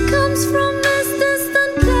comes from this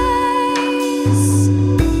distant place,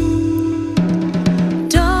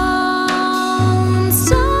 don't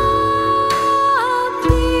stop,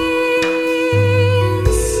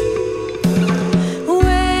 please.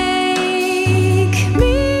 Wake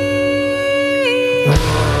me.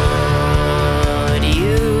 Would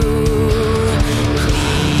you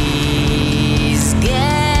please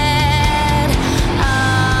get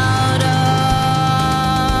out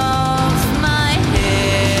of my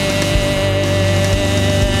head?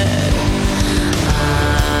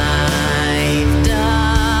 I've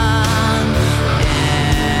done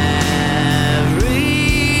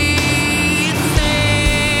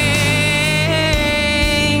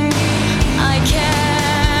everything I can.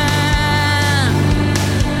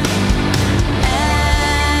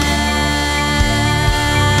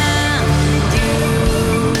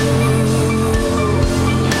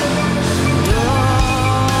 Don't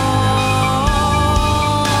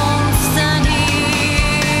stand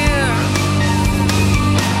here.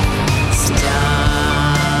 Stop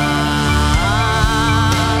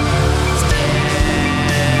staring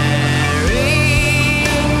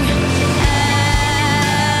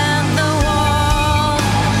at the wall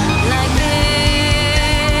like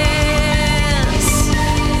this.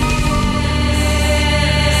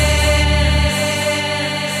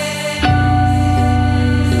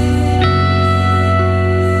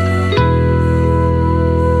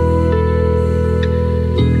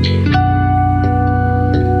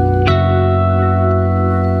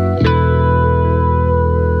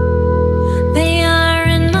 They are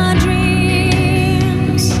in my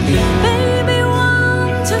dreams, baby,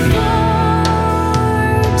 1 to 40,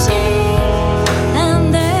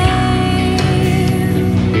 and they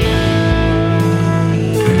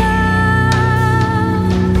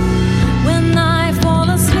laugh when I fall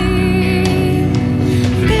asleep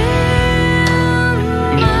in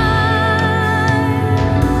my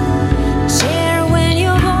chair, when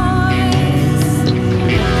your voice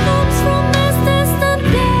comes from this distant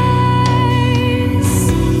place.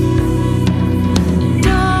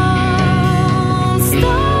 Don't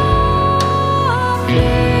stop,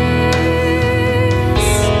 please.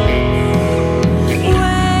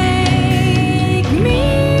 Wake me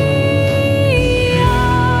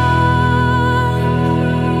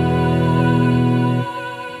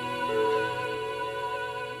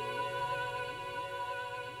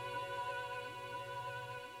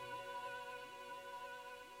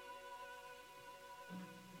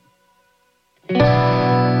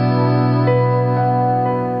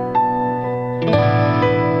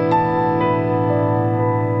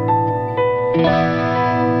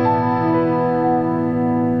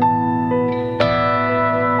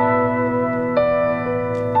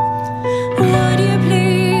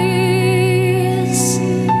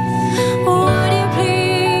would you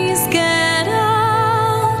please get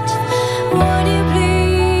out? Would you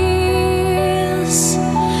please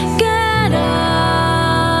get out?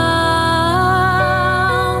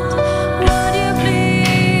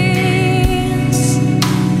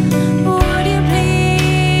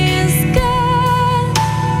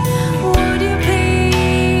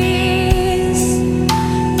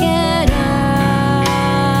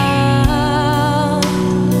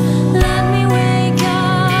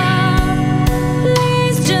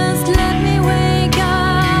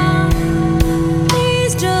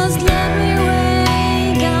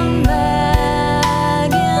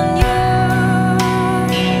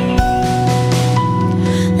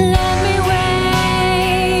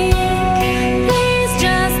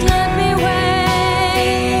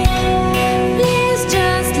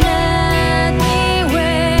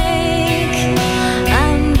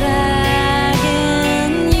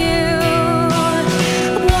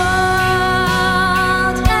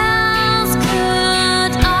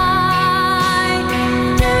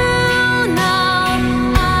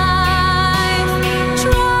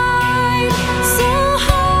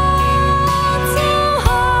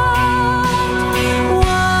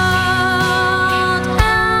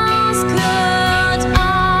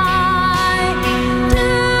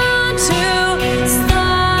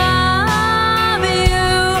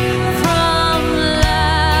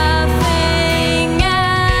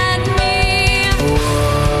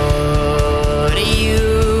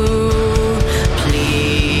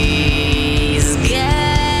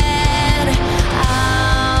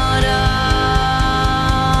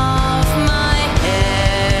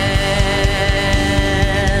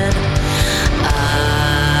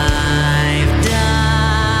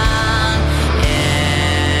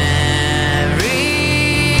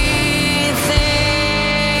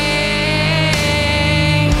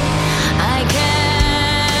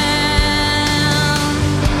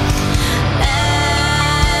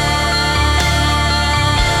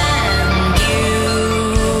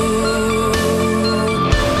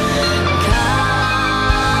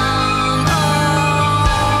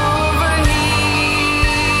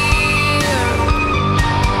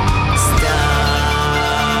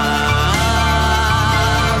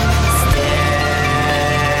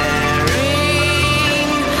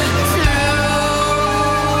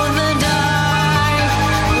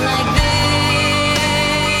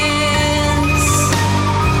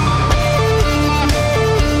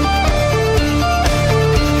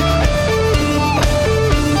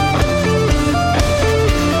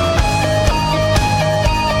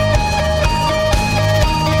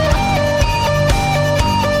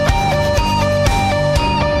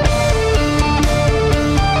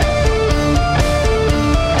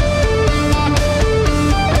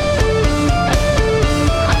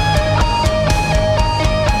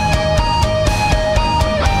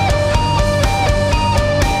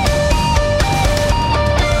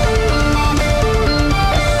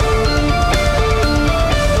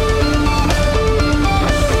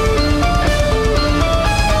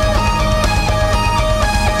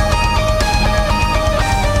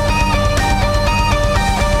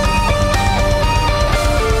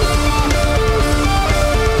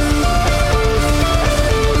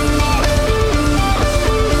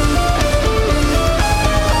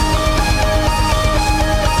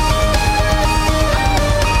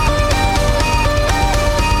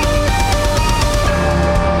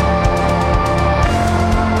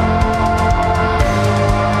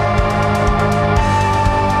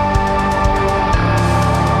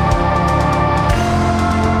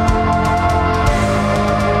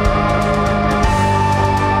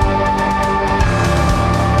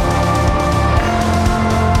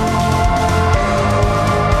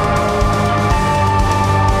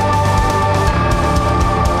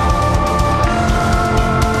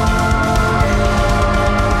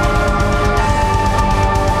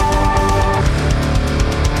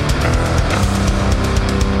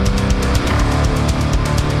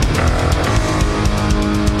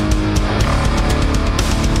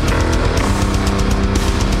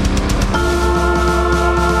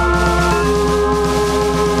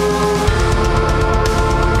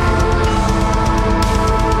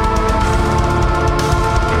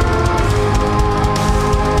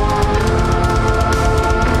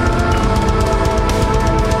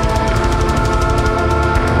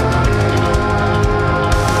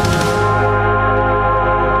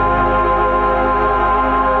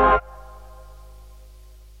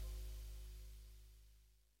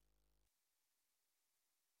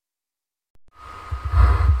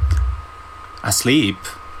 Asleep,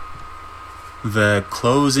 the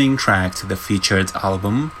closing track to the featured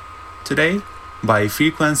album today by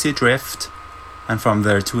Frequency Drift, and from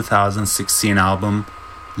their 2016 album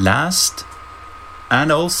Last,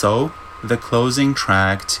 and also the closing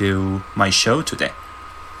track to my show today.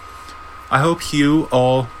 I hope you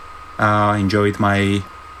all enjoyed my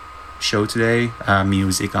show today,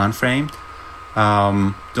 Music Unframed.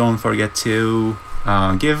 Don't forget to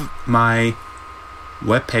give my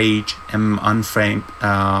webpage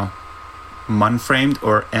munframed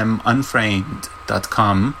or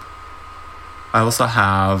munframed.com. I also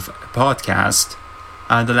have a podcast.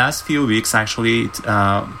 The last few weeks, actually,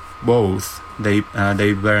 both they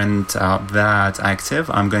weren't that active.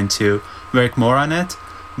 I'm going to work more on it.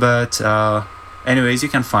 But anyways, you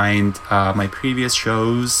can find my previous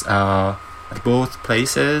shows at both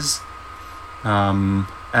places.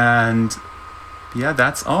 And yeah,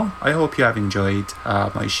 that's all. I hope you have enjoyed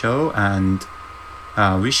my show, and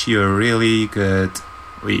wish you a really good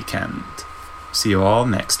weekend. See you all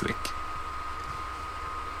next week.